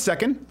 Hold on a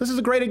second. This is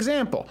a great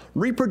example.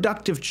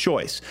 Reproductive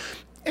choice.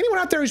 Anyone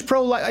out there who's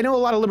pro-life? I know a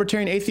lot of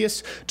libertarian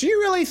atheists. Do you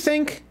really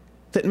think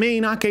that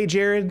me, not gay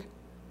Jared,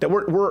 that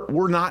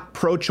we're not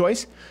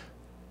pro-choice?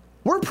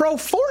 We're pro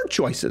 4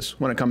 choices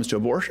when it comes to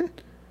abortion,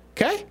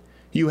 okay?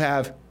 You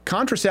have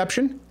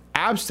contraception,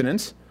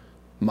 abstinence,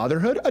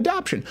 motherhood,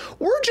 adoption.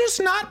 We're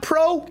just not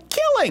pro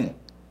killing.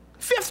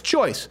 5th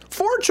choice.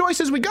 4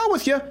 choices, we go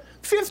with you.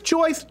 5th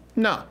choice,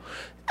 no.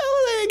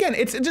 Again,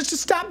 it's just to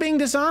stop being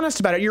dishonest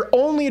about it. You're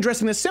only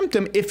addressing the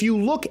symptom. If you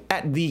look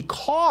at the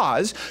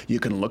cause, you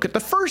can look at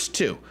the first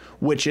 2,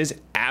 which is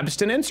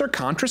abstinence or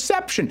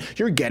contraception.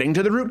 You're getting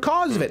to the root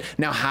cause of it.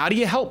 Now, how do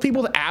you help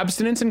people with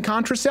abstinence and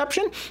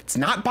contraception? It's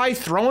not by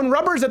throwing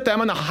rubbers at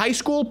them in the high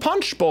school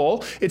punch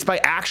bowl. It's by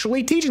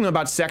actually teaching them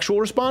about sexual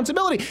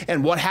responsibility.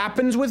 And what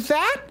happens with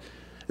that?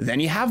 Then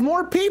you have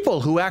more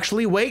people who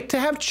actually wait to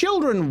have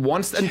children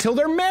until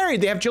they're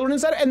married. They have children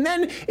inside, and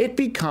then it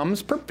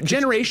becomes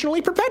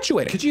generationally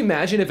perpetuated. Could you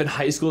imagine if in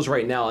high schools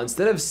right now,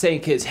 instead of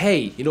saying kids,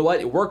 hey, you know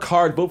what, work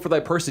hard, vote for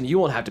that person, you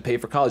won't have to pay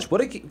for college.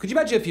 Could you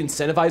imagine if you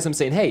incentivize them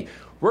saying, hey,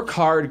 work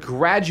hard,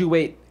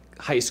 graduate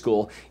high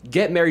school,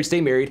 get married,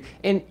 stay married,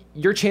 and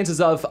your chances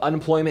of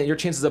unemployment, your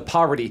chances of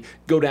poverty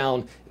go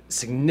down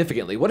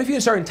significantly. What if you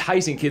start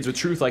enticing kids with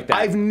truth like that?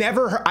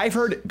 I've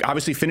heard,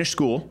 obviously finish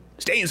school,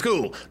 stay in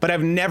school, but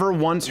I've never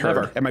once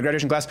heard at my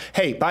graduation class,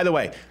 hey, by the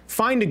way,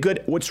 find a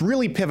good, what's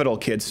really pivotal,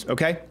 kids,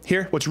 okay?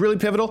 Here, what's really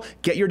pivotal,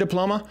 get your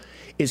diploma,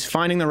 is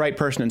finding the right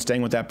person and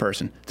staying with that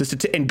person.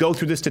 And go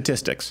through the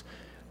statistics.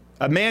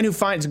 A man who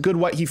finds good,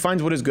 he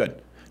finds what is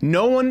good.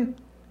 No one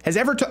has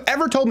ever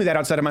told me that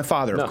outside of my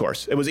father, of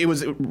course. It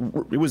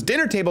was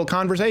dinner table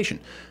conversation.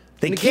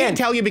 They can't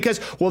tell you because,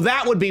 well,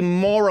 that would be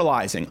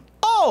moralizing.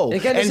 Oh,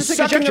 and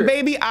sucking a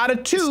baby out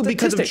of two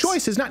because of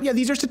choices.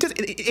 These are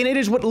statistics. And it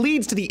is what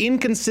leads to the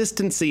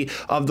inconsistency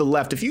of the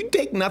left. If you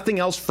take nothing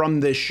else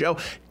from this show,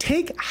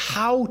 take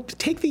how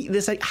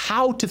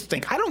to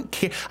think. I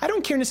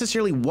don't care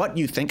necessarily what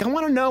you think. I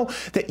want to know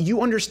that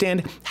you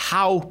understand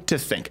how to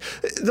think.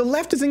 The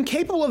left is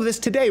incapable of this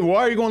today.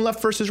 Why are you going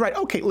left versus right?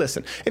 Okay,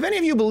 listen. If any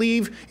of you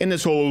believe in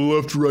this whole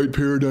left-right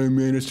paradigm,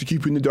 man, it's to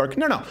keep you in the dark.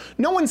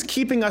 No one's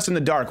keeping us in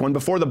the dark when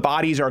before the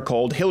bodies are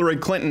cold, Hillary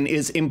Clinton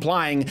is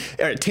implying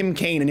Tim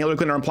Kaine and Hillary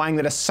Clinton are implying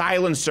that a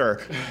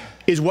silencer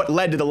is what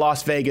led to the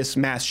Las Vegas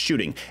mass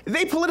shooting.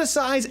 They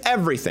politicize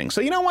everything.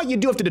 So you know what? You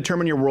do have to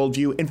determine your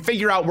worldview and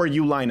figure out where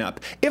you line up.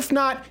 If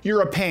not,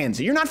 you're a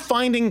pansy. You're not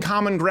finding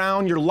common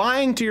ground. You're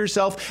lying to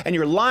yourself and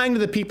you're lying to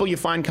the people you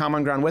find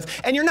common ground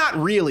with. And you're not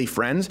really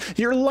friends.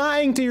 You're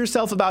lying to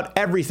yourself about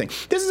everything.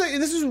 This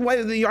is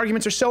why the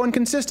arguments are so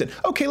inconsistent.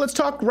 Okay, let's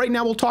talk right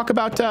now. We'll talk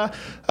about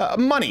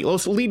money.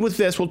 Let's lead with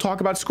this. We'll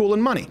talk about school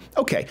and money.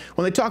 Okay,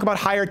 when they talk about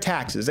higher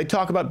taxes, they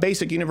talk about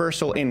basic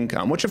universal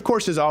income, which of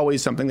course is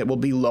always something that will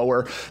be lower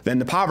than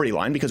the poverty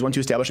line, because once you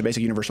establish a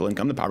basic universal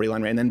income, the poverty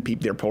line, and then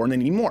they're poor and they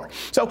need more.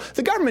 So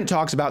the government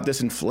talks about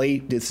this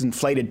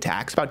inflated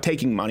tax, about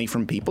taking money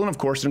from people, and of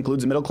course it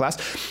includes the middle class.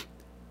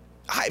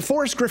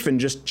 Forrest Griffin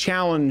just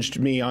challenged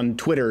me on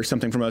Twitter or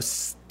something from a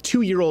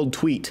 2-year-old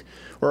tweet,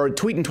 or a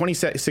tweet in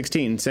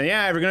 2016 saying,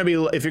 yeah, if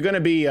you're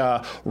gonna be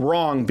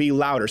wrong, be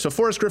louder. So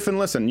Forrest Griffin,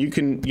 listen, you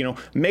can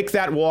make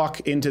that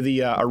walk into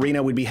the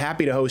arena. We'd be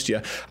happy to host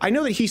you. I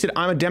know that he said,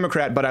 I'm a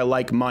Democrat, but I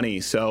like money.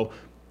 So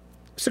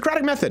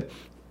Socratic method.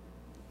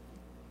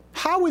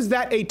 How is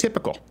that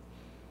atypical?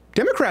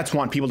 Democrats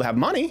want people to have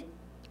money,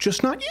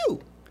 just not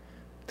you.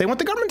 They want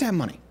the government to have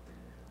money.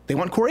 They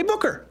want Cory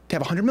Booker to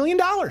have $100 million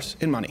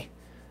in money.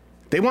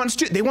 They want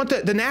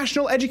the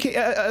National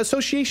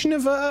Association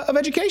of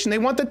Education. They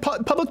want the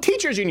Public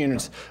Teachers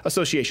Unions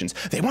Associations.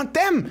 They want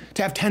them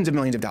to have tens of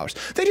millions of dollars.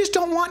 They just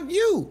don't want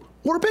you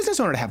or a business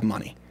owner to have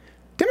money.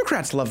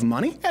 Democrats love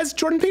money, as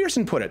Jordan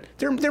Peterson put it.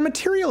 They're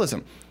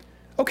materialism.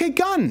 Okay,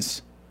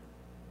 guns.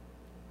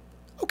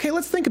 Okay,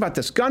 let's think about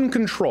this. Gun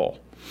control.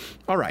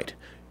 All right.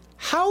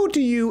 How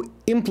do you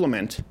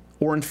implement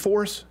or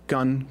enforce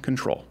gun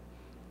control?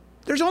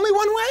 There's only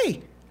one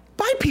way.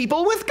 By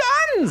people with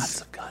guns.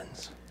 Lots of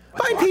guns.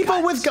 By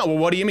people with guns. Well,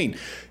 what do you mean?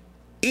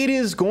 It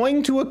is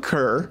going to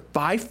occur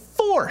by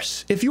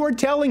force. If you are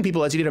telling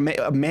people, as you did,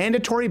 a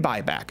mandatory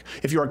buyback,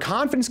 if you are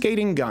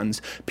confiscating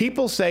guns,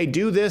 people say,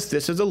 do this,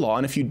 this is the law,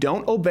 and if you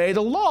don't obey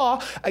the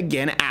law,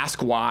 again,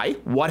 ask why.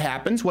 What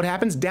happens? What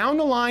happens? Down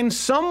the line,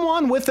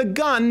 someone with a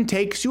gun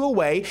takes you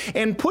away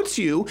and puts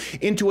you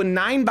into a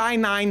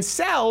 9x9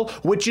 cell,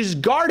 which is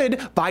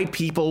guarded by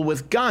people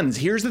with guns.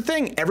 Here's the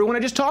thing. Everyone I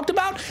just talked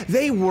about,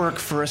 they work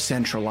for a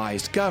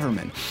centralized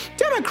government.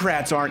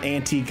 Democrats aren't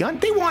anti-gun.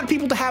 They want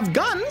people to have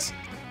guns.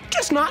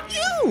 Just not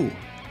you.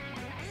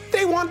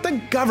 They want the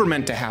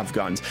government to have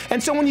guns.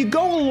 And so when you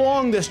go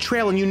along this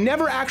trail and you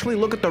never actually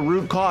look at the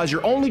root cause,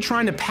 you're only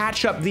trying to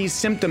patch up these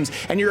symptoms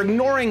and you're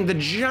ignoring the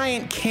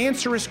giant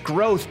cancerous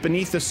growth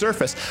beneath the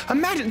surface.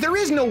 Imagine, there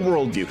is no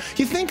worldview.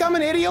 You think I'm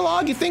an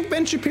ideologue? You think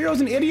Ben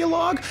Shapiro's an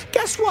ideologue?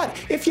 Guess what?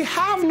 If you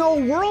have no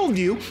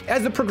worldview,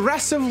 as the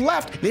progressive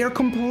left, they are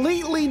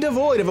completely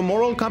devoid of a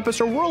moral compass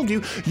or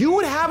worldview. You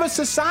would have a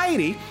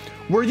society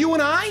where you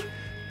and I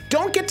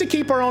don't get to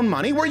keep our own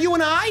money, where you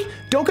and I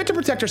don't get to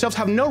protect ourselves,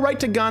 have no right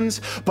to guns,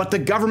 but the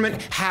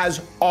government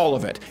has all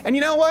of it. And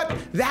you know what?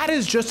 That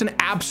is just an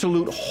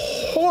absolute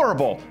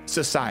horrible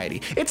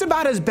society. It's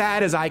about as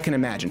bad as I can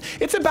imagine.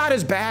 It's about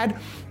as bad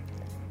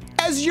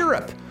as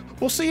Europe.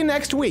 We'll see you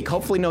next week.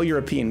 Hopefully no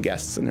European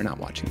guests, and they're not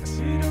watching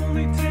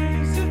this.